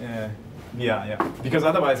yeah, because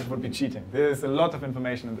otherwise it would be cheating. There's a lot of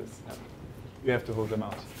information in this. Yeah. You have to hold them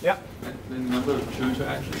out. Yeah. The number of true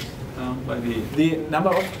interactions found by the number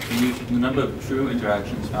of the number of true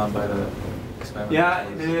interactions found by the experiment. Yeah,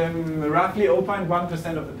 roughly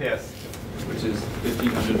 0.1% of the pairs. Which is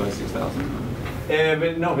 1,500 by 6,000.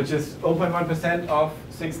 No, which is 0.1% of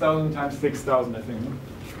 6,000 times 6,000, I think.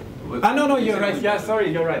 No, you're right. Yeah,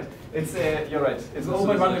 sorry, you're right. It's you're right. It's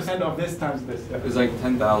 0.1% of this times this. Yeah. It was like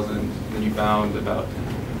 10,000, and you found about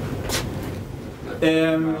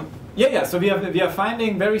 10. Yeah. So we are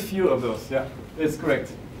finding very few of those. Yeah, it's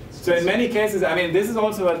correct. So in many cases, I mean, this is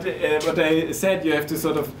also what I said. You have to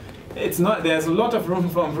sort of. It's not. There's a lot of room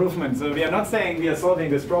for improvement. So we are not saying we are solving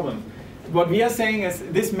this problem. What we are saying is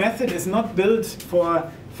this method is not built for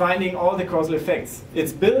finding all the causal effects.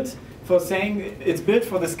 It's built for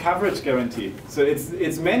this coverage guarantee. So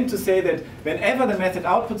it's meant to say that whenever the method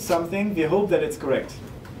outputs something, we hope that it's correct.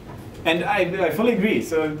 And I fully agree.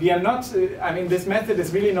 So we are not. I mean, this method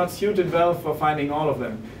is really not suited well for finding all of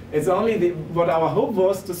them. It's only what our hope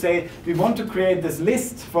was to say we want to create this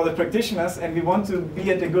list for the practitioners, and we want to be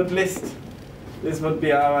at a good list. This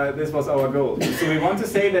was our goal. So we want to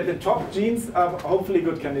say that the top genes are hopefully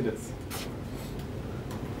good candidates.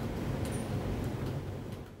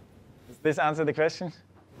 Does this answer the question?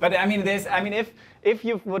 But I mean, if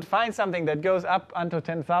you would find something that goes up until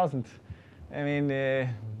 10,000, I mean,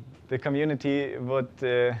 the community would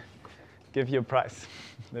give you a prize.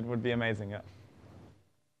 That would be amazing. Yeah.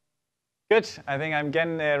 Good. I think I'm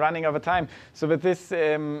again running over time. So with this,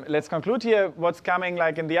 let's conclude here. What's coming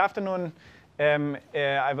like in the afternoon?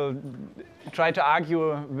 I will try to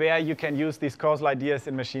argue where you can use these causal ideas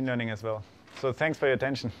in machine learning as well. So thanks for your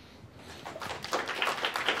attention.